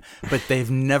downstream, but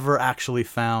they've never actually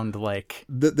found like...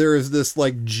 There is this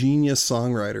like genius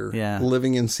songwriter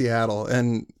living in Seattle.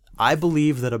 And I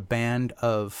believe that a band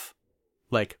of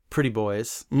like pretty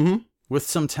boys with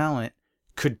some talent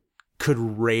could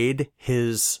raid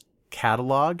his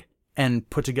catalog and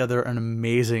put together an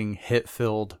amazing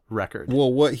hit-filled record.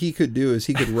 Well, what he could do is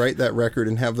he could write that record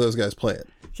and have those guys play it.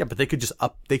 Yeah, but they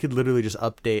could literally just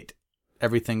update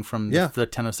everything from the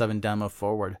 1007 demo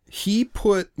forward. He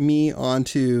put me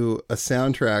onto a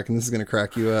soundtrack, and this is going to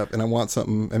crack you up, and I want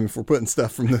something, I mean, if we're putting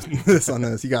stuff from this on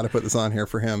this, you got to put this on here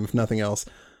for him, if nothing else.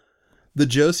 The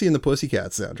Josie and the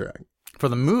Pussycats soundtrack. For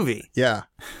the movie? Yeah.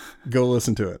 Go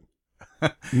listen to it.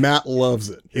 Matt loves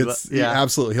it.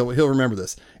 Absolutely. He'll remember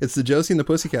this. It's the Josie and the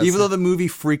Pussycats. Even though the movie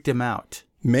freaked him out.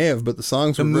 May have, but the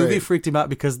songs were great. The movie freaked him out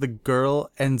because the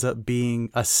girl ends up being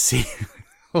a sea.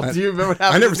 Well, do you remember what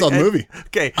happened? I never saw the movie.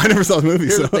 Okay. I never saw the movie.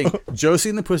 Here's the thing. Josie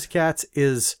and the Pussycats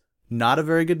is not a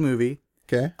very good movie.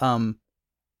 Okay.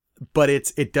 But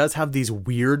it does have these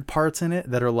weird parts in it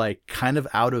that are like kind of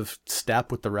out of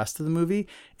step with the rest of the movie.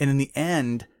 And in the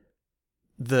end,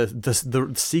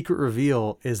 the secret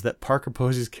reveal is that Parker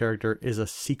Posey's character is a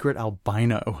secret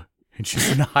albino. And she's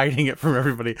been hiding it from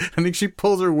everybody. I think she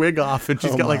pulls her wig off and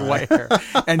she's got like white hair.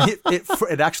 And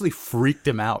it actually freaked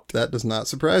him out. That does not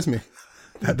surprise me.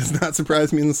 That does not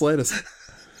surprise me in the slightest.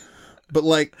 But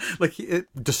like it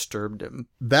disturbed him.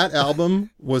 That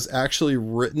album was actually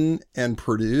written and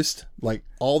produced. Like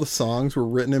all the songs were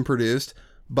written and produced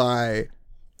by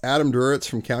Adam Duritz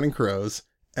from Counting Crows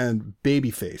and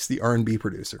Babyface, the R&B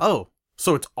producer. Oh,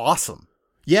 so it's awesome.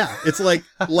 Yeah, it's like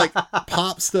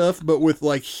pop stuff, but with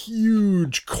like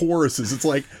huge choruses. It's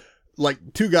like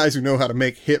two guys who know how to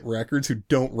make hit records who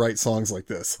don't write songs like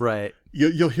this. Right.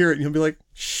 You'll hear it and you'll be like,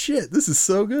 shit, this is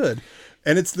so good.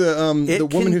 And it's the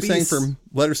woman who sang for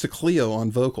Letters to Cleo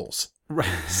on vocals. Right.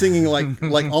 Singing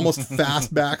like almost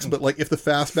fastbacks, but like if the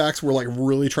fastbacks were like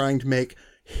really trying to make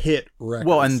hit records.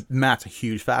 Well, and Matt's a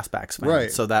huge fastbacks fan,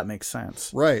 right? So that makes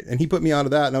sense, right? And he put me onto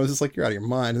that, and I was just like, "You're out of your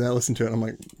mind." And I listened to it, and I'm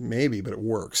like, "Maybe, but it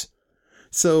works."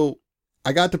 So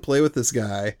I got to play with this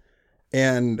guy,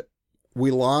 and we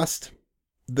lost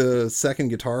the second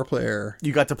guitar player.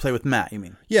 You got to play with Matt, you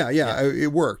mean? Yeah.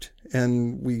 It worked,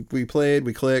 and we played,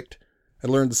 we clicked. I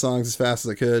learned the songs as fast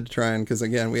as I could, trying because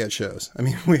again, we had shows. I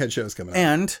mean, we had shows coming up,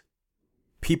 and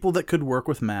people that could work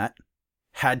with Matt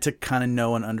had to kind of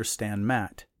know and understand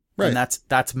Matt. Right. And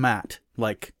that's Matt.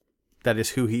 Like, that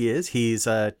is who he is. He's,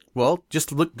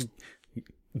 just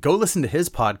go listen to his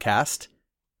podcast,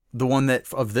 the one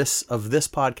that, of this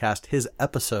podcast, his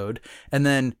episode, and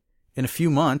then in a few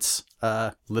months,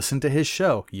 listen to his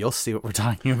show. You'll see what we're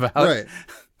talking about. Right.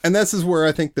 And this is where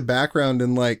I think the background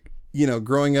and like, you know,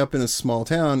 growing up in a small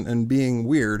town and being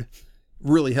weird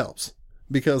really helps.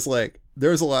 Because like,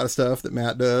 there's a lot of stuff that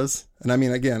Matt does. And I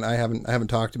mean, again, I haven't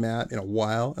talked to Matt in a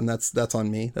while, and that's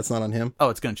on me. That's not on him. Oh,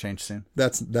 it's going to change soon.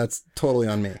 That's totally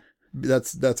on me.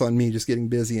 That's on me just getting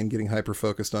busy and getting hyper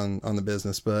focused on the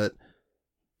business. But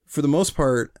for the most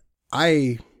part,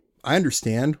 I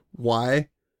understand why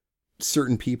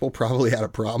certain people probably had a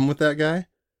problem with that guy,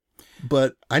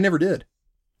 but I never did.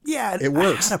 Yeah, it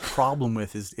works. I had a problem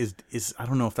with is I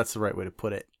don't know if that's the right way to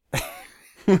put it.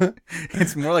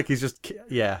 It's more like he's just,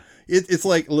 yeah. It's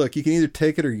like, look, you can either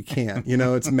take it or you can't. You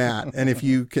know, it's Matt. And if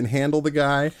you can handle the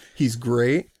guy, he's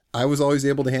great. I was always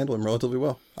able to handle him relatively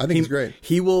well. I think he's great.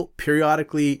 He will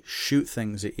periodically shoot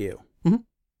things at you. Mm-hmm.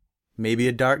 Maybe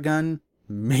a dart gun.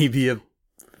 Maybe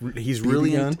he's BB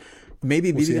really gun.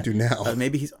 Maybe What's BB he gun. into now?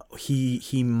 Maybe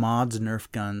he mods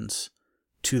Nerf guns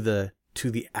to the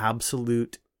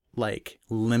absolute like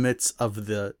limits of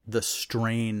the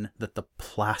strain that the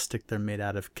plastic they're made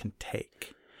out of can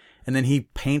take. And then he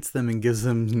paints them and gives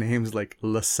them names like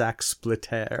Le Sac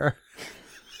Splitter.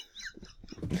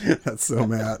 That's so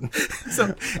Matt.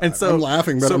 So I'm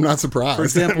laughing, but I'm not surprised. For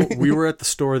example, we were at the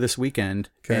store this weekend,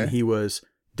 Okay. and he was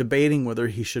debating whether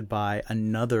he should buy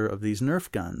another of these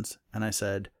Nerf guns. And I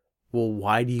said, well,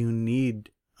 why do you need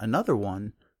another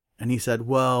one? And he said,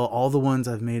 well, all the ones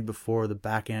I've made before, the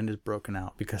back end is broken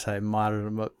out because I modded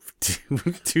them up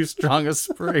too strong of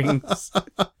springs.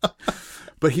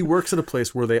 But he works at a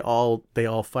place where they all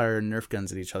fire Nerf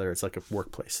guns at each other. It's like a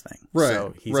workplace thing. Right,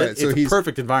 So right. It's So a he's-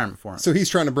 perfect environment for him. So he's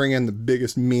trying to bring in the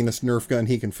biggest, meanest Nerf gun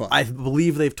he can find. I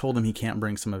believe they've told him he can't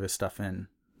bring some of his stuff in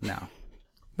now.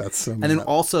 That's so And then Matt.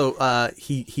 also,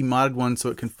 he modded one so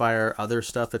it can fire other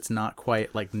stuff that's not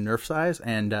quite like Nerf size.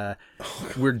 And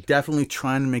we're definitely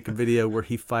trying to make a video where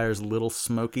he fires little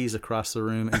smokies across the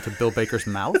room into Bill Baker's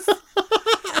mouth.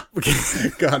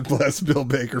 God bless Bill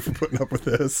Baker for putting up with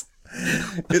this.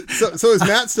 So is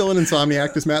Matt still an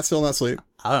insomniac? Does Matt still not sleep?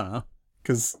 I don't know.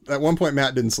 Because at one point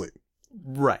Matt didn't sleep.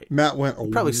 Right. Matt went a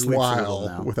Probably sleeps a little while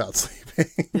now. without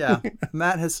sleeping. Yeah.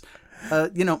 Matt has,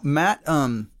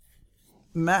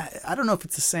 Matt, I don't know if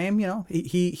it's the same,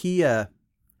 he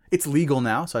it's legal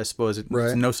now. So I suppose it's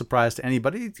Right. no surprise to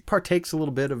anybody. He partakes a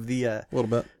little bit of the, A little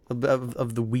bit.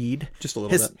 of the weed. Just a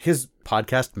little bit. His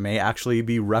podcast may actually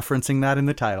be referencing that in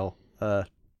the title.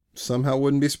 Somehow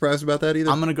wouldn't be surprised about that either.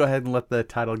 I'm going to go ahead and let the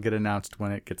title get announced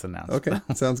when it gets announced. Okay.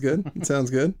 Sounds good. It sounds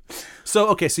good.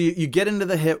 So you get into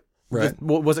the hit. Right.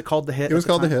 What was it called? The Hit? It was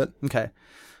called The time? Hit. Okay.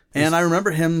 And I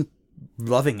remember him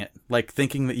loving it, like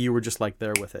thinking that you were just like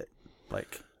there with it.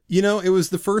 Like, You know, it was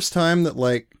the first time that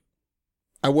like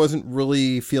I wasn't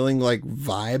really feeling like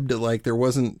vibed. Like there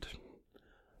wasn't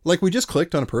like we just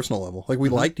clicked on a personal level. Like we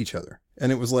liked each other.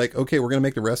 And it was like, okay, we're going to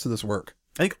make the rest of this work.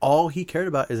 I think all he cared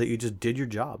about is that you just did your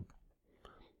job.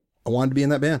 I wanted to be in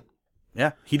that band.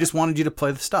 Yeah. He just wanted you to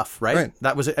play the stuff, right? Right.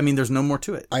 That was it. I mean, there's no more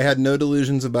to it. I had no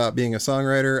delusions about being a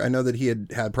songwriter. I know that he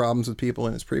had problems with people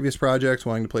in his previous projects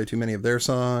wanting to play too many of their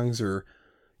songs or,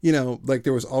 like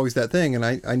there was always that thing. And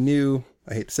I knew,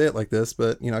 I hate to say it like this,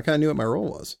 but I kind of knew what my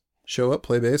role was. Show up,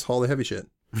 play bass, haul the heavy shit.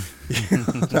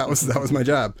 That was my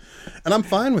job. And I'm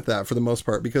fine with that for the most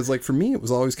part, because like for me, it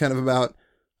was always kind of about,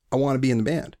 I want to be in the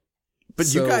band. But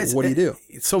So you guys, what do you do?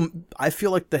 So I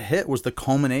feel like The Hit was the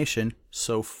culmination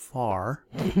so far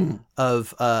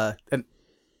of, and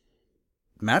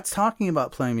Matt's talking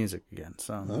about playing music again.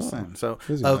 So I'm just saying. So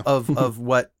easy of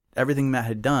what everything Matt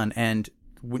had done. And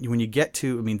when you get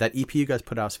to, I mean, that EP you guys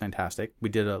put out is fantastic. We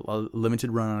did a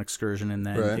limited run on Excursion, and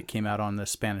then Right. it came out on the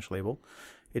Spanish label.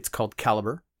 It's called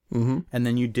Caliber. Mm-hmm. And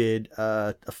then you did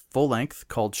a full length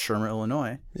called Shermer,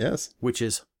 Illinois, Yes. which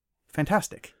is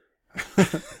fantastic.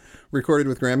 Recorded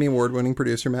with Grammy Award-winning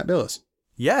producer Matt Billis.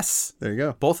 Yes. There you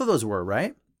go. Both of those were,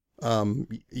 right?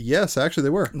 Yes, actually they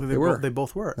were. They were. They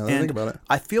both were. Now that I think about it.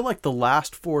 I feel like the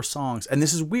last 4 songs, and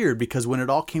this is weird because when it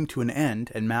all came to an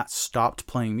end and Matt stopped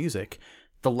playing music,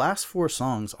 the last 4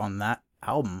 songs on that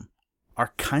album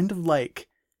are kind of like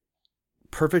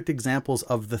perfect examples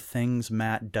of the things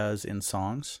Matt does in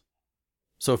songs.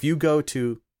 So if you go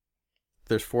to,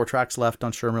 there's 4 tracks left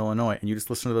on Shermer, Illinois, and you just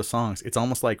listen to those songs, it's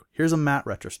almost like, here's a Matt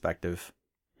retrospective.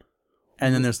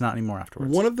 And then there's not any more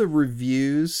afterwards. One of the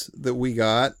reviews that we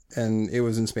got, and it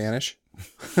was in Spanish,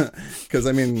 because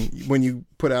I mean, when you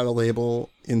put out a label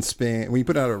in Spain, when you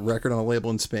put out a record on a label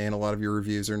in Spain, a lot of your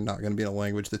reviews are not going to be in a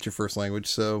language that's your first language.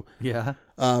 So, Yeah.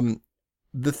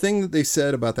 the thing that they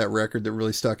said about that record that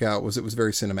really stuck out was it was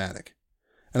very cinematic,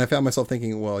 and I found myself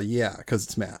thinking, well, yeah, because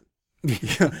it's Matt.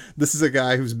 This is a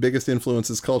guy whose biggest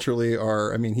influences culturally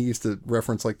are, I mean, he used to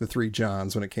reference like the 3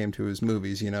 Johns when it came to his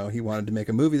movies. He wanted to make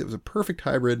a movie that was a perfect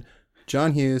hybrid: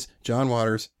 John Hughes, John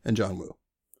Waters, and John Woo.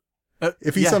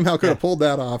 If he Yeah, somehow could yeah. have pulled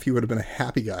that off, he would have been a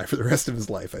happy guy for the rest of his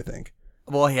life, I think.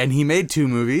 Well, and he made 2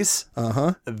 movies.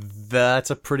 Uh-huh. That's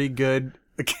a pretty good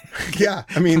Yeah,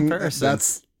 I mean,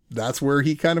 comparison. that's where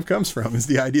he kind of comes from, is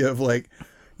the idea of like,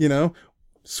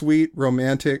 sweet,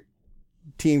 romantic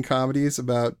teen comedies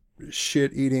about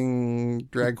shit-eating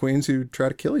drag queens who try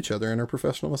to kill each other and are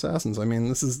professional assassins. I mean,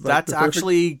 this is like That's the perfect-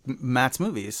 actually Matt's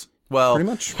movies. Well, Pretty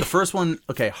much. the first one,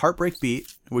 okay, Heartbreak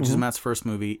Beat, which is Matt's first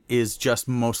movie, is just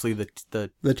mostly the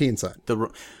teen side.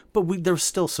 but there was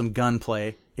still some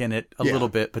gunplay in it a Yeah. little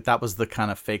bit, but that was the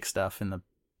kind of fake stuff in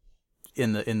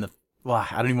the well,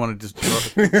 I don't even want to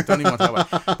don't even want to talk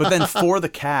about it. But then For the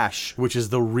Cash, which is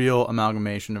the real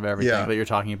amalgamation of everything Yeah. that you're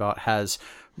talking about,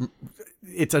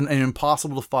 it's an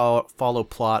impossible to follow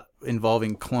plot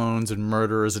involving clones and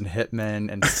murderers and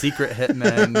hitmen and secret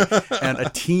hitmen and a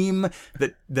team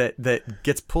that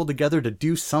gets pulled together to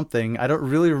do something. I don't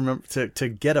really remember to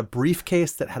get a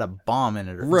briefcase that had a bomb in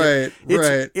it. Right,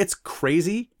 right. It's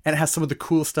crazy, and it has some of the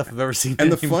coolest stuff I've ever seen. And in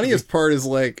the any movie. funniest part is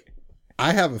like,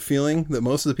 I have a feeling that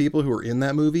most of the people who were in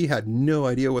that movie had no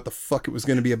idea what the fuck it was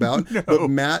going to be about. But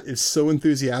Matt is so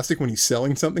enthusiastic when he's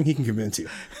selling something, he can convince you.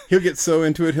 He'll get so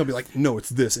into it, he'll be like, no, it's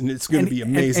this, and it's going to be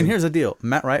amazing. And here's the deal.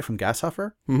 Matt Wright from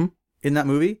Gashoffer in that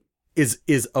movie is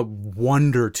a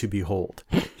wonder to behold.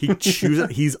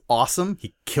 He's awesome.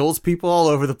 He kills people all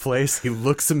over the place. He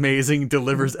looks amazing,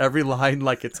 delivers every line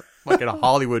like it's fucking a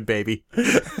Hollywood baby.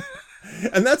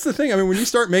 And that's the thing. I mean, when you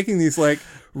start making these, like,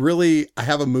 really, I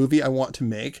have a movie I want to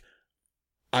make.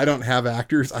 I don't have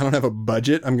actors. I don't have a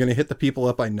budget. I'm going to hit the people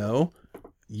up I know.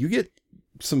 You get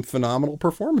some phenomenal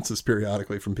performances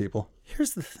periodically from people.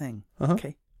 Here's the thing.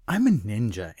 Okay. I'm a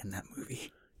ninja in that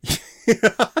movie.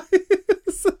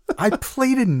 I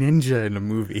played a ninja in a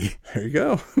movie. There you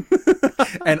go.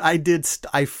 And I did.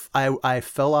 I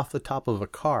fell off the top of a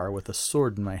car with a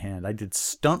sword in my hand. I did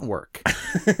stunt work.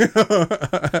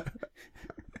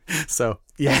 So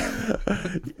yeah.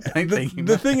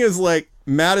 The thing is, like,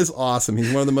 Matt is awesome.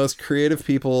 He's one of the most creative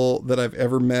people that I've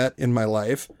ever met in my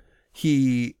life.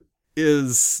 He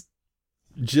is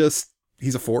just,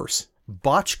 he's a force.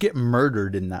 Botch get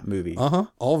murdered in that movie. All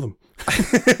of them.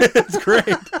 It's great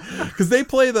because they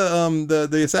play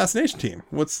the assassination team.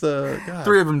 What's the God?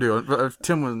 3 of them do.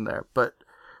 Tim wasn't there, but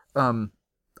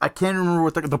I can't remember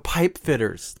what the pipe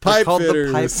fitters. They're called the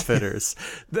pipe fitters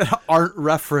that aren't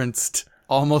referenced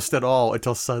almost at all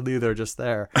until suddenly they're just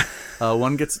there.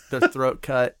 One gets their throat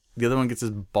cut. The other one gets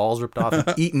his balls ripped off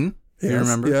and eaten. Yes, You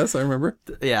remember? Yes, I remember.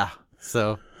 Yeah.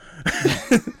 So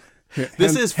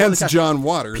this is for hence the- John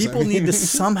Waters. People need to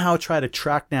somehow try to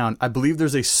track down. I believe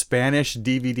there's a Spanish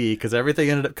DVD because everything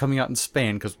ended up coming out in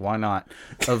Spain because why not?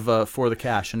 Of For the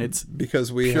Cash, and it's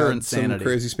because we pure had insanity.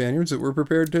 some crazy Spaniards that were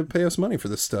prepared to pay us money for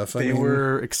this stuff. They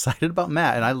were excited about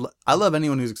Matt, and I love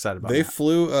anyone who's excited about They Matt.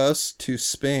 flew us to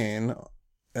Spain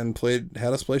and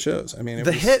had us play shows. I mean, it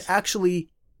The was, hit actually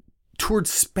toured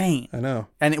Spain, I know.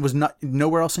 and it was not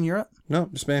nowhere else in Europe. No,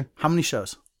 just Spain. How many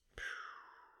shows?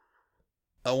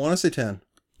 I want to say 10.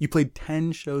 You played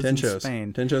 10 shows 10 in shows.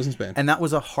 Spain, 10 shows in Spain. and that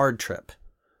was a hard trip.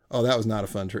 Oh, that was not a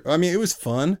fun trip. I mean, it was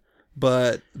fun,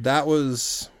 but that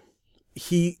was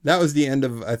the end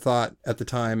of, I thought at the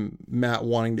time, Matt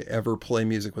wanting to ever play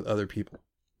music with other people.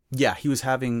 Yeah, he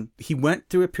went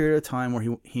through a period of time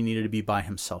where he needed to be by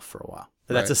himself for a while.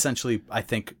 That's Right. essentially, I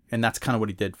think, and that's kind of what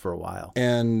he did for a while.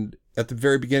 And at the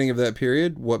very beginning of that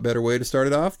period, what better way to start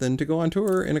it off than to go on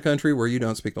tour in a country where you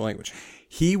don't speak the language?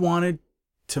 He wanted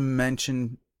to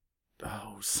mention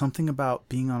something about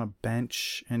being on a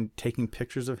bench and taking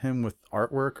pictures of him with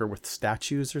artwork or with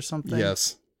statues or something.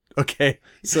 Yes. Okay.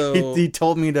 So he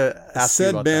told me to ask you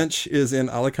said about bench is in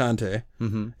Alicante.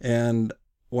 Mm-hmm. And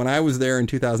when I was there in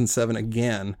 2007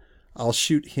 again, I'll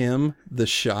shoot him the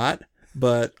shot,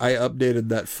 but I updated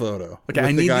that photo. Okay, with I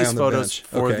the need guy these on the photos bench.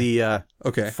 for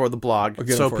Okay. for the blog. I'll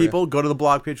get So them for you. people go to the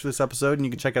blog page for this episode and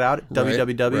you can check it out at Right,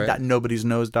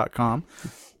 www.nobodiesknows.com.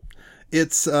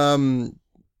 It's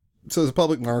so it's a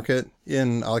public market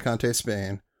in Alicante,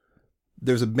 Spain.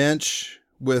 There's a bench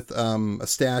with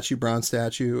a bronze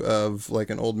statue of like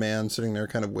an old man sitting there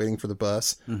kind of waiting for the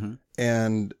bus. Mm-hmm.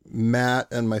 And Matt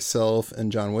and myself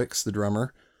and John Wicks, the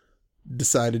drummer,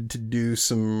 decided to do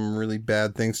some really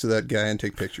bad things to that guy and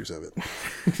take pictures of it.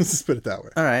 Let's just put it that way.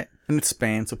 All right. And it's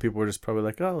Spain, so people were just probably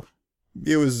like, oh.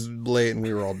 It was late and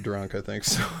we were all drunk, I think.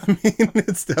 So, I mean,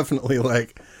 it's definitely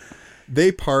like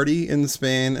they party in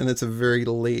Spain and it's a very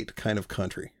late kind of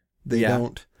country. They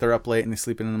don't. They're up late and they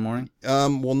sleep in the morning?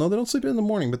 Well, no, they don't sleep in the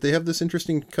morning, but they have this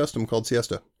interesting custom called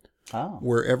siesta, Oh.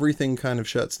 where everything kind of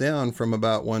shuts down from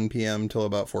about 1 p.m. till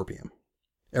about 4 p.m.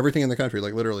 Everything in the country,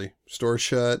 like literally, stores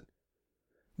shut,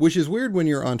 which is weird when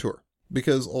you're on tour.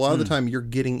 because a lot of the time you're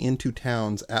getting into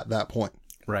towns at that point.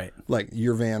 Right. Like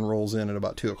your van rolls in at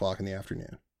about 2:00 in the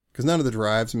afternoon, because none of the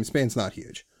drives, I mean, Spain's not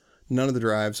huge. None of the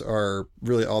drives are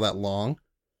really all that long.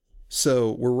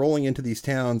 So we're rolling into these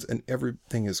towns and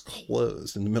everything is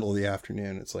closed in the middle of the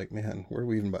afternoon. It's like, man, where do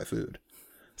we even buy food?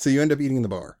 So you end up eating in the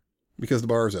bar because the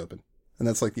bar is open. And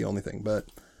that's like the only thing. But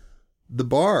the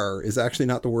bar is actually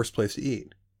not the worst place to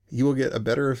eat. You will get a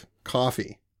better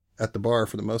coffee at the bar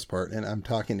for the most part. And I'm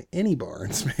talking any bar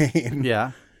in Spain.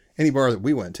 Yeah. Any bar that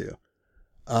we went to.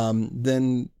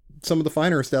 Than some of the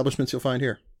finer establishments you'll find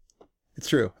here. It's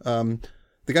true.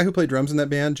 The guy who played drums in that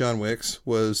band, John Wicks,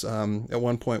 was at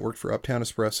one point worked for Uptown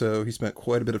Espresso. He spent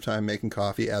quite a bit of time making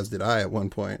coffee, as did I at one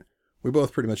point. We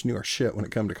both pretty much knew our shit when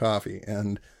it came to coffee.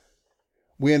 And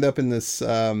we end up in this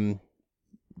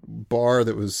bar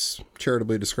that was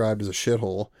charitably described as a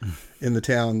shithole in the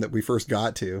town that we first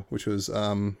got to, which was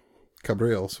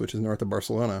Cabrils, which is north of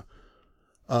Barcelona,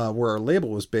 where our label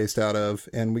was based out of.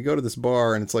 And we go to this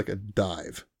bar and it's like a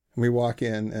dive. And we walk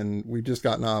in and we've just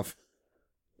gotten off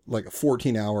like a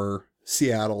 14-hour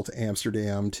Seattle to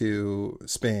Amsterdam to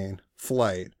Spain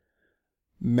flight.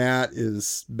 Matt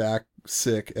is back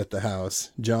sick at the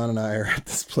house. John and I are at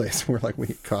this place. We're like, we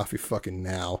need coffee fucking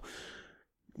now.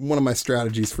 One of my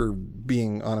strategies for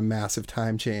being on a massive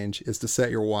time change is to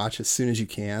set your watch as soon as you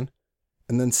can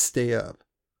and then stay up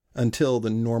until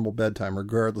the normal bedtime,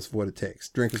 regardless of what it takes.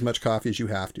 Drink as much coffee as you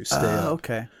have to. Stay up.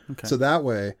 Okay. So that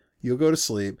way, you'll go to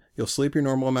sleep. You'll sleep your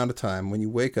normal amount of time. When you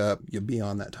wake up, you'll be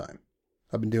on that time.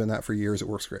 I've been doing that for years. It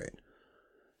works great.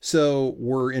 So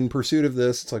we're in pursuit of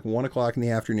this. It's like 1:00 in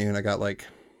the afternoon. I got like,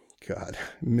 God,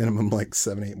 minimum like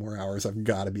 7-8 more hours. I've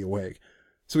got to be awake.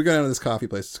 So we go down to this coffee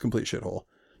place. It's a complete shithole.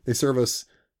 They serve us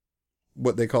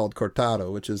what they called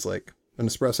cortado, which is like an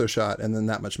espresso shot and then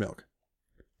that much milk.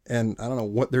 And I don't know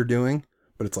what they're doing,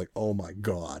 but it's like, oh my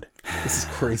God, this is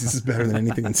crazy. This is better than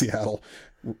anything in Seattle.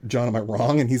 John, am I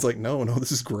wrong? And he's like, no,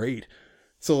 this is great.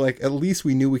 So like, at least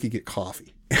we knew we could get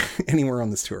coffee anywhere on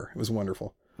this tour. It was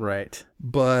wonderful. Right.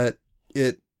 But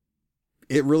it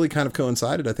really kind of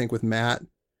coincided, I think, with Matt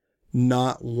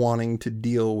not wanting to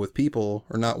deal with people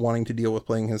or not wanting to deal with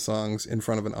playing his songs in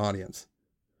front of an audience.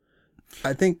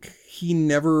 I think he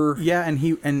never... Yeah, and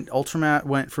Ultramat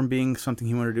went from being something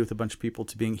he wanted to do with a bunch of people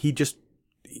to being...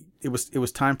 It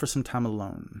was time for some time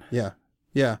alone. Yeah.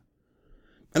 Yeah.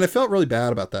 And I felt really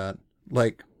bad about that.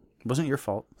 Like... It wasn't your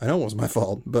fault. I know it wasn't my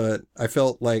fault, but I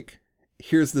felt like,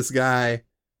 here's this guy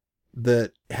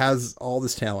that has all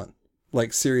this talent.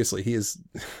 Like, seriously, he is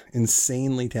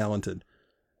insanely talented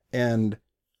and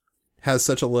has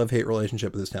such a love-hate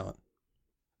relationship with his talent.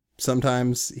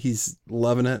 Sometimes he's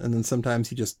loving it, and then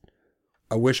sometimes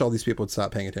I wish all these people would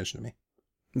stop paying attention to me.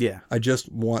 Yeah. I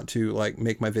just want to, like,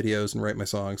 make my videos and write my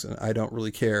songs, and I don't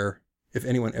really care if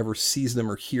anyone ever sees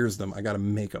them or hears them. I got to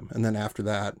make them. And then after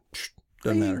that,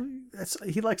 doesn't matter.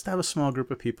 He likes to have a small group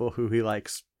of people who he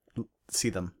likes see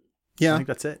them. Yeah. I think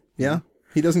that's it. Yeah.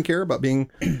 He doesn't care about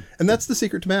being... And that's the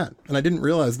secret to Matt. And I didn't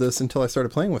realize this until I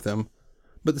started playing with him.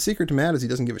 But the secret to Matt is he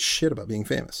doesn't give a shit about being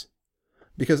famous.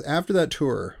 Because after that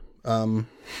tour,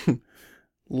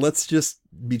 let's just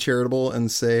be charitable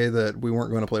and say that we weren't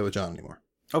going to play with John anymore.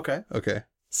 Okay.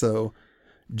 So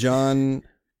John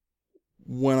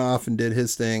went off and did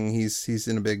his thing. He's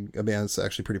in a band that's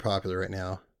actually pretty popular right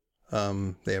now.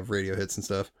 They have radio hits and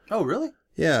stuff. Oh, really?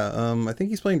 Yeah. I think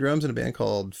he's playing drums in a band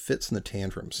called Fits and the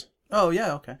Tantrums. Oh,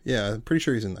 yeah. Okay. Yeah. I'm pretty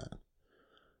sure he's in that.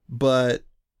 But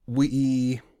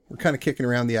we're kind of kicking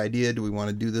around the idea. Do we want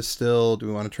to do this still? Do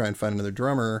we want to try and find another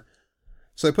drummer?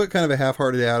 So I put kind of a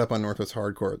half-hearted ad up on Northwest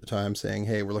Hardcore at the time saying,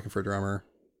 hey, we're looking for a drummer.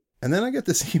 And then I get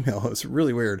this email. It was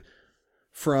really weird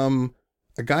from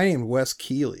a guy named Wes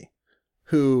Keeley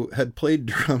who had played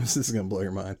drums. This is going to blow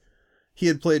your mind. He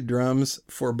had played drums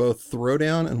for both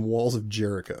Throwdown and Walls of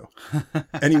Jericho.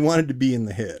 And he wanted to be in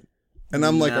the hit. And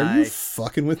I'm like, are you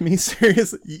fucking with me?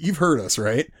 Seriously? You've heard us,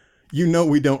 right? You know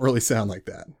we don't really sound like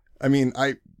that. I mean,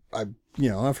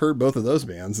 I've heard both of those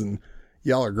bands and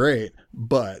y'all are great,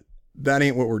 but that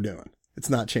ain't what we're doing. It's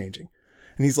not changing.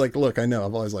 And he's like, look, I know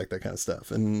I've always liked that kind of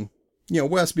stuff. And,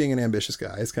 Wes being an ambitious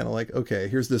guy is kind of like, okay,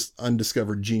 here's this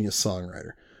undiscovered genius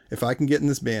songwriter. If I can get in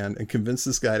this band and convince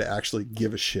this guy to actually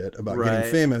give a shit about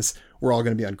getting famous, we're all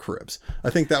going to be on Cribs. I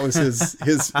think that was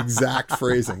his exact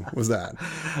phrasing was that.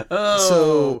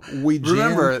 Oh, so we jammed.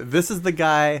 Remember, this is the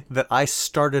guy that I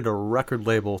started a record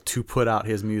label to put out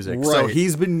his music. Right. So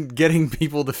he's been getting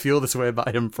people to feel this way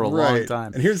about him for a long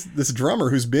time. And here's this drummer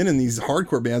who's been in these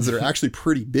hardcore bands that are actually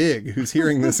pretty big, who's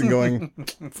hearing this and going,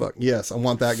 fuck, yes, I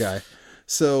want that guy.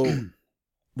 So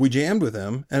we jammed with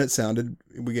him and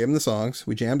we gave him the songs.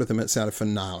 We jammed with him. It sounded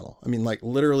phenomenal. I mean, like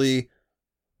literally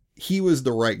he was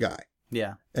the right guy.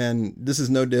 Yeah. And this is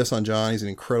no diss on John. He's an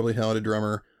incredibly talented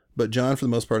drummer, but John, for the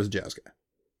most part, is a jazz guy.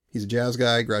 He's a jazz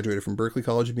guy, graduated from Berklee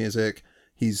College of Music.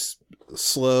 He's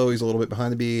slow. He's a little bit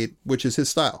behind the beat, which is his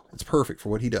style. It's perfect for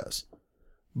what he does.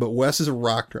 But Wes is a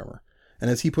rock drummer. And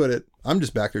as he put it, I'm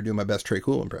just back there doing my best Trey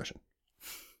Cool impression.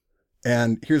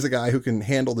 And here's a guy who can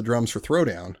handle the drums for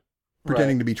Throwdown,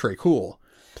 pretending to be Trey Cool,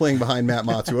 playing behind Matt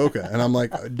Matsuoka. And I'm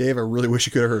like, Dave, I really wish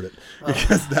you could have heard it.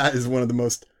 Because that is one of the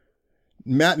most...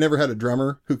 Matt never had a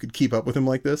drummer who could keep up with him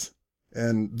like this.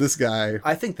 And this guy...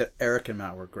 I think that Eric and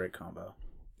Matt were a great combo.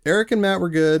 Eric and Matt were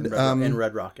good. In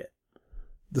Red Rocket.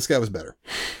 This guy was better.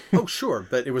 Oh, sure.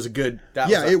 But it was a good...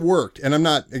 it worked. And I'm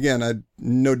not... Again,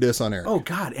 no diss on Eric. Oh,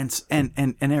 God.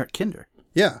 And Eric Kinder.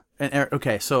 Yeah. And Eric...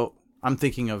 Okay, so I'm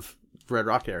thinking of Red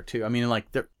Rocket Eric, too. I mean, like,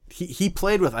 he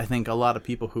played with, I think, a lot of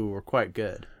people who were quite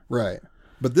good. Right.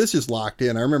 But this just locked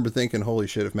in. I remember thinking, holy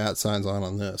shit, if Matt signs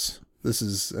on this, this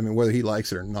is... I mean, whether he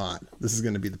likes it or not, this is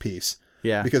going to be the piece.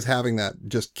 Yeah. Because having that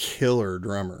just killer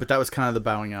drummer. But that was kind of the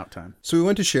bowing out time. So we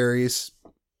went to Sherry's,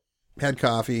 had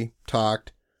coffee,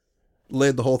 talked,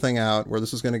 laid the whole thing out where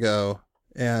this was going to go.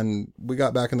 And we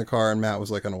got back in the car and Matt was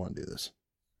like, I don't want to do this.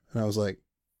 And I was like,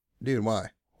 dude, why?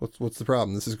 What's the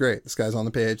problem? This is great. This guy's on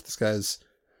the page. This guy's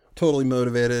totally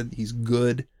motivated. He's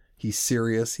good. He's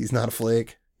serious. He's not a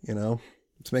flake,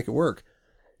 let's make it work.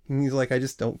 And he's like, I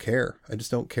just don't care. I just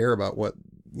don't care about what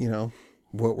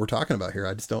we're talking about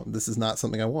here. This is not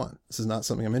something I want. This is not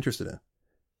something I'm interested in.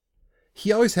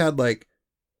 He always had like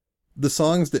the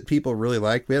songs that people really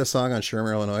liked. We had a song on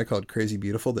Shermer, Illinois called Crazy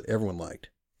Beautiful that everyone liked,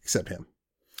 except him.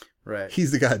 Right.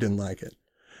 He's the guy who didn't like it.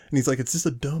 And he's like, it's just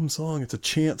a dumb song. It's a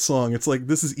chant song. It's like,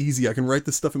 this is easy. I can write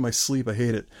this stuff in my sleep. I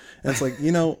hate it. And it's like,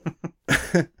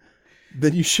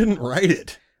 then you shouldn't write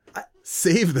it.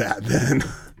 Save that then.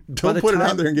 Don't put it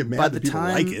out there and get mad that people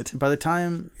like it. By the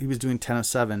time he was doing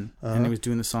 10:07 and he was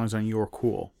doing the songs on You're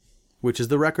Cool, which is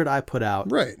the record I put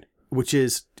out. Right. Which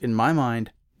is, in my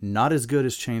mind, not as good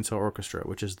as Chainsaw Orchestra,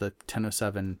 which is the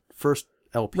 10:07 first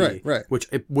LP. Right.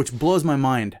 Which blows my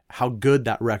mind how good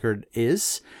that record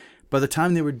is. By the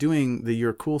time they were doing the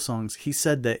You're Cool songs, he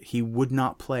said that he would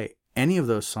not play any of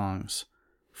those songs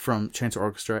from Chainsaw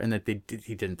Orchestra, and that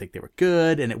he didn't think they were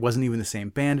good, and it wasn't even the same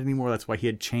band anymore. That's why he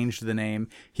had changed the name.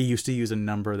 He used to use a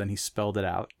number, then he spelled it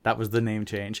out. That was the name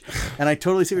change. And I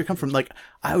totally see where you come from. Like,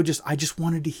 I just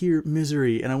wanted to hear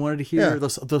Misery, and I wanted to hear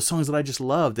those songs that I just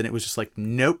loved, and it was just like,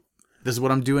 nope, this is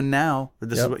what I'm doing now.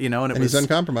 This is what, and he's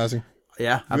uncompromising.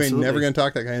 Yeah, absolutely. You ain't never going to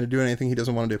talk that guy into doing anything he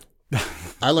doesn't want to do.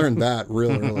 I learned that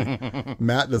real early.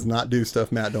 Matt does not do stuff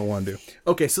Matt don't want to do.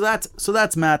 Okay, so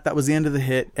that's Matt. That was the end of the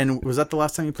hit. And was that the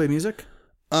last time you played music?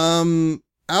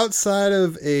 Outside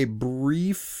of a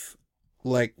brief,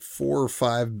 like 4 or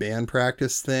 5 band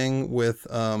practice thing with,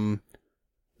 so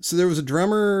there was a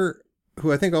drummer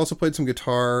who I think also played some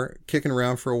guitar, kicking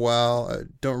around for a while. I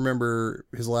don't remember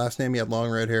his last name. He had long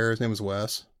red hair. His name was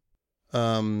Wes.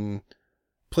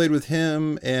 Played with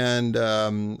him, and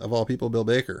of all people, Bill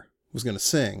Baker was going to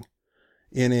sing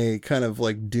in a kind of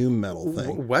like doom metal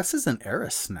thing. Wes is an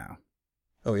Eris now.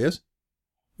 Oh, he is?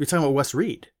 You're talking about Wes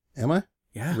Reed. Am I?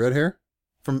 Yeah. Red hair?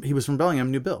 He was from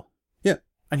Bellingham, New Bill. Yeah.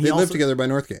 And they lived together by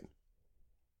Northgate,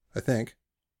 I think.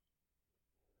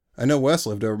 I know Wes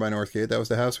lived over by Northgate. That was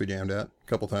the house we jammed at a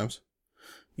couple times.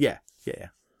 Yeah.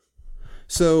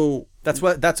 So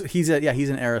he's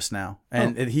an Eris now,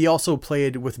 and he also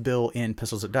played with Bill in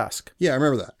Pistols at Dusk. Yeah, I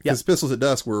remember that because Pistols at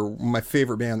Dusk were my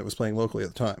favorite band that was playing locally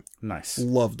at the time. Nice,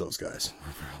 loved those guys.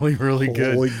 Really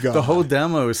good. Holy God. The whole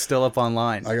demo is still up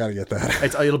online. I gotta get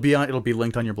that. It'll be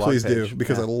linked on your blog. Please page. do,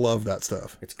 because I love that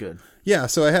stuff. It's good. Yeah,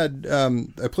 so I had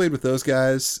I played with those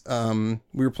guys.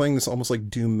 We were playing this almost like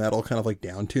doom metal, kind of like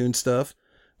downtuned stuff.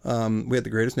 We had The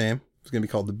Greatest Name. It was gonna be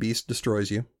called The Beast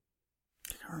Destroys You.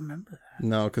 I don't remember that.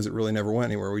 No, because it really never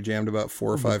went anywhere. We jammed about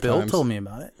 4 or 5 times. Bill told me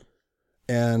about it.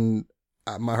 And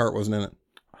my heart wasn't in it.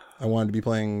 I wanted to be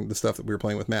playing the stuff that we were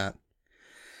playing with Matt.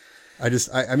 I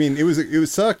mean, it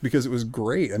was sucked because it was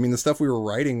great. I mean, the stuff we were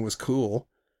writing was cool.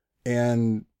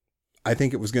 And I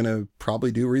think it was going to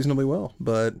probably do reasonably well.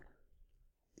 But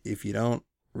if you don't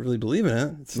really believe in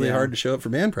it, it's really hard to show up for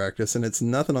band practice. And it's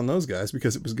nothing on those guys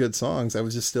because it was good songs. I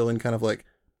was just still in kind of like,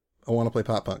 I want to play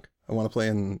pop punk. I want to play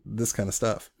in this kind of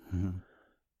stuff. Mm-hmm.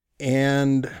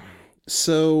 And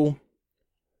so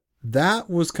that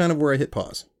was kind of where I hit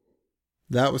pause.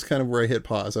 I was kind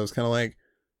of like,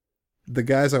 the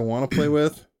guys I want to play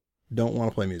with don't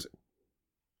want to play music.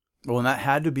 Well, and that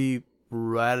had to be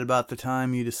right about the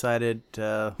time you decided,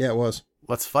 yeah, it was.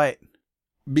 Let's fight.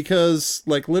 Because,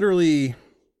 like, literally,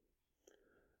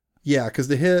 because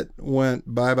the hit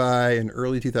went bye-bye in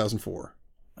early 2004.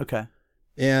 Okay.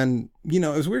 And, you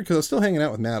know, it was weird because I was still hanging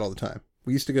out with Matt all the time.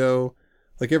 We used to go,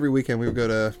 like every weekend we'd go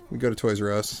to Toys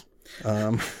R Us.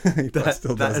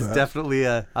 That is definitely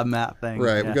a Matt thing.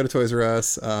 Right. Yeah. We go to Toys R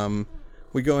Us.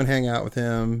 We go and hang out with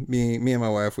him. Me and my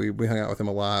wife, we hung out with him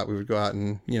a lot. We would go out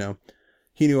and, you know,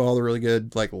 he knew all the really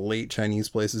good, like, late Chinese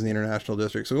places in the International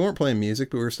District. So we weren't playing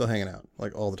music, but we were still hanging out,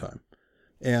 like, all the time.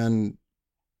 And,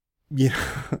 you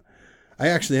know, I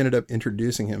actually ended up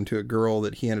introducing him to a girl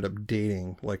that he ended up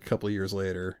dating, like, a couple of years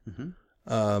later.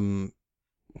 Mm-hmm.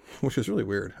 Which was really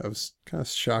weird. I was kind of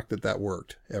shocked that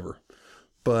worked, ever.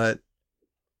 But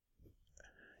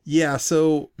yeah,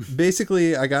 so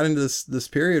basically I got into this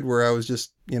period where I was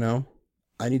just, you know,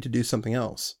 I need to do something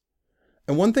else.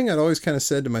 And one thing I'd always kind of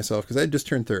said to myself, because I had just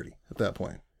turned 30 at that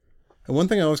point. And one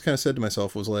thing I always kind of said to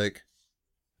myself was like,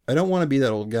 I don't want to be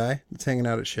that old guy that's hanging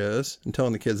out at shows and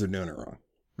telling the kids they're doing it wrong.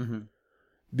 Mm-hmm.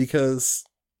 Because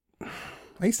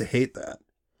I used to hate that.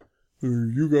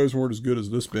 You guys weren't as good as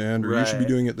this band, or you should be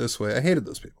doing it this way. I hated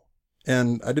those people.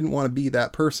 And I didn't want to be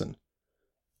that person.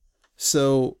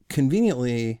 So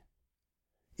conveniently,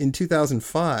 in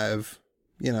 2005,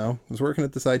 you know, I was working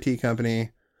at this IT company,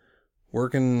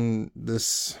 working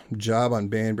this job on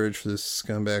Bainbridge for this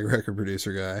scumbag record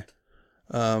producer guy.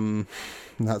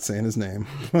 Not saying his name,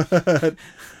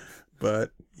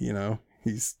 but you know,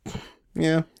 he's,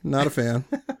 not a fan,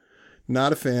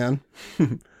 not a fan.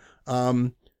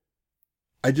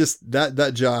 I just,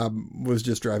 that job was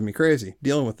just driving me crazy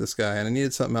dealing with this guy, and I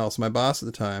needed something else. My boss at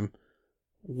the time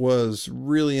was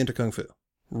really into Kung Fu,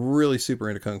 really super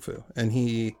into Kung Fu. And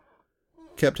he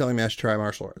kept telling me I should try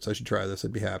martial arts. I should try this.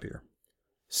 I'd be happier.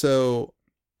 So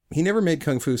he never made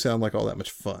Kung Fu sound like all that much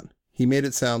fun. He made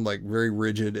it sound like very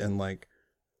rigid and like,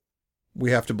 we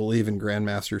have to believe in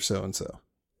Grandmaster so-and-so.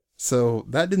 So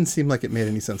that didn't seem like it made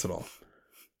any sense at all.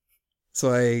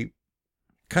 So I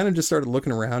kind of just started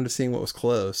looking around to seeing what was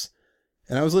close.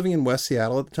 And I was living in West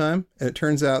Seattle at the time. And it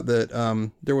turns out that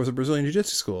there was a Brazilian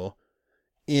Jiu-Jitsu school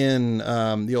in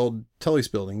the old Tully's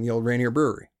building, the old Rainier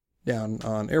Brewery down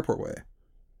on Airport Way.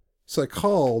 So I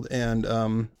called, and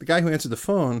the guy who answered the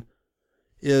phone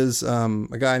is a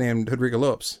guy named Rodrigo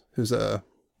Lopes, who's a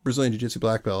Brazilian Jiu-Jitsu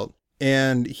black belt.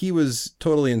 And he was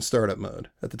totally in startup mode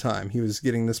at the time. He was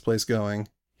getting this place going.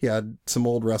 He had some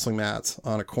old wrestling mats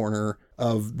on a corner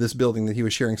of this building that he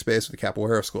was sharing space with the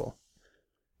Capoeira school.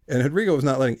 And Rodrigo was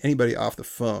not letting anybody off the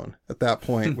phone at that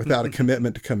point without a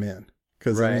commitment to come in.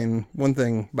 Because, I mean, one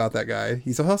thing about that guy,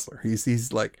 he's a hustler.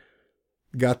 He's like,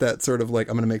 got that sort of like,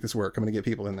 I'm going to make this work. I'm going to get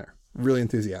people in there. Really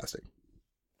enthusiastic.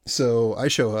 So I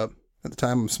show up. At the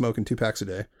time, I'm smoking 2 packs a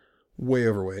day. Way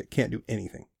overweight. Can't do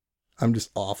anything. I'm just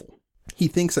awful. He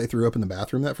thinks I threw up in the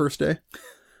bathroom that first day.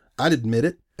 I'd admit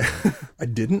it. I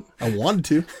didn't. I wanted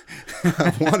to.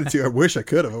 I wish I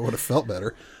could have. I would have felt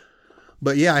better.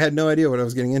 But yeah, I had no idea what I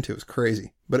was getting into. It was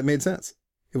crazy. But it made sense.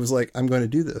 It was like, I'm going to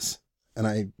do this. And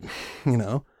I, you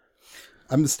know,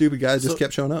 I'm the stupid guy that just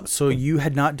kept showing up. So you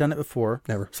had not done it before.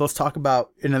 Never. So let's talk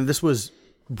about, and this was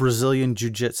Brazilian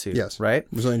Jiu-Jitsu. Yes. Right?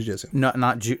 Brazilian Jiu-Jitsu.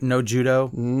 No judo?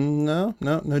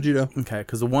 No judo. Okay.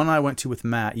 Because the one I went to with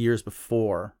Matt years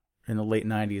before in the late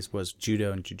 90s was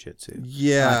judo and jiu-jitsu.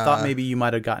 Yeah. And I thought maybe you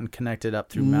might have gotten connected up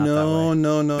through Matt that way.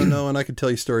 No. And I could tell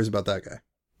you stories about that guy,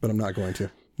 but I'm not going to.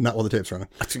 Not while the tape's running.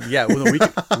 Yeah, well,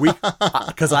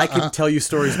 because I can tell you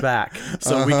stories back,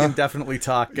 so we can definitely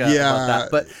talk about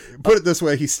that. But put it this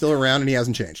way, he's still around and he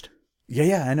hasn't changed.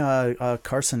 Yeah, I know.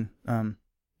 Carson,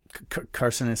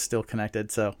 Carson is still connected,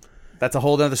 so that's a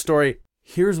whole other story.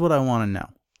 Here's what I want to know,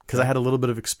 because I had a little bit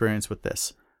of experience with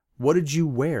this. What did you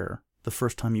wear the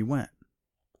first time you went?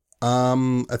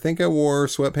 I think I wore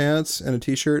sweatpants and a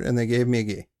t-shirt, and they gave me a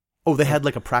gi. Oh, they had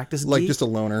like a practice gi? Like just a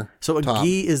loner. So a top.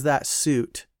 gi is that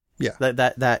suit. Yeah.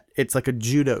 That it's like a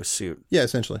judo suit. Yeah,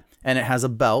 essentially. And it has a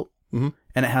belt. Mm-hmm.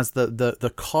 And it has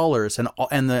the collars and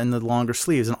the longer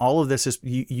sleeves, and all of this is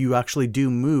you actually do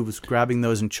moves, grabbing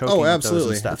those and choking. Oh, absolutely.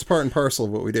 Those and stuff. It's part and parcel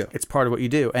of what we do. It's part of what you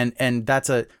do, and that's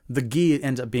the gi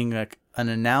ends up being like an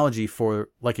analogy for,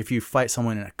 like, if you fight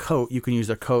someone in a coat, you can use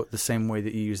their coat the same way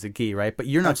that you use the gi, right? But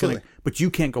you're not going. But you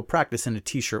can't go practice in a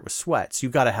t-shirt with sweats. You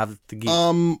got to have the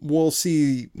gi. We'll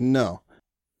see. No.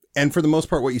 And for the most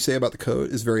part, what you say about the coat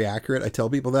is very accurate. I tell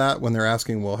people that when they're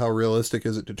asking, well, how realistic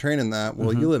is it to train in that?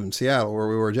 Well, you live in Seattle where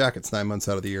we wear jackets 9 months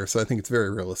out of the year. So I think it's very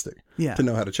realistic to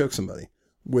know how to choke somebody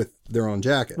with their own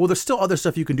jacket. Well, there's still other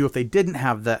stuff you can do if they didn't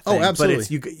have that thing. Oh,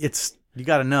 absolutely. But you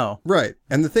got to know. Right.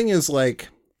 And the thing is, like,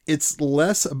 it's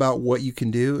less about what you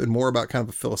can do and more about kind of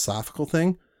a philosophical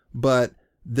thing. But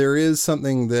there is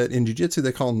something that in jiu-jitsu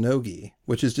they call no-gi,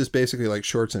 which is just basically like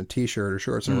shorts and a t-shirt or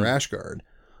shorts and a rash guard.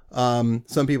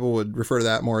 Some people would refer to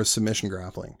that more as submission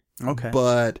grappling. Okay.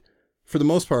 But for the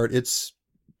most part, it's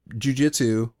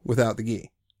jiu-jitsu without the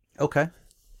gi. Okay.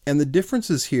 And the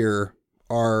differences here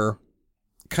are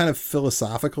kind of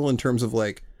philosophical in terms of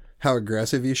like how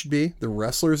aggressive you should be. The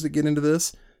wrestlers that get into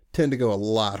this tend to go a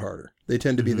lot harder. They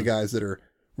tend to be the guys that are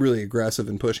really aggressive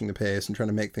and pushing the pace and trying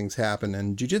to make things happen.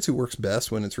 And jiu-jitsu works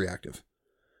best when it's reactive.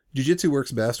 Jiu-jitsu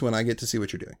works best when I get to see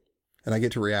what you're doing and I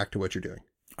get to react to what you're doing.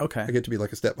 Okay. I get to be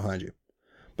like a step behind you.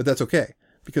 But that's okay,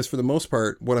 because for the most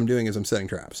part, what I'm doing is I'm setting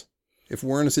traps. If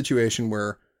we're in a situation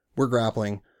where we're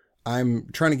grappling, I'm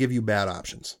trying to give you bad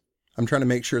options. I'm trying to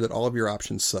make sure that all of your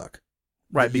options suck.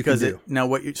 Right, because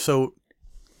so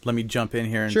let me jump in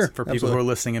here and Sure, for people absolutely. who are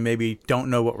listening and maybe don't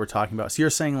know what we're talking about. So you're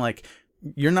saying like,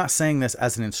 you're not saying this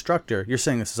as an instructor. You're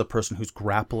saying this as a person who's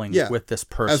grappling with this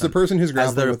person. As the person who's as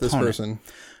grappling their with this opponent. person.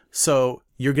 So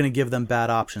you're going to give them bad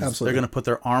options. Absolutely. They're going to put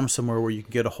their arm somewhere where you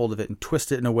can get a hold of it and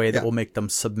twist it in a way that will make them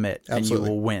submit, Absolutely. and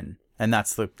you will win. And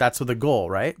that's the goal,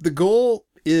 right? The goal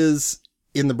is,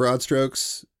 in the broad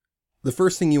strokes, the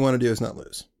first thing you want to do is not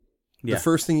lose. Yeah. The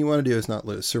first thing you want to do is not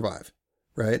lose. Survive,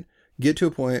 right? Get to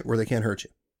a point where they can't hurt you.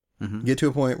 Mm-hmm. Get to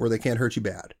a point where they can't hurt you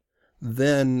bad.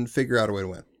 Then figure out a way to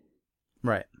win.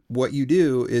 Right. What you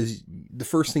do is, the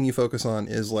first thing you focus on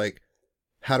is like,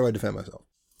 how do I defend myself?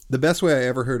 The best way I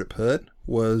ever heard it put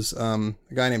was a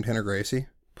guy named Henry Gracie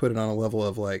put it on a level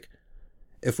of like,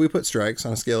 if we put strikes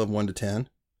on a scale of 1 to 10,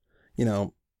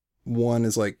 1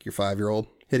 is like your 5-year-old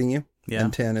hitting you,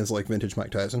 and 10 is like vintage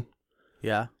Mike Tyson.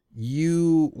 Yeah.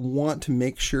 You want to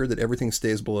make sure that everything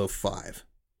stays below 5.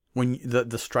 When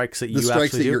the strikes that you The strikes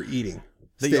actually that do? you're eating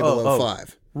That stay you- below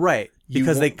 5. Right. You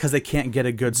Because won't- they can't get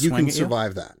a good You swing can at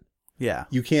survive that. you. Yeah.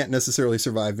 You can't necessarily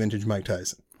survive vintage Mike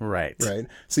Tyson. Right. Right?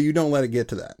 So you don't let it get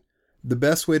to that. The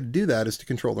best way to do that is to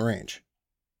control the range.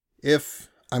 If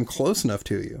I'm close enough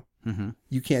to you, Mm-hmm.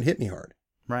 you can't hit me hard.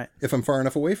 Right. If I'm far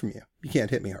enough away from you, you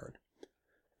can't hit me hard.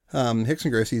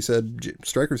 Hickson Gracie said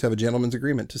strikers have a gentleman's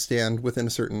agreement to stand within a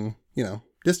certain,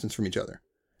 distance from each other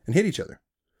and hit each other.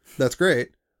 That's great,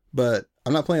 but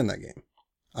I'm not playing that game.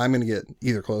 I'm going to get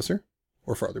either closer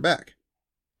or farther back.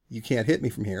 You can't hit me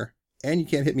from here, and you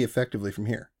can't hit me effectively from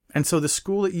here. And so the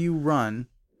school that you run,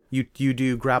 you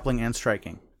do grappling and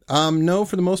striking. No,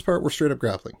 for the most part, we're straight up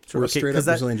grappling. We're Okay, straight 'cause up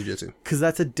that- Brazilian Jiu-Jitsu. Because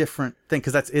that's a different thing.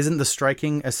 Because isn't the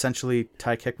striking essentially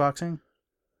Thai kickboxing?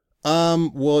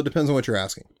 Well, it depends on what you're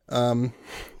asking. And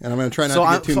I'm going to try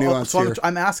not to get too nuanced here.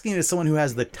 I'm asking as someone who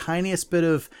has the tiniest bit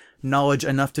of knowledge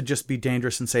enough to just be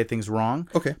dangerous and say things wrong.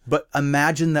 Okay. But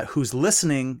imagine that who's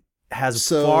listening has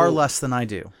So- far less than I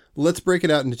do. Let's break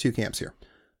it out into two camps here.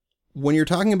 When you're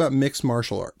talking about mixed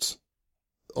martial arts,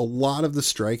 a lot of the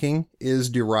striking is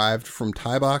derived from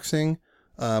Thai boxing.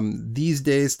 These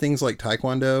days, things like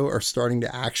Taekwondo are starting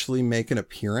to actually make an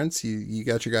appearance. You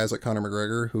got your guys like Conor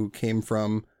McGregor, who came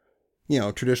from,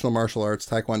 traditional martial arts,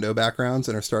 Taekwondo backgrounds,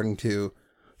 and are starting to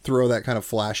throw that kind of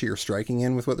flashier striking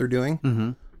in with what they're doing.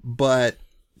 Mm-hmm. But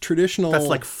traditional... That's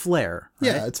like flair. Right?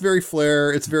 Yeah, it's very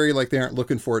flair. It's very like they aren't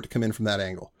looking for it to come in from that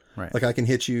angle. Right. Like I can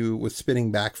hit you with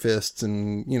spinning back fists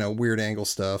and, weird angle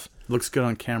stuff. Looks good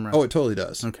on camera. Oh, it totally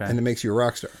does. Okay. And it makes you a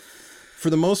rock star. For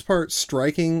the most part,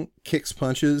 striking, kicks,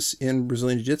 punches in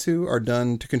Brazilian Jiu-Jitsu are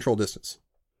done to control distance.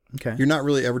 Okay. You're not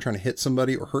really ever trying to hit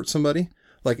somebody or hurt somebody.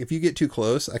 Like if you get too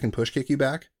close, I can push kick you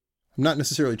back. I'm not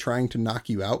necessarily trying to knock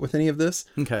you out with any of this.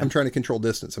 Okay. I'm trying to control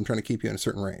distance. I'm trying to keep you in a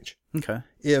certain range. Okay.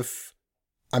 If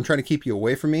I'm trying to keep you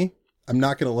away from me, I'm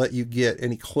not going to let you get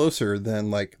any closer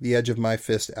than like the edge of my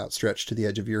fist outstretched to the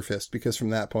edge of your fist, because from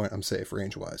that point I'm safe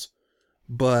range wise.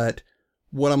 But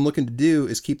what I'm looking to do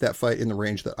is keep that fight in the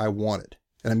range that I wanted.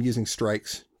 And I'm using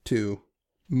strikes to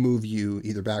move you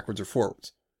either backwards or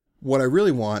forwards. What I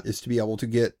really want is to be able to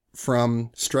get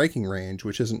from striking range,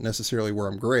 which isn't necessarily where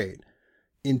I'm great,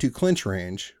 into clinch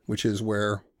range, which is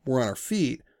where we're on our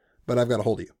feet, but I've got a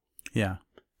hold of you. Yeah.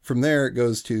 From there, it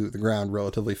goes to the ground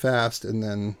relatively fast, and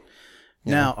then...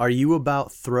 Now, are you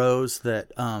about throws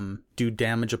that do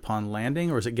damage upon landing,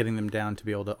 or is it getting them down to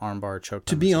be able to armbar or choke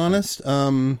them? To be honest,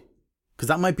 because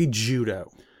that might be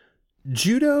judo.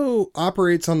 Judo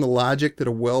operates on the logic that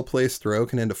a well-placed throw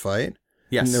can end a fight.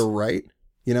 Yes. And they're right.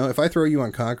 If I throw you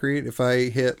on concrete, if I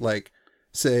hit like,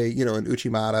 say, an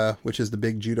uchimata, which is the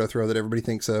big judo throw that everybody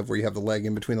thinks of, where you have the leg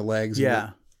in between the legs, and Yeah.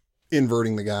 you're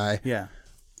inverting the guy. Yeah.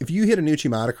 If you hit an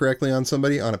uchimata correctly on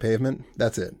somebody on a pavement,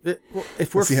 that's it.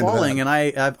 If we're That's the end of falling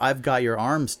that. and I've got your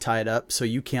arms tied up so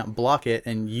you can't block it,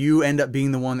 and you end up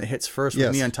being the one that hits first with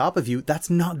Yes. me on top of you,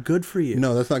 that's not good for you.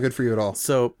 No, that's not good for you at all.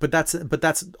 So, but that's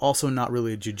also not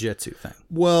really a jiu-jitsu thing.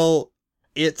 Well,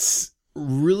 it's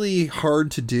really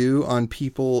hard to do on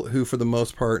people who, for the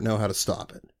most part, know how to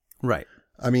stop it. Right.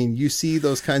 I mean, you see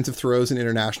those kinds of throws in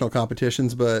international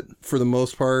competitions, but for the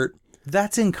most part,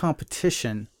 That's in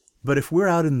competition. But if we're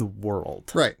out in the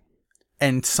world Right.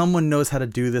 and someone knows how to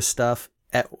do this stuff,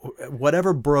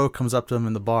 whatever bro comes up to them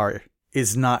in the bar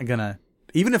is not going to,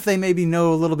 even if they maybe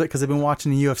know a little bit because they've been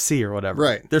watching the UFC or whatever,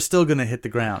 Right. they're still going to hit the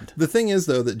ground. The thing is,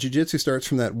 though, that jiu-jitsu starts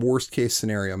from that worst case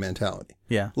scenario mentality.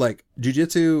 Yeah. Like,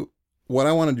 jiu-jitsu, what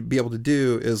I wanted to be able to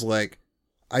do is, like,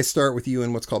 I start with you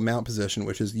in what's called mount position,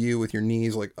 which is you with your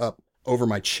knees, like, up over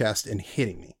my chest and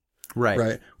hitting me. Right.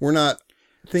 Right? We're not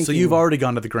thinking... So you've already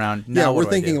gone to the ground. Now yeah, what we're do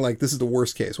I thinking, do? like, this is the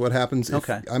worst case. What happens if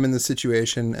Okay. I'm in this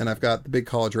situation and I've got the big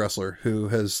college wrestler who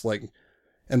has, like...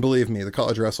 And believe me, the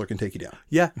college wrestler can take you down.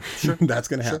 Yeah, sure. That's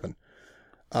going to happen.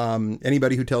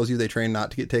 Anybody who tells you they train not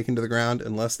to get taken to the ground,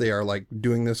 unless they are like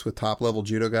doing this with top level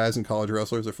judo guys and college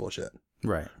wrestlers, are full of shit.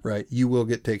 Right. Right? You will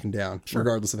get taken down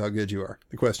regardless of how good you are.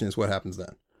 The question is what happens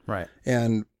then. Right.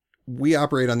 And we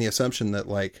operate on the assumption that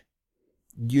like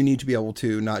you need to be able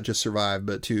to not just survive,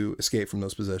 but to escape from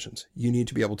those positions. You need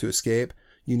to be able to escape.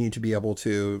 You need to be able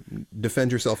to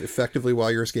defend yourself effectively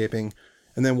while you're escaping.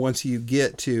 And then once you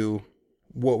get to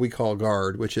what we call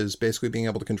guard, which is basically being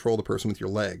able to control the person with your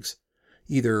legs,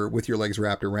 either with your legs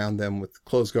wrapped around them with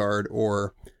closed guard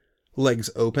or legs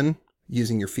open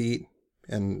using your feet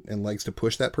and legs to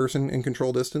push that person in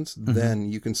control distance, then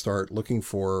you can start looking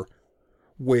for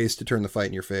ways to turn the fight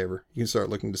in your favor. You can start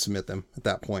looking to submit them at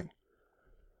that point.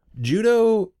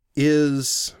 Judo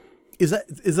is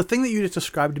the thing that you just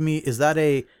described to me, is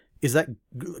that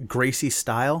Gracie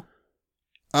style?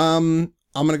 I'm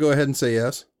going to go ahead and say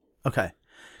yes. Okay.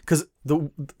 Because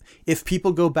if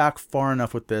people go back far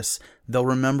enough with this, they'll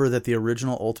remember that the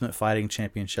original Ultimate Fighting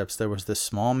Championships, there was this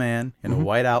small man in a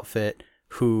white outfit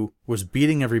who was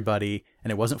beating everybody,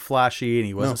 and it wasn't flashy, and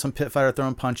he wasn't some pit fighter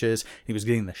throwing punches. He was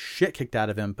getting the shit kicked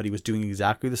out of him, but he was doing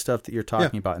exactly the stuff that you're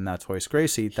talking about, and that's Royce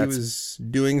Gracie. He was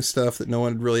doing stuff that no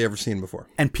one had really ever seen before.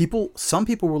 And some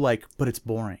people were like, but it's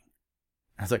boring.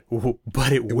 I was like, "Ooh,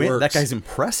 but it went. That guy's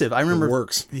impressive." I remember. It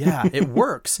works. Yeah, it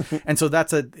works. And so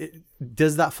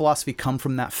does that philosophy come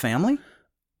from that family?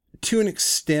 To an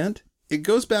extent, it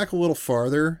goes back a little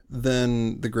farther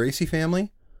than the Gracie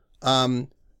family.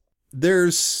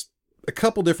 There's a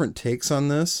couple different takes on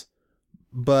this,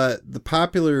 but the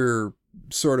popular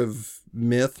sort of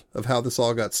myth of how this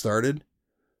all got started,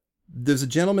 there's a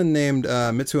gentleman named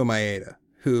Mitsuo Maeda,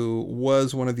 who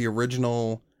was one of the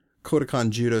original Kodokan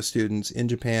Judo students in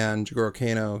Japan, Jigoro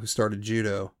Kano, who started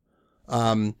judo.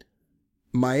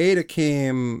 Maeda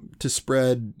came to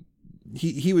spread,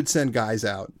 he would send guys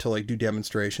out to like do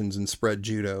demonstrations and spread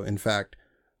judo. In fact,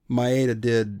 Maeda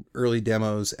did early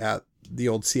demos at the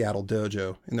old Seattle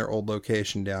dojo in their old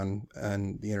location down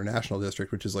in the International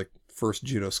District, which is like first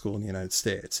judo school in the United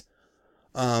States.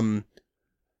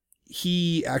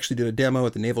 He actually did a demo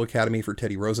at the Naval Academy for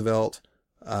Teddy Roosevelt.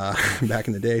 Back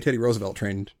in the day, Teddy Roosevelt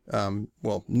trained,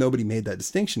 nobody made that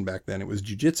distinction back then. It was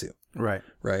jiu-jitsu. Right.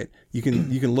 Right. You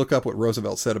can look up what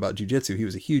Roosevelt said about jiu-jitsu. He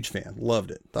was a huge fan,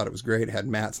 loved it, thought it was great, had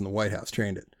mats in the White House,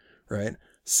 trained it. Right.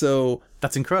 So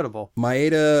that's incredible.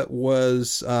 Maeda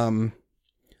was,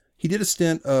 he did a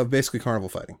stint of basically carnival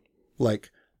fighting.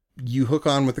 Like you hook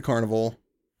on with the carnival,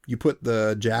 you put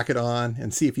the jacket on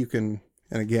and see if you can,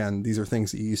 and again, these are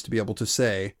things that you used to be able to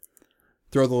say,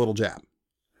 throw the little jab.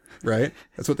 Right?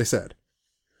 That's what they said.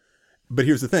 But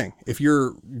here's the thing. If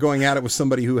you're going at it with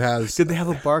somebody who has... Did they have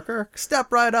a barker?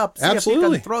 Step right up. See Absolutely.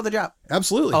 If you can throw the jab.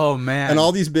 Absolutely. Oh, man. And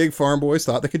all these big farm boys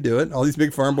thought they could do it. All these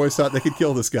big farm boys thought they could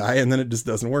kill this guy, and then it just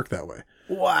doesn't work that way.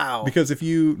 Wow. Because if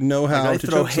you know how to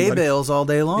throw choke hay somebody, bales all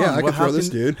day long. yeah, I could throw this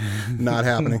dude. Not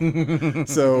happening.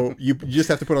 So you just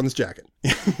have to put on this jacket.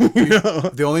 You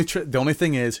know? The only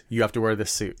thing is you have to wear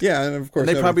this suit. Yeah, and of course...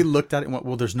 And they probably looked at it and went,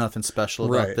 well, there's nothing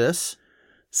special about this.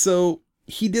 So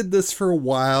he did this for a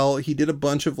while. He did a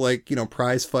bunch of like,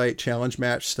 prize fight, challenge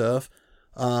match stuff.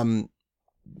 Went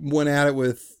at it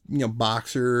with,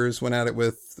 boxers, went at it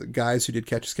with guys who did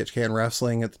catch-as-catch-can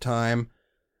wrestling at the time.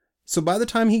 So by the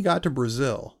time he got to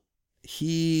Brazil,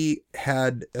 he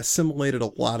had assimilated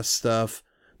a lot of stuff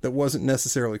that wasn't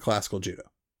necessarily classical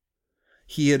judo.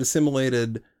 He had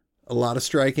assimilated a lot of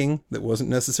striking that wasn't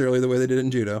necessarily the way they did it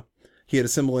in judo. He had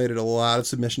assimilated a lot of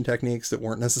submission techniques that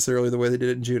weren't necessarily the way they did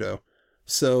it in judo.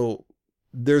 So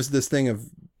there's this thing of,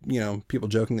 people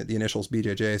joking that the initials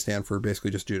BJJ stand for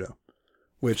basically just judo,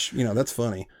 which, that's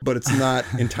funny, but it's not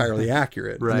entirely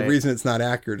accurate. Right. And the reason it's not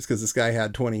accurate is because this guy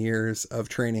had 20 years of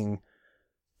training,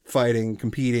 fighting,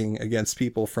 competing against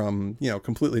people from,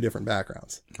 completely different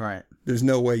backgrounds. Right. There's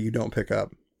no way you don't pick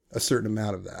up a certain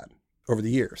amount of that over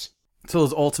the years. So it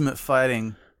was Ultimate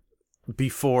Fighting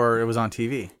before it was on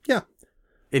TV? Yeah.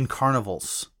 In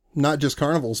carnivals? Not just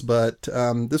carnivals, but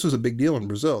this was a big deal in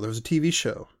Brazil. There was a TV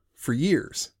show for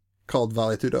years called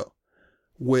Vale Tudo,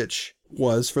 which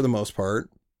was, for the most part,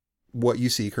 what you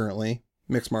see currently,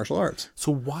 mixed martial arts.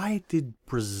 So why did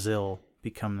Brazil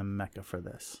become the mecca for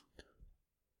this?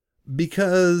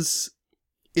 Because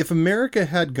if America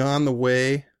had gone the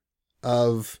way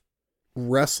of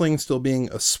wrestling still being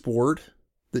a sport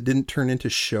that didn't turn into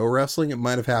show wrestling, it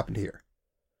might have happened here.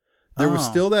 There was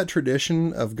still that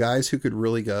tradition of guys who could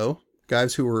really go,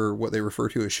 guys who were what they refer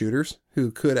to as shooters, who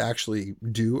could actually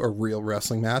do a real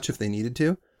wrestling match if they needed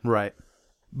to. Right.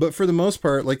 But for the most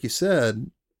part, like you said,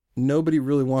 nobody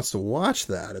really wants to watch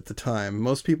that at the time.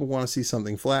 Most people want to see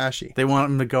something flashy. They want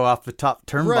them to go off the top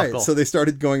turnbuckle. Right, so they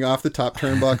started going off the top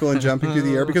turnbuckle and jumping through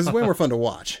the air because it's way more fun to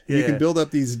watch. Yeah. You can build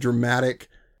up these dramatic...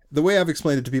 The way I've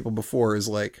explained it to people before is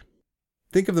like,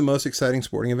 think of the most exciting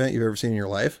sporting event you've ever seen in your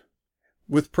life.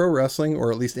 With pro wrestling, or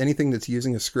at least anything that's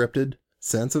using a scripted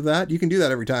sense of that, you can do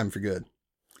that every time for good.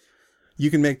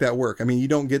 You can make that work. I mean, you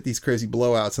don't get these crazy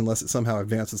blowouts unless it somehow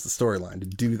advances the storyline to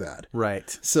do that.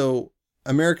 Right. So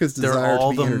America's desire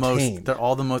to be entertained. They're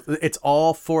all the most. It's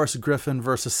all Forrest Griffin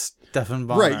versus Stephan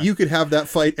Bonnar. Right. You could have that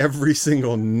fight every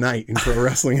single night in pro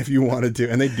wrestling if you wanted to,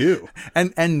 and they do.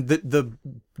 And the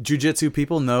jiu-jitsu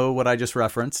people know what I just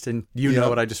referenced, and you know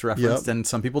what I just referenced, and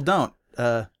some people don't.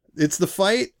 It's the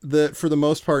fight that, for the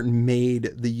most part,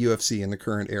 made the UFC in the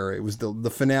current era. It was the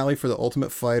finale for The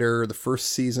Ultimate Fighter, the first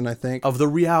season, I think. Of the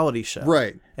reality show.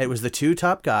 Right. It was the two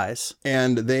top guys.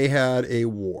 And they had a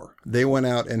war. They went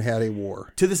out and had a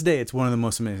war. To this day, it's one of the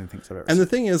most amazing things I've ever seen. And the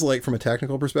thing is, like, from a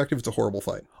technical perspective, it's a horrible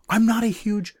fight.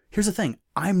 Here's the thing.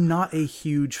 I'm not a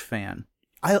huge fan.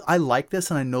 I like this,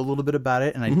 and I know a little bit about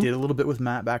it, and I did a little bit with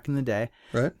Matt back in the day.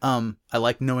 Right. I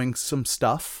like knowing some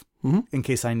stuff. In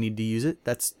case I need to use it.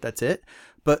 That's it.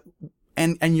 But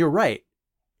and you're right.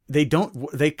 They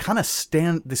kind of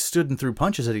stood and threw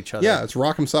punches at each other. Yeah, it's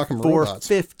rock'em sock'em for robots.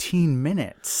 15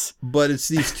 minutes. But it's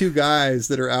these two guys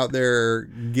that are out there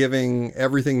giving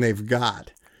everything they've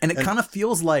got. And it kind of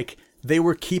feels like they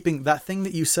were keeping that thing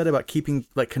that you said about keeping,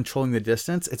 like, controlling the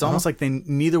distance. It's almost like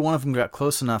neither one of them got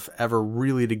close enough ever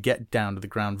really to get down to the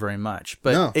ground very much.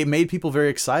 But it made people very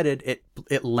excited.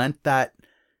 It lent that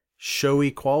showy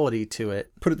quality to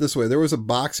it. Put it this way, there was a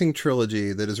boxing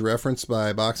trilogy that is referenced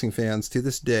by boxing fans to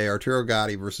this day, Arturo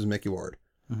Gatti versus Mickey Ward.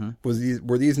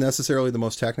 Were these necessarily the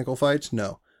most technical fights?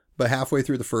 No. But halfway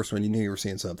through the first one, you knew you were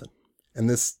seeing something. And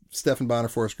this Stephan Bonnar,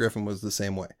 Forrest Griffin was the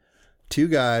same way. Two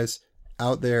guys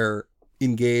out there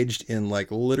engaged in,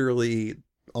 like, literally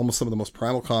almost some of the most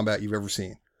primal combat you've ever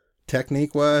seen.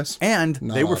 Technique-wise, and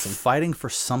they were awesome. fighting for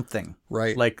something,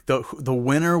 right? Like the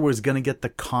winner was going to get the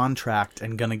contract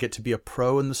and going to get to be a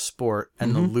pro in the sport,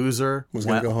 and the loser was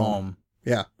going to go home.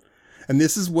 Yeah, and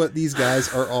this is what these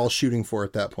guys are all shooting for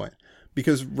at that point,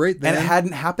 because right then, and it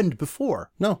hadn't happened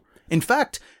before. No, in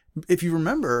fact, if you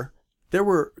remember,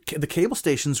 the cable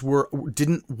stations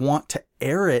didn't want to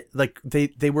air it. Like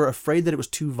they were afraid that it was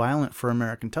too violent for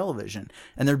American television,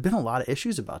 and there'd been a lot of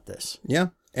issues about this. Yeah,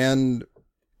 and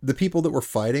the people that were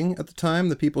fighting at the time,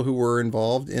 the people who were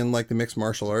involved in, like, the mixed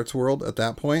martial arts world at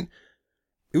that point,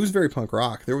 it was very punk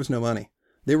rock. There was no money.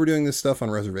 They were doing this stuff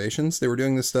on reservations. They were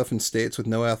doing this stuff in states with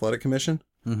no athletic commission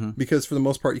because, for the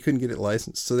most part, you couldn't get it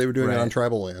licensed. So they were doing it on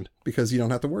tribal land because you don't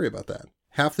have to worry about that.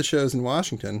 Half the shows in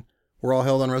Washington were all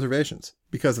held on reservations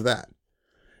because of that.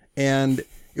 And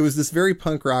it was this very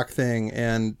punk rock thing.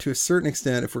 And to a certain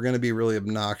extent, if we're going to be really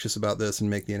obnoxious about this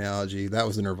and make the analogy, that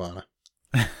was the Nirvana.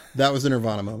 That was the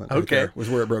Nirvana moment. Right there, was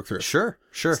where it broke through. Sure.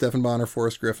 Stephan Bonnar,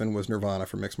 Forrest Griffin was Nirvana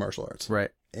for mixed martial arts. Right.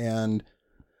 And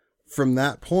from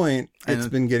that point, it's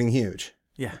been getting huge.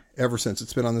 Yeah. Ever since.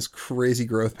 It's been on this crazy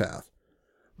growth path.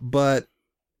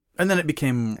 And then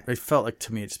it felt like,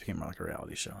 to me, it just became more like a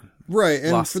reality show. Right.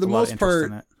 And for the most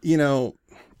part, you know,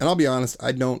 and I'll be honest,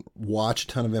 I don't watch a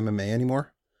ton of MMA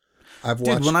anymore.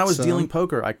 When I was dealing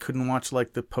poker, I couldn't watch,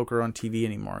 like, the poker on TV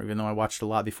anymore, even though I watched a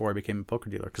lot before I became a poker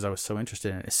dealer because I was so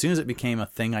interested in it. As soon as it became a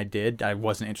thing I did, I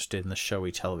wasn't interested in the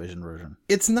showy television version.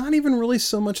 It's not even really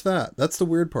so much that. That's the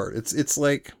weird part. It's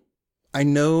like, I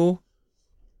know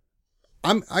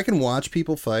I can watch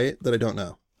people fight that I don't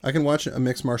know. I can watch a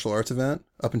mixed martial arts event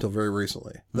up until very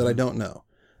recently that I don't know.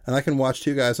 And I can watch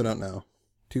two guys I don't know,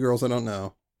 two girls I don't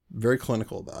know, very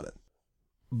clinical about it.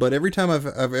 But every time I've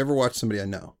ever watched somebody I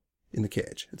know in the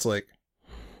cage, it's like,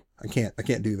 I can't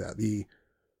do that.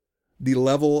 The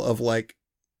level of, like,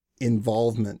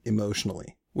 involvement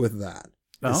emotionally with that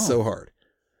is so hard.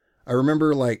 I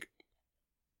remember like,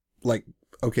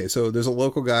 okay, so there's a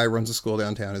local guy who runs a school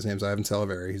downtown. His name's Ivan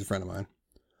Salavari. He's a friend of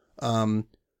mine.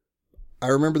 I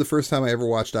remember the first time I ever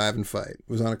watched Ivan fight. It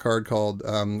was on a card called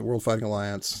World Fighting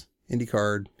Alliance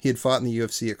IndyCar. He had fought in the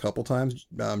UFC a couple times.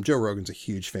 Joe Rogan's a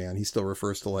huge fan. He still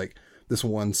refers to like this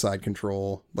one side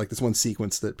control, like this one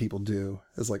sequence that people do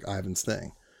as like Ivan's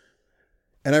thing.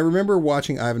 And I remember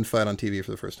watching Ivan fight on TV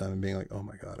for the first time and being like, oh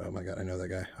my God, I know that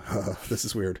guy. This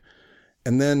is weird.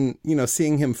 And then, you know,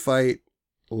 seeing him fight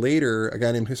later, a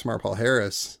guy named Rousimar Paul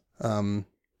Harris,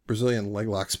 Brazilian leg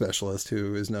lock specialist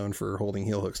who is known for holding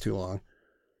heel hooks too long,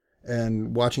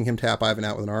 and watching him tap Ivan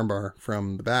out with an armbar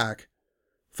from the back,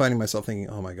 finding myself thinking,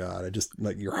 oh my God, I just,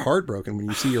 like, you're heartbroken when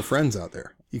you see your friends out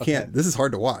there. You can't, this is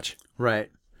hard to watch.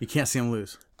 Right. You can't see him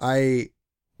lose.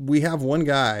 We have one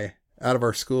guy out of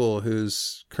our school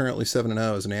who's currently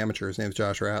 7-0 as an amateur. His name's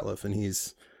Josh Ratliff, and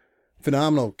he's a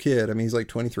phenomenal kid. I mean, he's like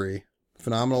 23.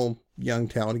 Phenomenal, young,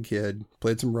 talented kid.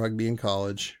 Played some rugby in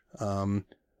college.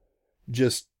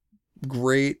 Just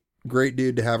great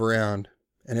dude to have around.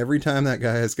 And every time that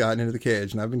guy has gotten into the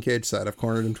cage, and I've been cage side, I've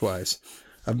cornered him twice.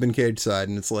 I've been cage side,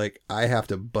 and it's like I have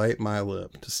to bite my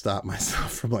lip to stop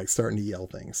myself from like starting to yell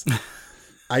things.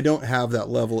 I don't have that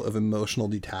level of emotional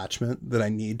detachment that I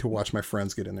need to watch my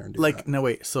friends get in there and do that. No,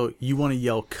 wait. So you want to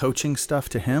yell coaching stuff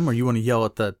to him, or you want to yell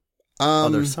at the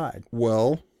other side?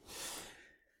 Well,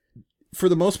 for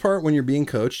the most part, when you're being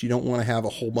coached, you don't want to have a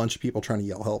whole bunch of people trying to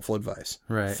yell helpful advice.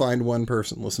 Right. Find one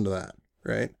person, listen to that.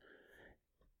 Right.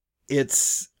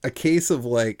 It's a case of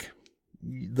like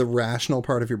the rational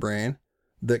part of your brain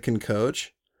that can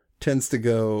coach tends to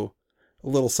go a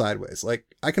little sideways. Like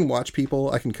I can watch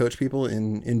people, I can coach people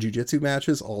in jiu-jitsu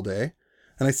matches all day.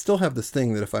 And I still have this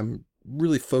thing that if I'm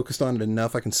really focused on it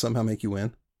enough, I can somehow make you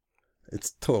win.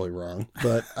 It's totally wrong,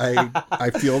 but I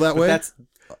feel that way.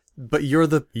 But you're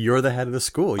the head of the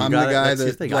school. I'm the guy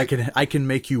that like, I can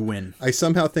make you win. I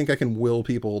somehow think I can will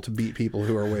people to beat people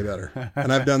who are way better.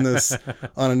 And I've done this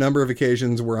on a number of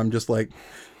occasions where I'm just like,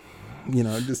 you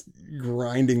know, just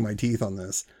grinding my teeth on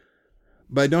this.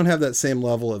 But I don't have that same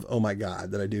level of, oh my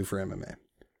God, that I do for MMA.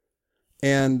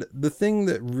 And the thing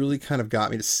that really kind of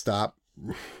got me to stop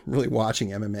really watching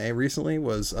MMA recently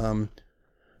was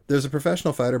there's a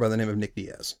professional fighter by the name of Nick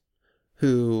Diaz,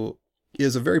 who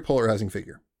is a very polarizing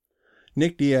figure.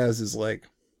 Nick Diaz is like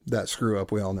that screw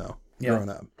up we all know growing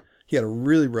up. He had a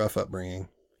really rough upbringing.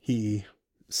 He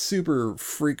super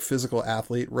freak physical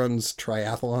athlete, runs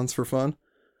triathlons for fun,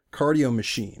 cardio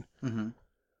machine. Mm-hmm.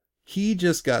 He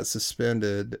just got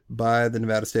suspended by the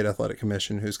Nevada State Athletic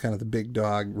Commission, who's kind of the big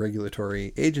dog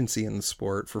regulatory agency in the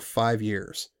sport, for 5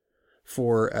 years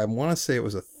for, I want to say it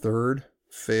was a third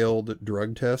failed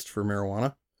drug test for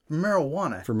marijuana.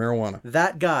 For marijuana.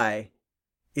 That guy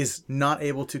is not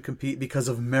able to compete because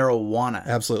of marijuana.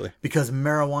 Absolutely. Because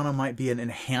marijuana might be an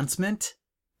enhancement.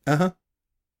 Uh-huh.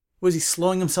 Was he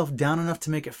slowing himself down enough to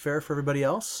make it fair for everybody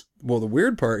else? Well, the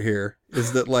weird part here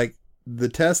is that, like, the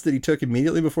test that he took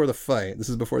immediately before the fight, this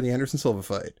is before the Anderson Silva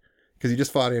fight, because he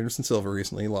just fought Anderson Silva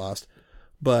recently, he lost.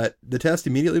 But the test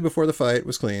immediately before the fight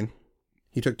was clean.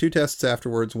 He took 2 tests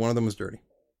afterwards. One of them was dirty.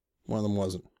 One of them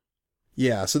wasn't.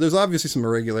 Yeah, so there's obviously some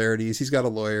irregularities. He's got a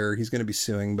lawyer. He's going to be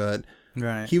suing, but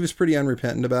right. He was pretty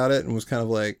unrepentant about it and was kind of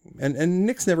like... And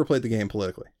Nick's never played the game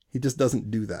politically. He just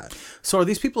doesn't do that. So are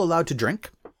these people allowed to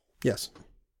drink? Yes.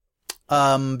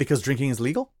 Because drinking is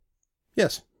legal?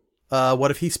 Yes.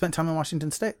 What if he spent time in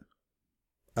Washington State?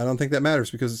 I don't think that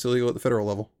matters because it's illegal at the federal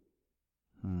level.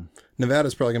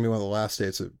 Nevada's probably going to be one of the last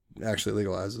states that actually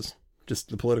legalizes. Just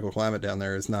the political climate down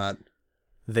there is not...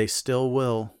 They still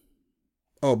will.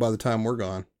 Oh, by the time we're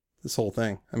gone, this whole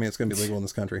thing. I mean, it's going to be legal in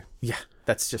this country. Yeah,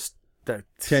 that's just...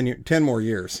 10 more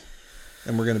years.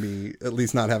 And we're going to be at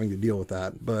least not having to deal with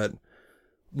that. But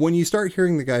when you start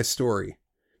hearing the guy's story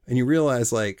and you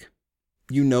realize, like,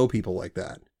 you know people like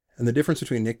that. And the difference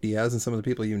between Nick Diaz and some of the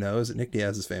people you know is that Nick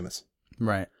Diaz is famous.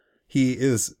 Right. He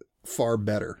is far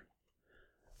better.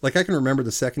 Like, I can remember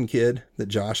the second kid that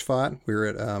Josh fought. We were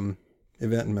at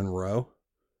event in Monroe.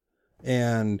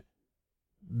 And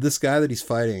this guy that he's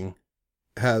fighting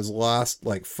has lost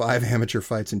like 5 amateur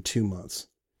fights in 2 months.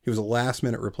 He was a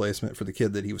last-minute replacement for the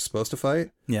kid that he was supposed to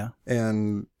fight. Yeah.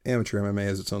 And amateur MMA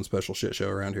is its own special shit show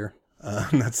around here.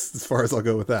 And that's as far as I'll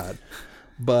go with that.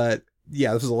 But,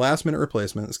 yeah, this was a last-minute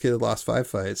replacement. This kid had lost 5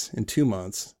 fights in 2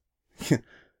 months.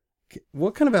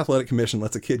 What kind of athletic commission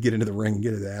lets a kid get into the ring and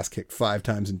get his ass kicked 5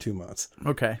 times in 2 months?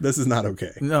 Okay. This is not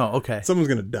okay. No, okay. Someone's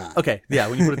going to die. Okay, yeah,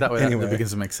 when you put it that way, Anyway. that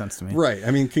begins to make sense to me. Right. I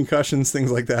mean, concussions,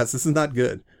 things like that. So this is not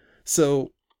good.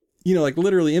 So, you know, like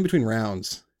literally in between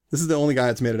rounds, this is the only guy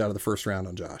that's made it out of the first round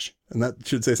on Josh. And that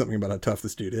should say something about how tough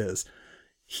this dude is.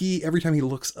 Every time he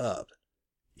looks up,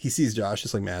 he sees Josh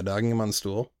just like mad dogging him on the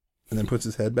stool and then puts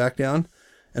his head back down.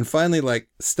 and finally like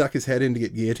stuck his head in to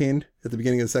get guillotined at the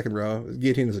beginning of the second row.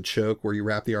 Guillotine is a choke where you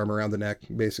wrap the arm around the neck,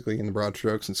 basically in the broad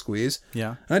strokes and squeeze.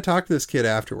 Yeah. And I talked to this kid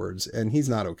afterwards, and he's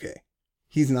not okay.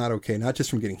 He's not okay, not just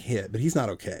from getting hit, but he's not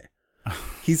okay.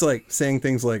 He's like saying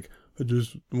things like, I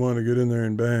just want to get in there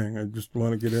and bang. I just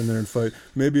want to get in there and fight.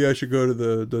 Maybe I should go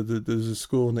to there's a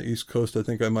school in the East Coast. I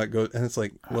think I might go. And it's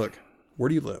like, look, where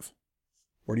do you live?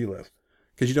 Where do you live?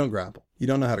 Because you don't grapple. You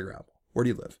don't know how to grapple. Where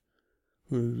do you live?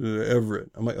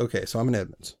 Everett. I'm like, okay, so I'm in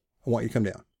Edmonds. I want you to come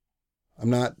down. I'm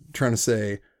not trying to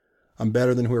say I'm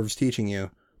better than whoever's teaching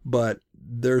you, but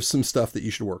there's some stuff that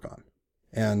you should work on.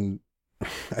 And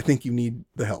I think you need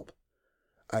the help.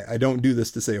 I don't do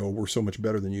this to say, oh, we're so much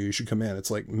better than you. You should come in.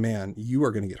 It's like, man, you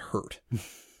are going to get hurt.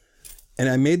 And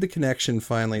I made the connection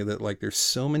finally that like there's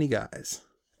so many guys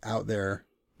out there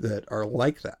that are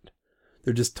like that.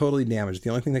 They're just totally damaged. The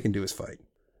only thing they can do is fight.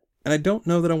 And I don't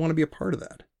know that I want to be a part of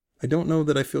that. I don't know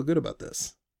that I feel good about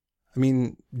this. I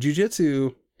mean,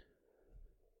 jiu-jitsu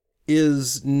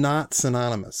is not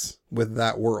synonymous with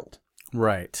that world.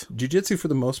 Right. Jiu-jitsu, for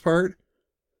the most part,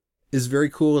 is very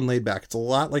cool and laid back. It's a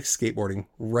lot like skateboarding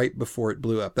right before it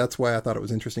blew up. That's why I thought it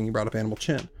was interesting you brought up Animal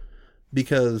Chin.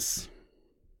 Because,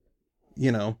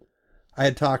 you know, I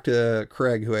had talked to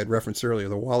Craig, who I had referenced earlier,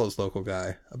 the Wallows local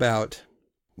guy, about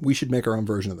we should make our own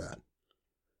version of that.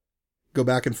 Go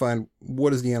back and find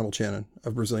what is the Animal Chin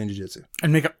of Brazilian Jiu-Jitsu.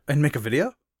 And make a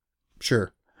video?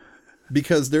 Sure.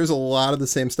 Because there's a lot of the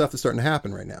same stuff that's starting to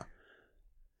happen right now.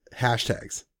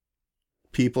 Hashtags.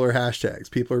 People are hashtags.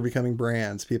 People are becoming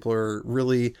brands. People are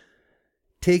really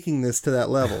taking this to that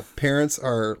level. Parents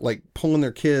are like pulling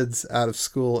their kids out of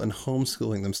school and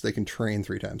homeschooling them so they can train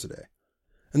 3 times a day.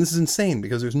 And this is insane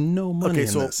because there's no money in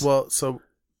this. So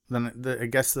then I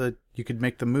guess that you could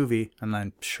make the movie, and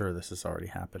I'm sure this has already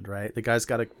happened, right? The guy's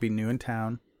got to be new in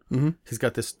town. Mm-hmm. He's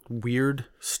got this weird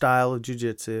style of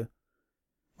jiu-jitsu.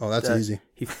 Oh, that's easy.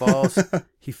 He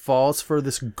falls for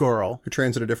this girl Who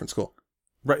trains at a different school.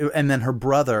 Right, and then her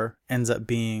brother ends up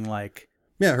being like...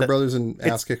 Yeah, her brother's an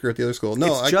ass kicker at the other school.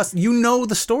 No, you know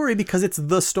the story because it's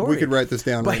the story. We could write this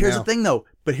down but right here's now. the thing, though.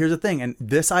 But here's the thing, and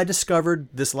this I discovered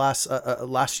this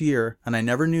last year, and I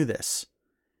never knew this.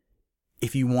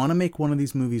 If you want to make one of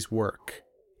these movies work,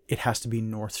 it has to be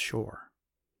North Shore.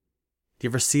 Do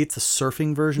you ever see it's a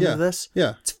surfing version of this?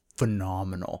 Yeah. It's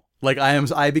phenomenal. Like I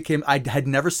had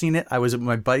never seen it. I was at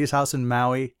my buddy's house in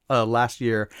Maui last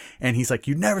year, and he's like,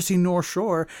 "You've never seen North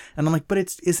Shore?" And I'm like, "But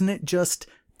isn't it just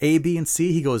A, B, and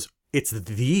C?" He goes, "It's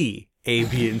the A,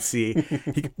 B, and C."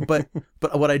 But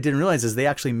what I didn't realize is they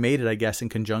actually made it, I guess, in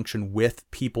conjunction with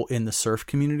people in the surf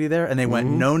community there, and they went,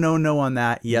 "No on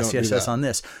that. Yes on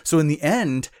this." So in the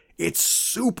end, it's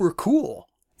super cool,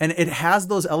 and it has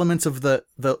those elements of the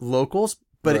locals,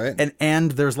 but right.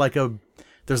 and there's like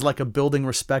a building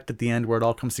respect at the end where it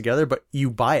all comes together, but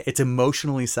you buy it. It's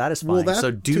emotionally satisfying. Well, that,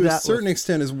 so do to that a certain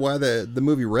extent, is why the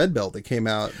movie Red Belt that came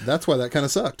out, that's why that kind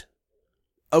of sucked.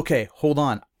 Okay, hold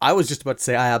on. I was just about to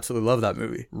say I absolutely love that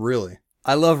movie. Really?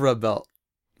 I love Red Belt.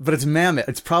 But it's Mammoth.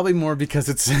 It's probably more because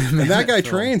it's Mammoth. And that guy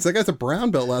trains. That guy's a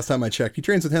brown belt last time I checked. He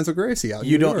trains with Hensel Gracie out in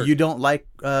New York. You don't like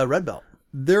Red Belt?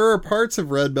 There are parts of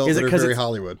Red Belt that are very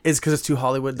Hollywood. Is it because it's too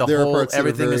Hollywood?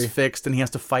 Everything is fixed, and he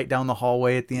has to fight down the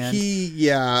hallway at the end.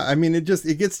 I mean, it gets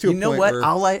to a point where... You know what?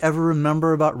 All I ever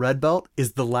remember about Red Belt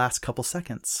is the last couple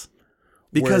seconds.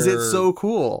 Because it's so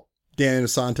cool. Danny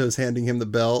DeSanto's handing him the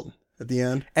belt at the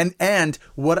end. And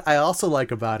what I also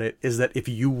like about it is that if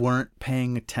you weren't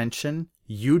paying attention,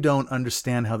 you don't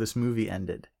understand how this movie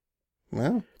ended.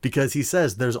 Well, because he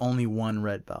says there's only one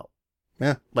red belt.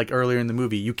 Yeah. Like earlier in the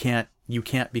movie, you can't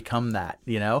become that,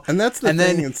 you know? And that's the thing.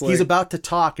 Then it's he's about to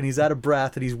talk and he's out of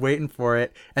breath and he's waiting for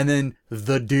it. And then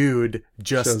the dude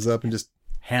just shows up and just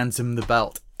hands him the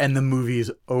belt and the movie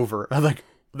is over. I'm like,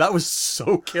 that was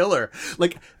so killer.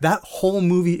 Like that whole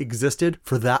movie existed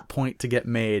for that point to get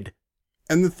made.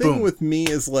 And the thing Boom. with me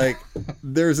is like,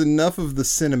 there's enough of the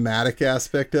cinematic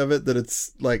aspect of it that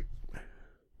it's like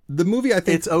the movie. I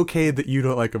think it's okay that you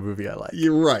don't like a movie I like.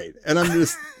 You're right. And I'm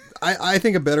just, I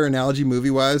think a better analogy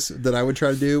movie wise that I would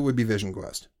try to do would be Vision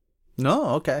Quest.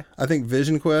 No. Okay. I think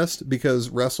Vision Quest, because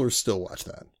wrestlers still watch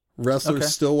that.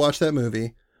 Wrestlers still watch that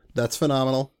movie. That's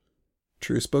phenomenal.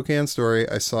 True Spokane story.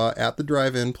 I saw At the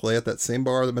Drive-In play at that same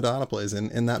bar that Madonna plays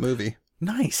in that movie.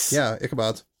 Nice. Yeah.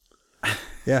 Ichabod's.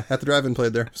 Yeah. At the Drive-In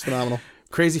played there. It's phenomenal.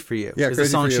 Crazy for You. Yeah, is the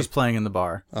song she's playing in the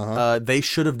bar. They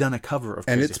should have done a cover of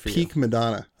Crazy and it's for peak You.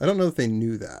 Madonna. I don't know if they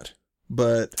knew that,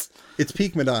 but it's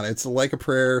peak Madonna. It's like a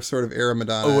prayer sort of era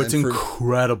Madonna. Oh, it's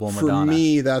incredible Madonna. For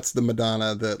me, that's the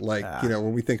Madonna that, like,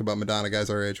 when we think about Madonna, guys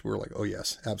our age, we're like, oh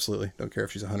yes, absolutely. Don't care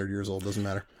if she's 100 years old, doesn't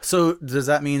matter. So does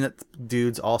that mean that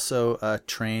dudes also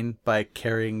train by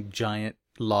carrying giant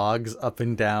logs up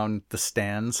and down the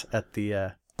stands at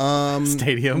the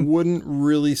stadium? Wouldn't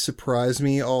really surprise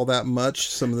me all that much.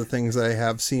 Some of the things I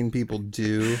have seen people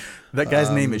do. That guy's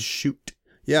name is Shoot.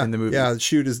 Yeah, in the movie. Yeah,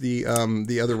 Shoot is the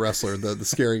other wrestler, the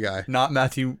scary guy. Not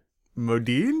Matthew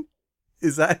Modine?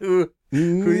 Is that who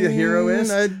your hero is?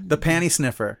 The panty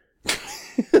sniffer.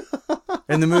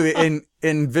 In the movie,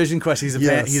 in Vision Quest, he's a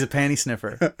panty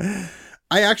sniffer.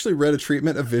 I actually read a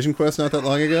treatment of Vision Quest not that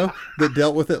long ago that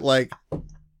dealt with it like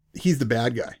he's the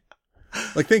bad guy.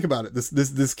 Like, think about it.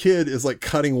 This kid is like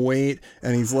cutting weight,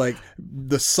 and he's like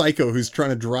the psycho who's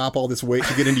trying to drop all this weight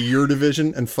to get into your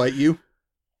division and fight you.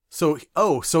 So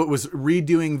it was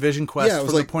redoing Vision Quest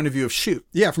from the point of view of Shoot.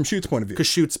 Yeah, from Shoot's point of view. Because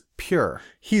Shoot's pure.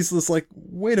 He's just like,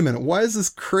 wait a minute, why is this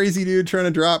crazy dude trying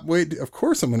to drop weight? Of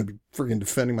course I'm going to be freaking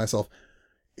defending myself.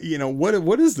 You know,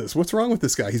 what is this? What's wrong with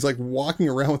this guy? He's like walking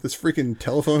around with this freaking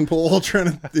telephone pole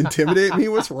trying to intimidate me.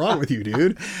 What's wrong with you,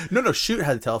 dude? No, Shoot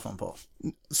had a telephone pole.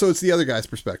 So it's the other guy's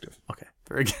perspective. Okay,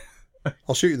 very good.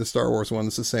 I'll shoot you the Star Wars one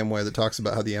that's the same way, that talks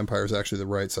about how the Empire is actually the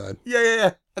right side.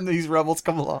 Yeah. And these rebels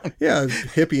come along. Yeah,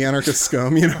 hippie anarchist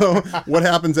scum, you know. What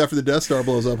happens after the Death Star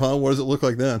blows up, huh? What does it look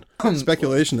like then?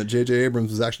 Speculation that J.J.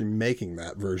 Abrams was actually making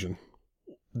that version.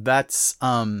 That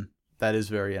is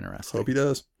very interesting. Hope he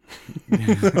does.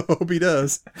 Hope he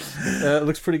does. It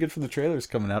looks pretty good for the trailers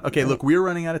coming out. Okay, look, we're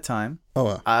running out of time.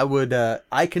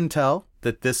 I can tell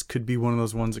that this could be one of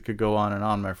those ones that could go on and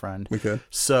on, my friend. We could.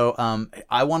 So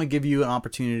I want to give you an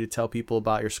opportunity to tell people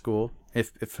about your school.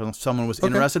 If someone was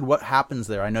interested, what happens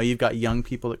there? I know you've got young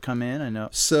people that come in. I know.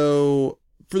 So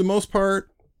for the most part,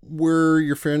 we're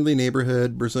your friendly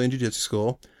neighborhood Brazilian Jiu-Jitsu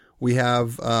school. We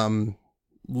have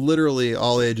literally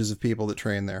all ages of people that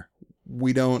train there.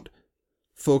 We don't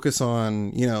focus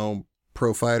on,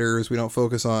 pro fighters. We don't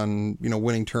focus on,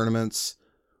 winning tournaments.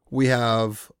 We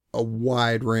have a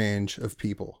wide range of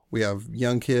people. We have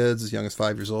young kids as young as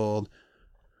 5 years old.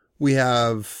 We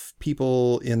have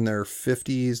people in their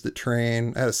 50s that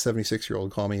train. I had a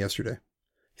 76-year-old call me yesterday.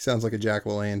 He sounds like a Jack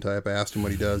LaLanne type. I asked him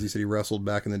what he does. He said he wrestled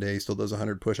back in the day. He still does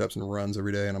 100 push-ups and runs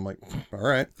every day. And I'm like, all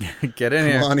right. Get in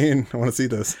here. Come on in. I want to see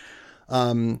this.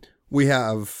 We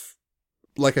have,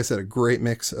 like I said, a great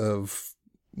mix of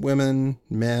women,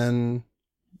 men,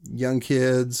 young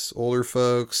kids, older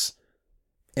folks.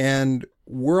 And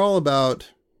we're all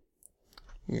about,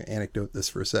 I'm going to anecdote this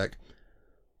for a sec.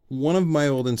 One of my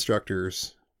old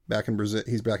instructors back in Brazil,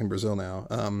 he's back in Brazil now.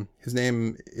 His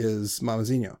name is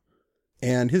Mamazinho,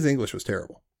 and his English was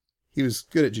terrible. He was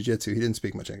good at jiu-jitsu. He didn't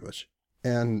speak much English.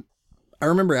 And I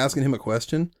remember asking him a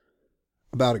question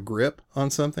about a grip on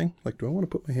something. Like, do I want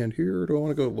to put my hand here, or do I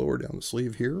want to go lower down the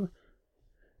sleeve here?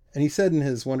 And he said in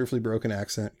his wonderfully broken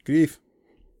accent, Grief,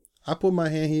 I put my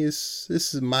hand here, this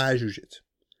is my jiu-jitsu.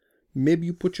 Maybe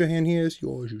you put your hand here, it's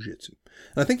your jiu-jitsu.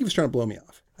 And I think he was trying to blow me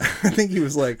off. I think he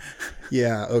was like,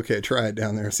 yeah, okay, try it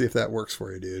down there. See if that works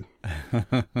for you, dude.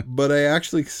 But I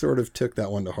actually sort of took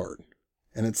that one to heart.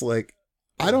 And it's like,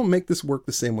 I don't make this work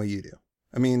the same way you do.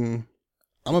 I mean,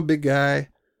 I'm a big guy.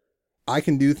 I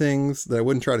can do things that I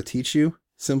wouldn't try to teach you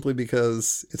simply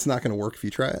because it's not going to work if you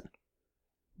try it.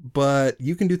 But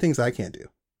you can do things I can't do,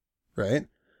 right?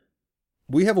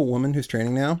 We have a woman who's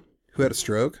training now who had a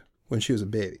stroke when she was a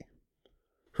baby.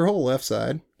 Her whole left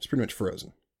side is pretty much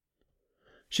frozen.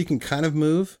 She can kind of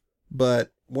move,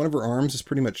 but one of her arms is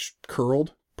pretty much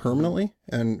curled permanently,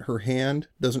 and her hand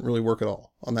doesn't really work at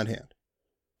all on that hand.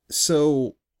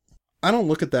 So I don't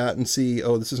look at that and see,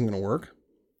 oh, this isn't going to work.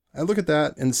 I look at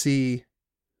that and see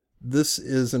this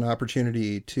is an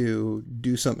opportunity to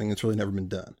do something that's really never been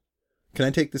done. Can I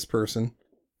take this person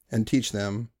and teach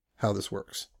them how this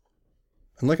works?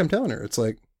 And like I'm telling her, it's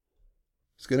like,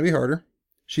 it's going to be harder.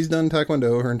 She's done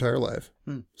Taekwondo her entire life.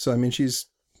 So, I mean, she's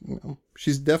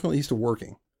definitely used to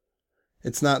working.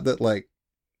 It's not that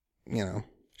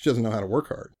she doesn't know how to work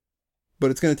hard, but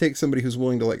it's going to take somebody who's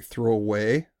willing to throw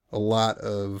away a lot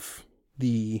of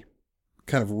the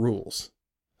kind of rules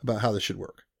about how this should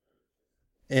work.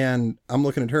 And I'm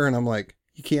looking at her and I'm like,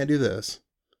 you can't do this,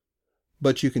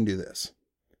 but you can do this.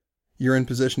 You're in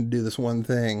position to do this one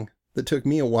thing that took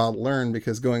me a while to learn,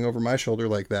 because going over my shoulder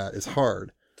like that is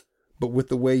hard. But with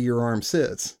the way your arm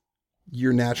sits,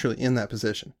 you're naturally in that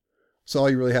position. So all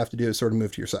you really have to do is sort of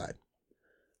move to your side.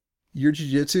 Your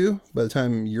jiu-jitsu, by the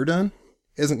time you're done,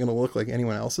 isn't going to look like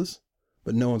anyone else's,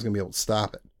 but no one's going to be able to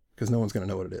stop it because no one's going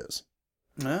to know what it is.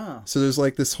 Oh. So there's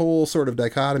this whole sort of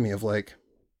dichotomy of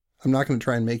I'm not going to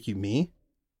try and make you me,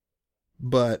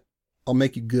 but I'll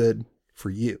make you good for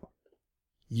you.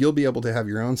 You'll be able to have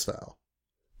your own style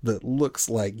that looks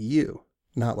like you,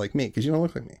 not like me, because you don't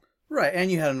look like me. Right,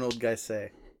 and you had an old guy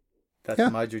say,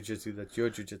 that's my jujitsu, that's your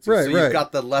jujitsu. Right, so you've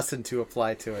got the lesson to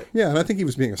apply to it. Yeah, and I think he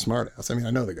was being a smartass. I mean, I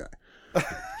know the guy.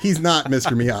 He's not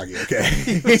Mr. Miyagi,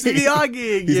 okay? Mr.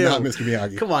 Miyagi! He's not Mr.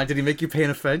 Miyagi. Come on, did he make you pay an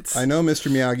offense? I know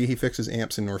Mr. Miyagi, he fixes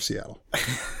amps in North Seattle.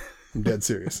 I'm dead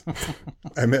serious.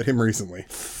 I met him recently.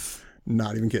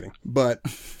 Not even kidding. But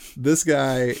this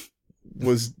guy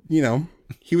was, you know,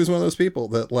 he was one of those people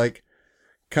that like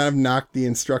kind of knocked the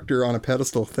instructor on a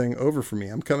pedestal thing over for me.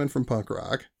 I'm coming from punk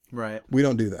rock. Right. We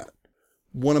don't do that.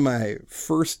 One of my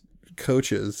first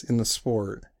coaches in the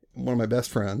sport, one of my best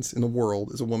friends in the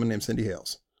world, is a woman named Cindy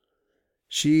Hales.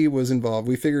 She was involved.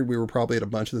 We figured we were probably at a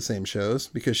bunch of the same shows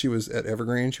because she was at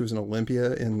Evergreen. She was in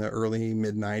Olympia in the early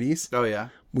mid-90s. Oh, yeah.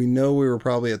 We know we were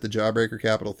probably at the Jawbreaker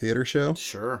Capitol Theater show.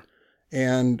 Sure.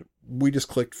 And we just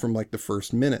clicked from like the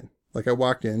first minute. Like I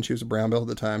walked in, she was a brown belt at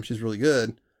the time. She's really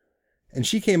good. And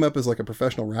she came up as like a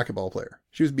professional racquetball player.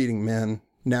 She was beating men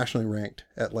nationally ranked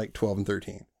at like 12 and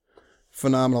 13.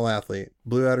 Phenomenal athlete.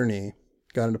 Blew out her knee.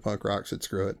 Got into punk rock. Said,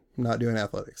 screw it. I'm not doing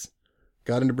athletics.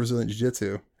 Got into Brazilian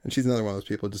Jiu-Jitsu. And she's another one of those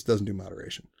people who just doesn't do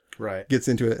moderation. Right. Gets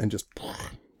into it and just,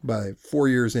 by 4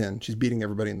 years in, she's beating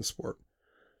everybody in the sport.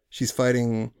 She's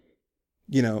fighting,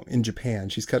 you know, in Japan.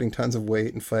 She's cutting tons of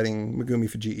weight and fighting Megumi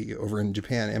Fujii over in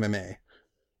Japan MMA.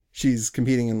 She's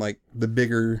competing in like the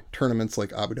bigger tournaments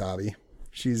like Abu Dhabi.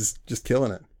 She's just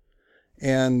killing it.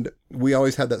 And we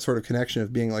always had that sort of connection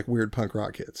of being like weird punk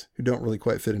rock kids who don't really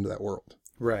quite fit into that world.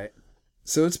 Right.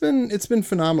 So it's been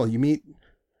phenomenal. You meet,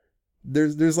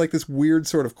 there's like this weird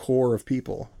sort of core of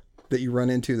people that you run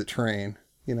into that train.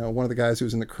 You know, one of the guys who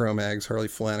was in the Cro-Mags, Harley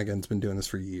Flanagan's been doing this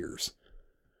for years.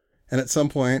 And at some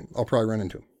point, I'll probably run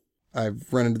into him.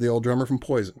 I've run into the old drummer from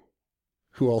Poison,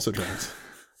 who also trains.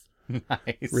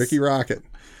 Nice. Ricky Rocket.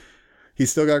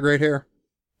 He's still got great hair.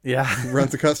 Yeah. He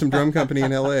runs a custom drum company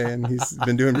in LA, and he's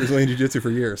been doing Brazilian Jiu-Jitsu for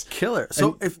years. Killer.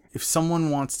 So if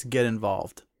someone wants to get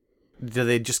involved, do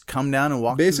they just come down and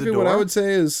walk Basically, through the door? what I would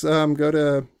say is go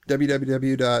to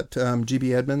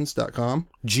www.gbedmonds.com.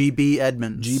 GB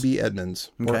Edmonds. GB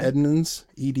Edmonds. Or Okay. Edmonds,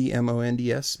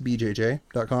 EDMONDS,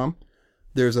 BJJ.com.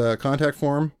 There's a contact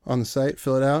form on the site.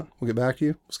 Fill it out. We'll get back to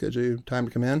you. We'll schedule you time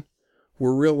to come in.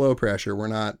 We're real low pressure. We're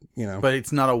not, you know. But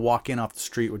it's not a walk-in off the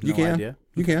street with no idea.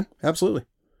 You can. Absolutely.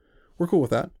 We're cool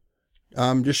with that.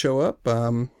 Just show up.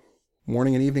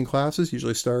 Morning and evening classes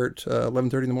usually start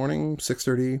 11:30 in the morning,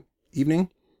 6:30 evening.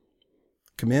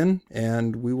 Come in,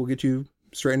 and we will get you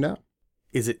straightened out.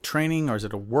 Is it training or is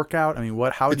it a workout? I mean,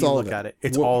 how do you look at it?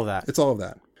 It's all of that. It's all of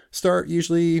that. Start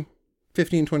usually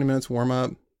 15, 20 minutes warm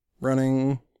up,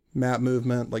 running, mat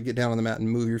movement, like get down on the mat and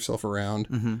move yourself around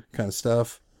kind of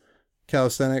stuff.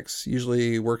 Calisthenics,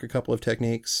 usually work a couple of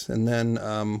techniques, and then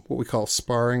what we call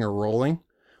sparring or rolling,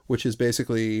 which is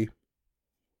basically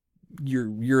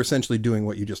you're essentially doing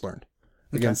what you just learned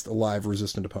against a live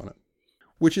resistant opponent,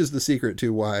 which is the secret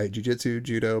to why jiu-jitsu,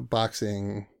 judo,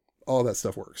 boxing, all that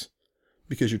stuff works,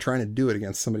 because you're trying to do it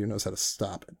against somebody who knows how to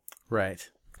stop it. Right.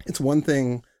 It's one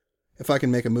thing if I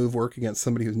can make a move work against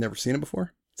somebody who's never seen it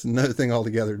before. It's another thing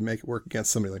altogether to make it work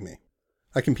against somebody like me.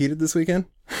 I competed this weekend.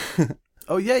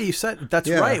 Oh, yeah, you said that's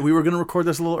Yeah. right. We were going to record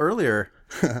this a little earlier.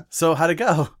 So how'd it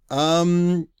go?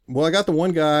 Well, I got the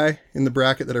one guy in the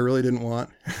bracket that I really didn't want.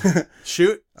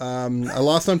 Shoot. I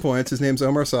lost on points. His name's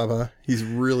Omar Sava. He's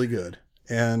really good.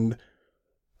 And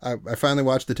I finally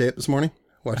watched the tape this morning,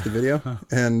 watched the video,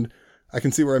 and I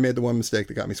can see where I made the one mistake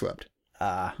that got me swept.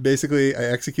 Basically, I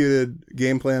executed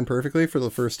game plan perfectly for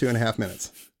the first 2.5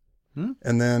 minutes.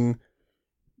 And then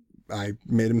I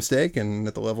made a mistake, and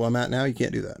at the level I'm at now, you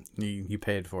can't do that. You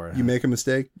paid for it. You make a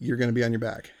mistake, you're going to be on your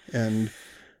back. And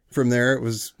from there, it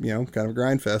was, kind of a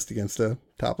grind fest against a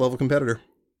top level competitor.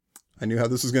 I knew how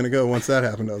this was going to go. Once that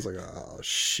happened, I was like, oh,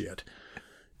 shit.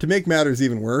 To make matters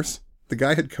even worse, the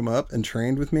guy had come up and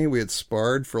trained with me. We had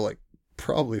sparred for like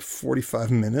probably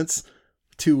 45 minutes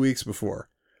 2 weeks before.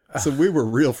 So we were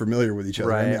real familiar with each other.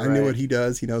 Right, I knew what he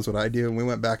does. He knows what I do. And we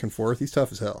went back and forth. He's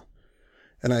tough as hell.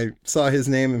 And I saw his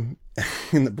name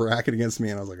in the bracket against me,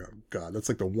 and I was like, oh, God, that's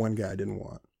like the one guy I didn't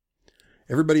want.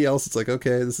 Everybody else, it's like,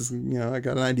 okay, this is, I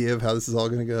got an idea of how this is all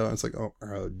going to go. And it's like,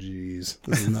 oh, geez,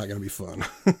 this is not going to be fun.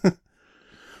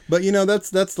 But,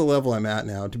 that's the level I'm at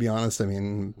now. To be honest, I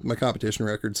mean, my competition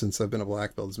record since I've been a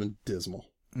black belt has been dismal.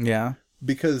 Yeah.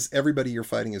 Because everybody you're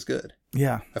fighting is good.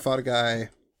 Yeah. I fought a guy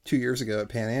 2 years ago at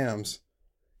Pan Am's,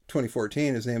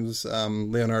 2014. His name was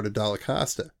Leonardo Dalla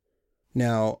Costa.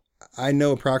 Now, I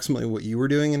know approximately what you were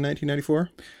doing in 1994.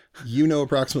 You know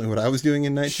approximately what I was doing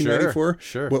in 1994.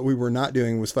 Sure. What we were not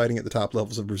doing was fighting at the top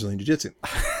levels of Brazilian Jiu-Jitsu.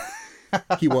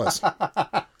 He was.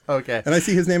 Okay. And I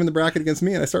see his name in the bracket against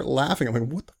me, and I start laughing. I'm like,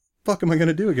 what the fuck am I going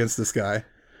to do against this guy?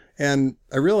 And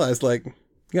I realized, like,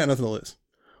 you got nothing to lose.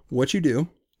 What you do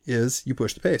is you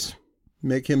push the pace.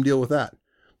 Make him deal with that.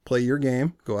 Play your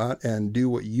game. Go out and do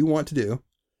what you want to do,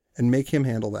 and make him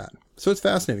handle that. So it's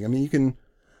fascinating. I mean,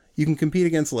 you can compete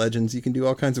against legends. You can do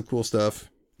all kinds of cool stuff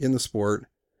in the sport.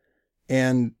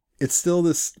 And it's still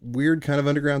this weird kind of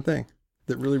underground thing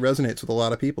that really resonates with a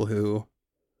lot of people who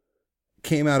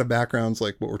came out of backgrounds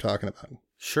like what we're talking about.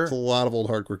 Sure. There's a lot of old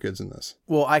hardcore kids in this.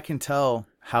 Well, I can tell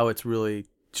how it's really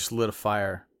just lit a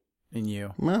fire in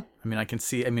you. Well, I mean, I can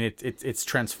see. I mean, it's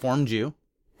transformed you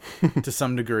to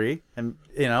some degree, and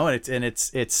you know, and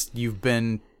it's you've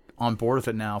been on board with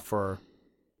it now for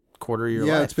a quarter of your life.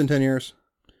 Yeah, it's been 10 years,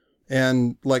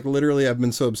 and like literally, I've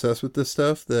been so obsessed with this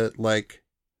stuff that like,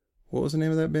 what was the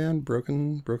name of that band?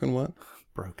 Broken what?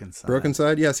 Broken Side. Broken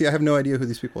Side. Yeah. See, I have no idea who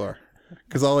these people are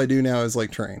because all I do now is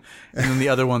like train. And then the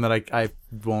other one that I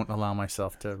won't allow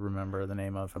myself to remember the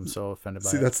name of. I'm so offended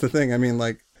by See, it. that's the thing. I mean,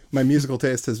 like my musical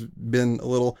taste has been a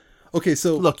little. Okay,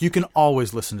 so Look, you can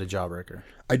always listen to Jawbreaker.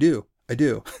 I do.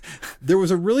 There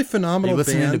was a really Are phenomenal you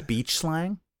listening band. to Beach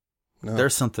Slang? No.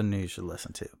 There's something new you should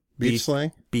listen to. Beach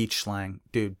Slang? Beach Slang.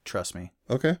 Dude, trust me.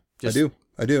 Okay. Just-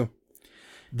 I do.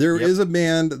 There Yep. is a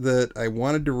band that I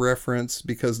wanted to reference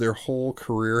because their whole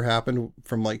career happened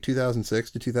from like 2006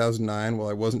 to 2009 while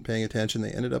I wasn't paying attention.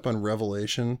 They ended up on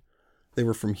Revelation. They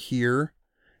were from here.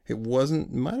 It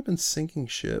might have been Sinking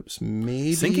Ships,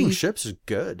 maybe. Sinking Ships is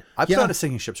good. I put Yeah. out a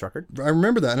Sinking Ships record. I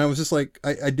remember that, and I was just like,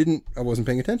 I wasn't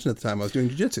paying attention at the time. I was doing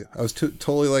jiu-jitsu. I was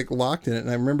totally like locked in it, and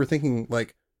I remember thinking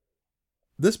like,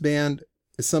 this band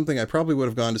is something I probably would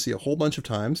have gone to see a whole bunch of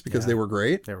times because they were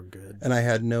great, They were good. and I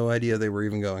had no idea they were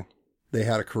even going. They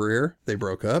had a career, they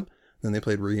broke up, then they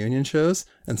played reunion shows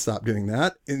and stopped doing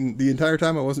that. And the entire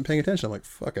time I wasn't paying attention. I'm like,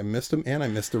 fuck, I missed them, and I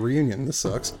missed the reunion. This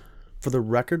sucks. For the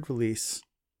record release,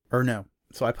 or no,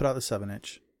 so I put out the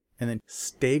 7-inch, and then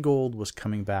Stay Gold was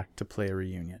coming back to play a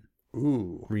reunion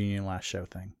Ooh. last show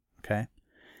thing. Okay.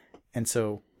 And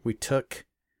so we got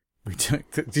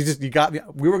me.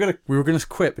 We were gonna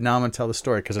quit, but now I'm gonna tell the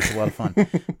story because it's a lot of fun.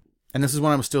 And this is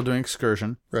when I was still doing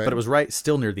Excursion, Right. but it was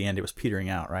still near the end. It was petering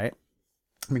out, right?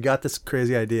 We got this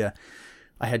crazy idea.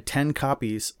 I had 10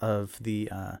 copies of the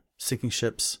Sinking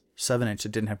Ships 7-inch that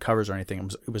didn't have covers or anything.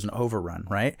 It was an overrun,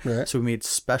 right? Right. So we made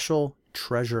special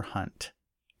treasure hunt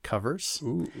covers.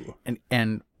 Ooh.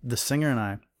 And the singer and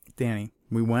I, Danny,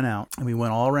 we went out and we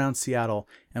went all around Seattle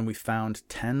and we found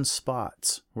 10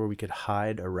 spots where we could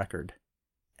hide a record.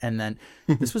 And then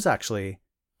this was actually,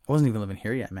 I wasn't even living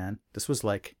here yet, man. This was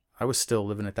like, I was still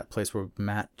living at that place where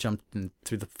Matt jumped in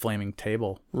through the flaming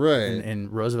table Right. in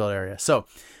Roosevelt area. So,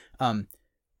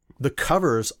 the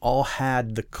covers all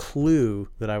had the clue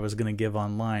that I was going to give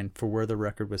online for where the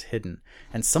record was hidden.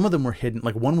 And some of them were hidden,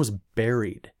 like one was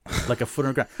buried, like a foot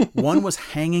underground. One was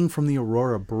hanging from the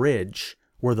Aurora Bridge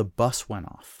where the bus went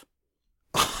off.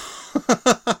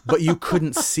 But you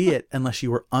couldn't see it unless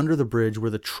you were under the bridge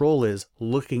where the troll is,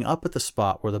 looking up at the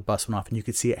spot where the bus went off, and you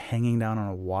could see it hanging down on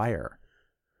a wire.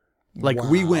 Like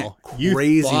we went Wow. You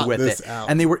crazy thought with this it. out.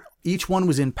 And each one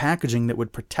was in packaging that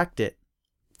would protect it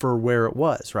for where it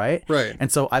was, right? Right.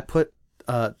 And so I put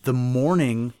the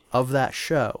morning of that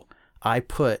show, I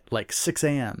put like 6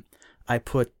 a.m. I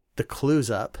put the clues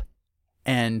up,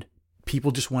 and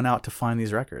people just went out to find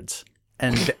these records.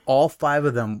 And all 5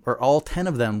 of them, or all 10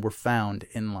 of them, were found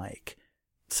in like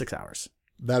 6 hours.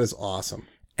 That is awesome.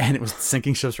 And it was the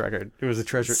Sinking Ships record. It was the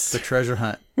treasure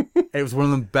hunt. It was one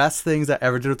of the best things I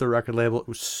ever did with the record label. It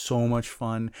was so much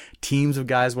fun. Teams of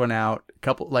guys went out. A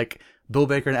couple, like Bill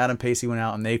Baker and Adam Pacey went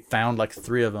out, and they found like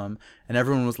 3 of them. And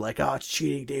everyone was like, "Oh, it's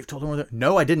cheating. Dave told them where they're."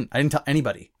 No, I didn't. I didn't tell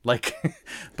anybody. Like,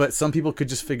 but some people could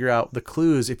just figure out the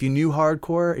clues if you knew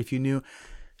hardcore. If you knew,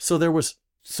 so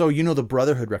you know the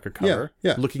Brotherhood record cover.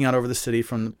 Yeah. Looking out over the city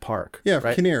from the park. Yeah,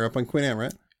 right. Kinnear up on Queen Anne,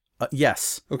 right?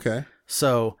 Yes. Okay.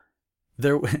 So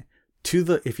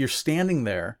if you're standing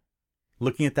there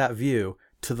looking at that view,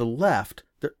 to the left,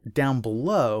 down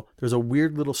below, there's a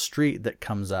weird little street that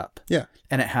comes up. Yeah.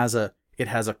 And it has a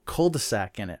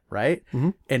cul-de-sac in it, right? Mm-hmm.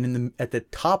 And at the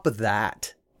top of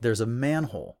that, there's a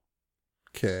manhole.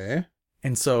 Okay.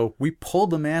 And so we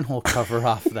pulled the manhole cover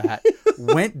off that,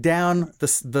 went down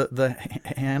the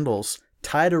handles,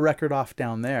 tied a record off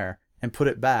down there, and put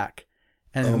it back.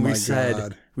 And then we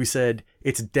said,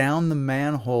 it's down the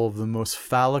manhole of the most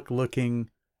phallic looking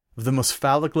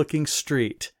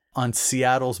street on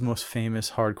Seattle's most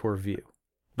famous hardcore view.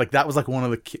 Like that was like one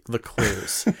of the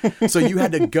clues. So you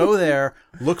had to go there,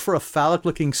 look for a phallic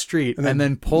looking street, and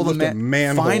then pull the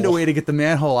manhole. find a way to get the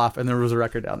manhole off, and there was a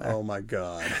record down there. Oh my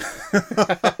God.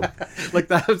 Like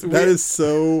that was weird. That is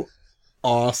so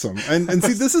awesome. And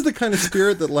see, this is the kind of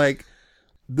spirit that like,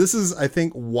 this is, I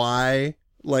think, why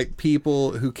like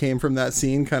people who came from that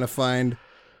scene kind of find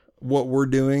what we're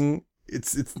doing.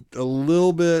 It's a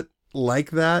little bit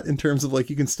like that in terms of like,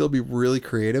 you can still be really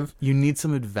creative. You need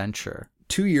some adventure.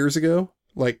 2 years ago,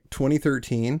 like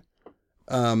 2013,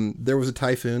 there was a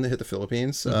typhoon that hit the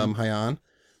Philippines, Haiyan.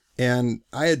 And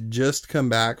I had just come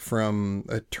back from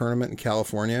a tournament in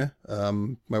California.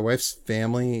 My wife's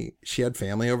family, she had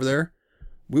family over there.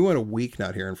 We went a week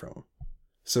not hearing from them.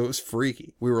 So it was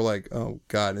freaky. We were like, oh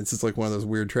God, it's just like one of those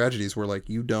weird tragedies where like,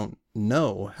 you don't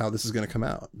know how this is going to come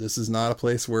out. This is not a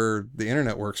place where the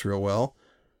internet works real well.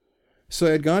 So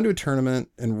I had gone to a tournament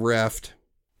and refed,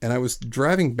 and I was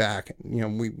driving back. You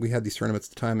know, we had these tournaments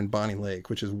at the time in Bonnie Lake,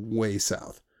 which is way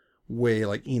south, way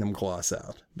like Enumclaw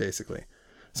south, basically.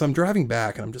 So I'm driving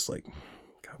back and I'm just like,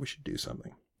 God, we should do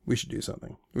something. We should do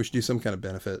something. We should do some kind of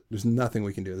benefit. There's nothing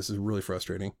we can do. This is really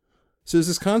frustrating. So there's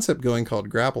this concept going called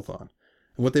Grapplethon.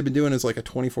 And what they've been doing is like a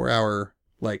 24-hour,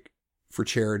 like for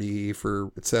charity,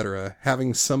 for etc.,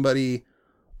 having somebody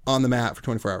on the mat for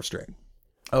 24 hours straight.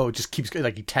 Oh, it just keeps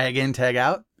like you tag in, tag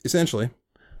out? Essentially.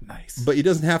 Nice. But it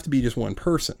doesn't have to be just one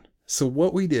person. So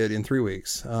what we did in 3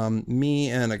 weeks, me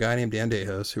and a guy named Dan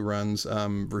Dejos, who runs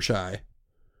Versailles.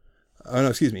 Oh, no,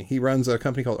 excuse me. He runs a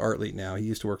company called Artleet now. He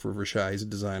used to work for Versailles. He's a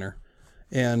designer.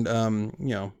 And,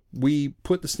 you know, we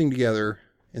put this thing together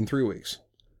in 3 weeks.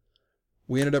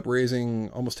 We ended up raising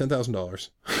almost $10,000.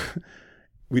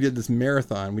 We did this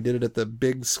marathon. We did it at the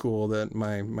big school that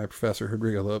my professor,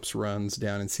 Rodrigo Lopes, runs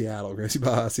down in Seattle, Gracie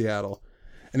Baja, Seattle.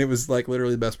 And it was like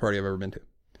literally the best party I've ever been to.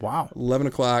 Wow. 11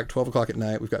 o'clock, 12 o'clock at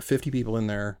night. We've got 50 people in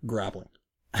there grappling.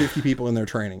 50 people in there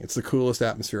training. It's the coolest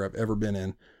atmosphere I've ever been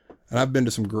in. And I've been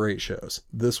to some great shows.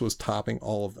 This was topping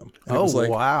all of them. And it was like,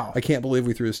 wow. I can't believe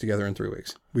we threw this together in 3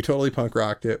 weeks. We totally punk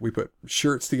rocked it. We put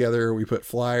shirts together. We put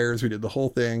flyers. We did the whole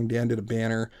thing. Dan did a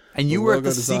banner. And you were at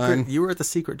the secret. You were at the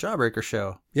secret Jawbreaker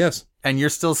show. Yes. And you're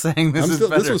still saying this is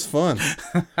better. This was fun.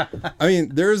 I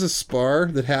mean, there is a spar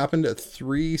that happened at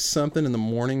 3 something in the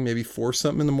morning, maybe 4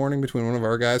 something in the morning, between one of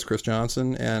our guys, Chris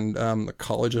Johnson, and a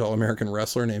college All-American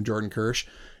wrestler named Jordan Kirsch.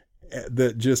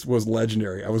 That just was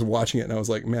legendary. I was watching it and I was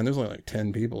like, man, there's only like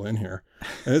 10 people in here.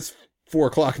 And it's 4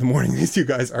 o'clock in the morning. These two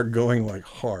guys are going like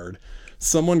hard.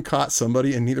 Someone caught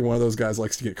somebody and neither one of those guys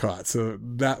likes to get caught. So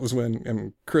that was when, I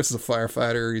mean, Chris is a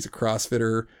firefighter. He's a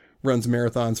CrossFitter, runs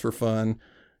marathons for fun,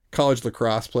 college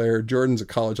lacrosse player. Jordan's a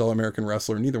college All-American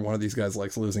wrestler. Neither one of these guys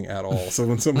likes losing at all. So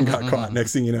when someone got caught,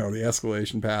 next thing you know, the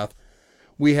escalation path.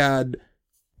 We had,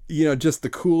 you know, just the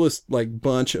coolest like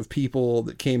bunch of people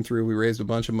that came through. We raised a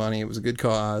bunch of money. It was a good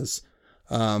cause.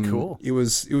 Cool. It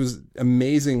was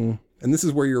amazing. And this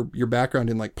is where your background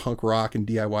in like punk rock and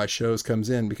DIY shows comes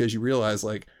in, because you realize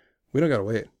like, we don't got to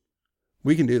wait.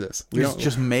 We can do this. We don't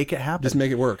just make it happen. Just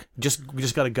make it work. We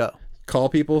just got to go. Call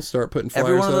people, start putting flyers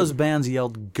Every one of up. those bands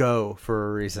yelled go for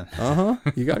a reason.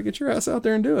 You got to get your ass out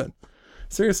there and do it.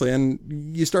 Seriously. And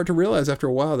you start to realize after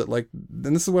a while that like,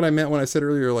 and this is what I meant when I said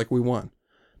earlier, like we won.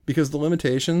 Because the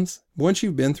limitations, once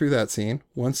you've been through that scene,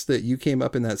 once that you came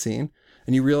up in that scene,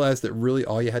 and you realize that really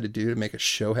all you had to do to make a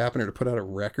show happen or to put out a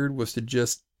record was to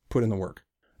just put in the work.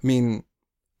 I mean,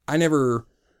 I never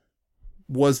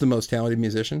was the most talented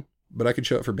musician, but I could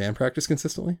show up for band practice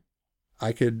consistently.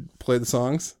 I could play the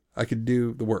songs. I could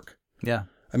do the work. Yeah.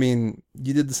 I mean,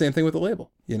 you did the same thing with the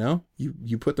label, you know?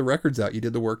 You put the records out. You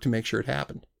did the work to make sure it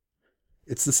happened.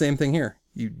 It's the same thing here.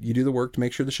 You do the work to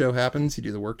make sure the show happens. You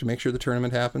do the work to make sure the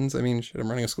tournament happens. I mean, shit, I'm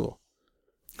running a school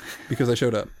because I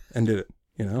showed up and did it,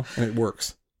 you know, and it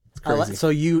works. It's crazy.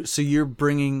 So you're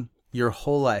bringing your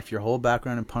whole life, your whole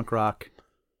background in punk rock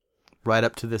right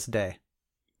up to this day,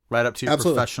 right up to your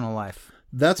professional life.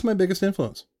 That's my biggest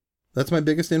influence.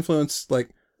 Like,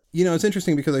 you know, it's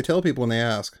interesting because I tell people when they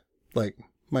ask, like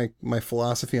my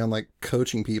philosophy on like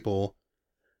coaching people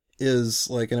is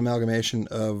like an amalgamation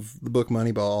of the book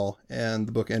Moneyball and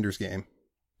the book Ender's Game,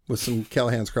 with some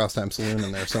Callahan's Crosstime Saloon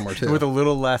in there somewhere too. With a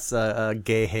little less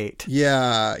gay hate.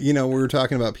 Yeah, you know, we were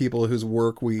talking about people whose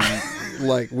work we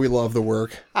like. We love the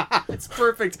work. It's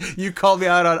perfect. You called me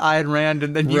out on Ayn Rand,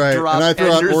 and then you dropped and I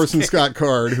throw out Ender's Orson Game. Scott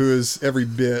Card, who is every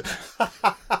bit.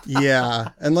 Yeah,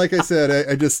 and like I said,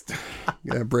 I just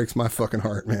it breaks my fucking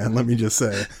heart, man. Let me just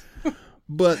say.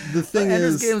 But the thing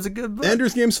Ender's is, Game's a good book.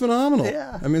 Ender's Game's phenomenal.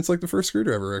 Yeah. I mean, it's like the first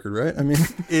Screwdriver record, right? I mean,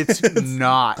 it's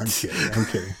not. I'm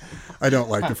kidding. I don't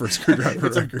like the first Screwdriver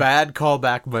It's record. a bad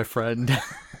callback, my friend.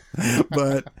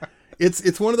 But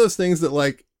It's one of those things that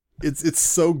like it's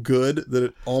so good that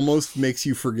it almost makes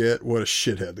you forget what a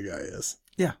shithead the guy is.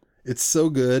 Yeah. It's so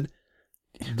good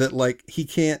that like he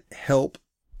can't help.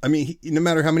 I mean, no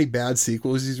matter how many bad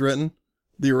sequels he's written,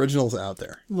 the original's out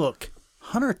there. Look,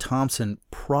 Hunter Thompson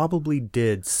probably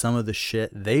did some of the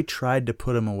shit they tried to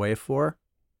put him away for.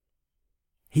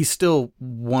 He's still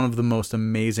one of the most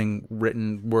amazing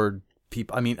written word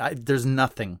people. I mean, there's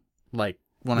nothing like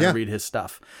when I read his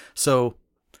stuff. So,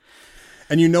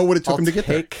 and you know what it took him to get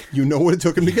there. You know what it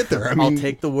took him to get there. I mean, I'll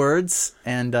take the words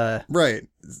and right,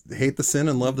 hate the sin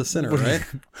and love the sinner. Right?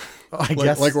 I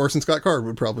guess like Orson Scott Card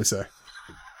would probably say.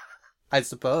 I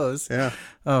suppose. Yeah.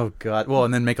 Oh God. Well,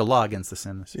 and then make a law against the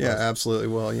sin. Yeah, absolutely.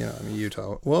 Well, you know, I mean,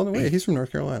 Utah. Well, no, wait, he's from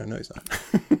North Carolina. No, he's not.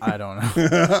 I don't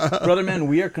know. Brother man,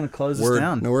 we are going to close this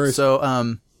down. No worries.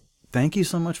 So, thank you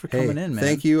so much for coming in, man.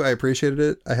 Thank you. I appreciated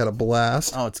it. I had a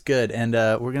blast. Oh, it's good. And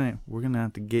we're gonna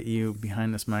have to get you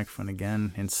behind this microphone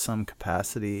again in some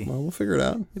capacity. Well, we'll figure it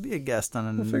out. Maybe a guest on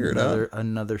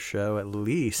another show at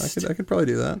least. I could probably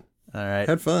do that. All right.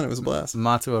 Had fun. It was a blast.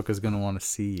 Matsuoka's going to want to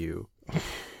see you.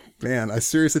 Man, I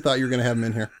seriously thought you were going to have him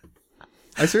in here.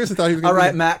 I seriously thought he was going to All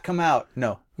right, Matt, come out.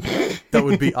 No. That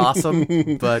would be awesome.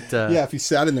 But yeah, if he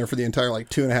sat in there for the entire like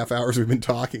 2.5 hours we've been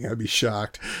talking, I'd be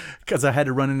shocked. Because I had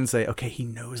to run in and say, okay, he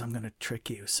knows I'm going to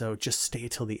trick you, so just stay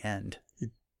till the end.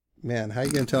 Man, how are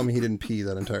you going to tell me he didn't pee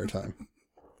that entire time?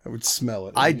 I would smell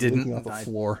it. I didn't. Off the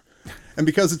floor. And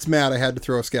because it's Matt, I had to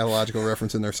throw a scatological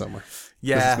reference in there somewhere.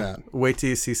 Yeah. Wait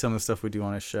till you see some of the stuff we do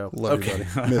on his show. Love you,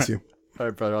 buddy. Miss you. All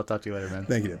right, brother. I'll talk to you later, man.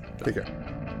 Thank you, dude. Take care.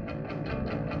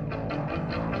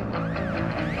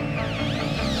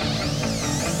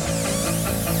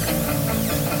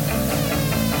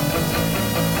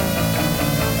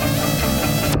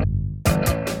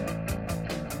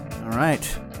 All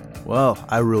right. Well,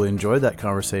 I really enjoyed that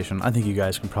conversation. I think you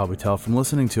guys can probably tell from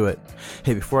listening to it.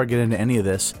 Hey, before I get into any of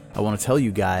this, I want to tell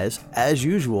you guys, as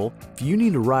usual, if you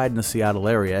need a ride in the Seattle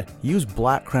area, use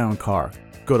Black Crown Car.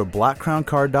 Go to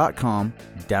blackcrowncar.com,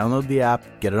 download the app,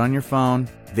 get it on your phone.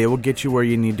 They will get you where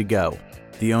you need to go.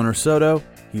 The owner, Soto,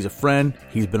 he's a friend.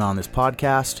 He's been on this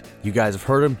podcast. You guys have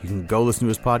heard him. You can go listen to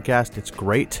his podcast. It's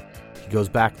great. He goes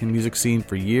back to the music scene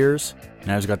for years.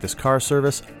 Now he's got this car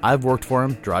service. I've worked for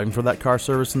him, driving for that car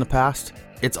service in the past.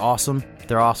 It's awesome.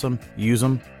 They're awesome. Use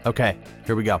them. Okay,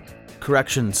 here we go.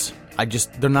 Corrections.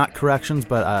 They're not corrections,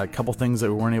 but a couple things that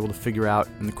we weren't able to figure out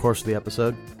in the course of the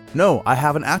episode. No, I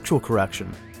have an actual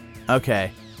correction.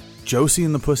 Okay, Josie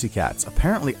and the Pussycats.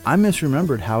 Apparently, I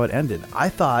misremembered how it ended. I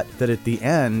thought that at the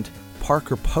end,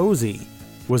 Parker Posey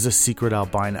was a secret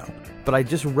albino. But I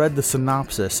just read the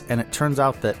synopsis, and it turns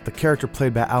out that the character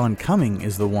played by Alan Cumming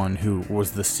is the one who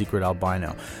was the secret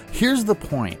albino. Here's the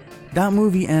point. That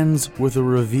movie ends with a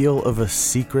reveal of a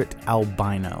secret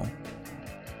albino.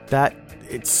 That,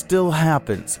 it still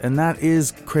happens, and that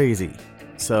is crazy.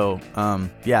 So,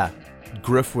 yeah,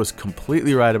 Griff was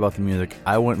completely right about the music.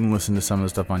 I went and listened to some of the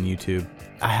stuff on YouTube.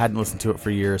 I hadn't listened to it for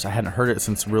years. I hadn't heard it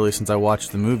since I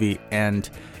watched the movie, and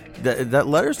that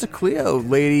Letters to Cleo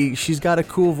lady, she's got a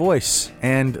cool voice,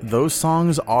 and those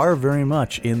songs are very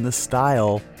much in the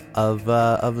style of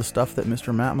the stuff that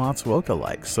Mr. Matt Matsuoka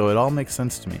likes, so it all makes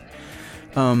sense to me.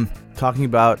 Talking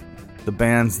about the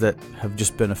bands that have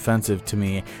just been offensive to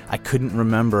me, I couldn't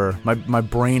remember. My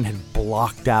brain had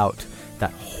blocked out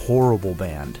that horrible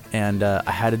band, and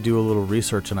I had to do a little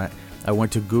research, and I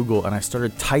went to Google and I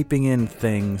started typing in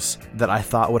things that I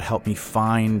thought would help me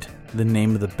find the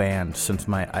name of the band, since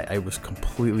I was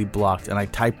completely blocked, and I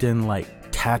typed in like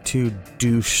tattooed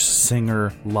douche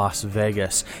singer Las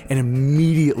Vegas, and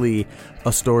immediately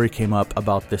a story came up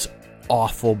about this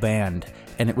awful band,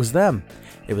 and it was them.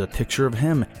 It was a picture of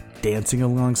him dancing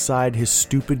alongside his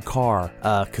stupid car,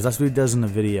 because that's what he does in the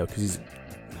video, because he's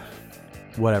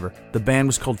whatever. The band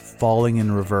was called Falling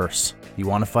in Reverse. You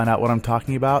want to find out what I'm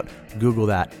talking about? Google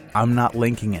that. I'm not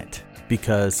linking it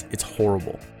because it's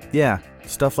horrible. Yeah,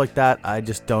 stuff like that, I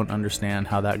just don't understand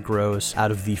how that grows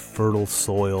out of the fertile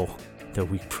soil that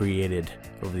we created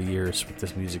over the years with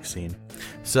this music scene.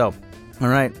 So, all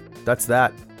right, that's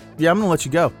that. Yeah, I'm going to let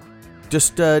you go.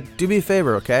 Just do me a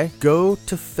favor, okay? Go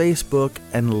to Facebook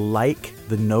and like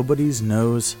the Nobody's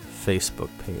Knows Facebook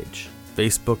page.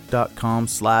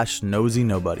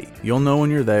 Facebook.com/nosynobody. You'll know when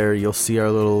you're there. You'll see our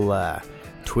little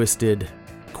twisted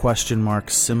question mark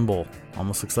symbol.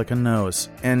 Almost looks like a nose.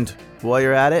 And while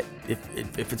you're at it,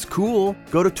 if it's cool,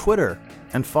 go to Twitter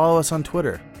and follow us on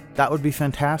Twitter. That would be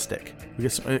fantastic.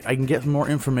 I can get more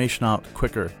information out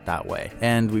quicker that way.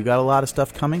 And we've got a lot of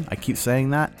stuff coming. I keep saying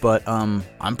that, but I'm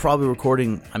probably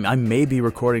recording. I may be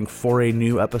recording for a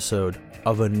new episode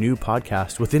of a new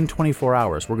podcast within 24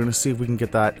 hours. We're going to see if we can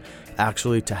get that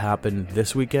actually to happen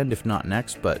this weekend, if not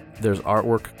next, but there's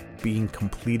artwork being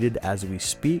completed as we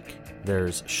speak.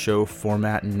 There's show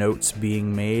format notes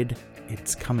being made.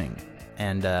 It's coming.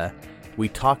 And we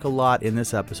talk a lot in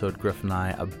this episode, Griff and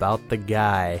I, about the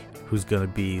guy who's going to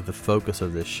be the focus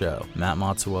of this show, Matt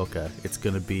Matsuoka. It's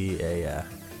going to be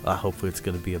hopefully it's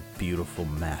going to be a beautiful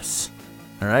mess.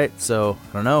 All right, so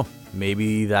I don't know.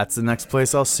 Maybe that's the next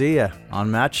place I'll see you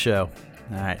on Matt's show.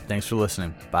 All right, thanks for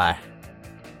listening. Bye.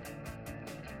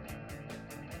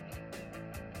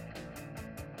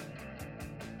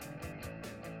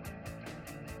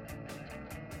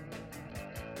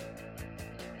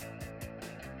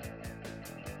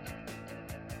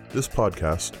 This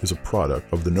podcast is a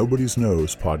product of the Nobody's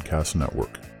Knows Podcast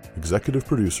Network. Executive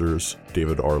producers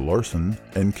David R. Larson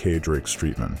and K. Drake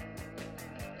Streetman.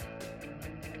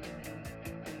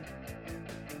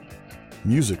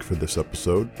 Music for this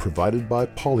episode provided by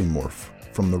Polymorph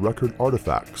from the record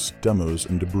Artifacts, Demos,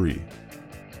 and Debris.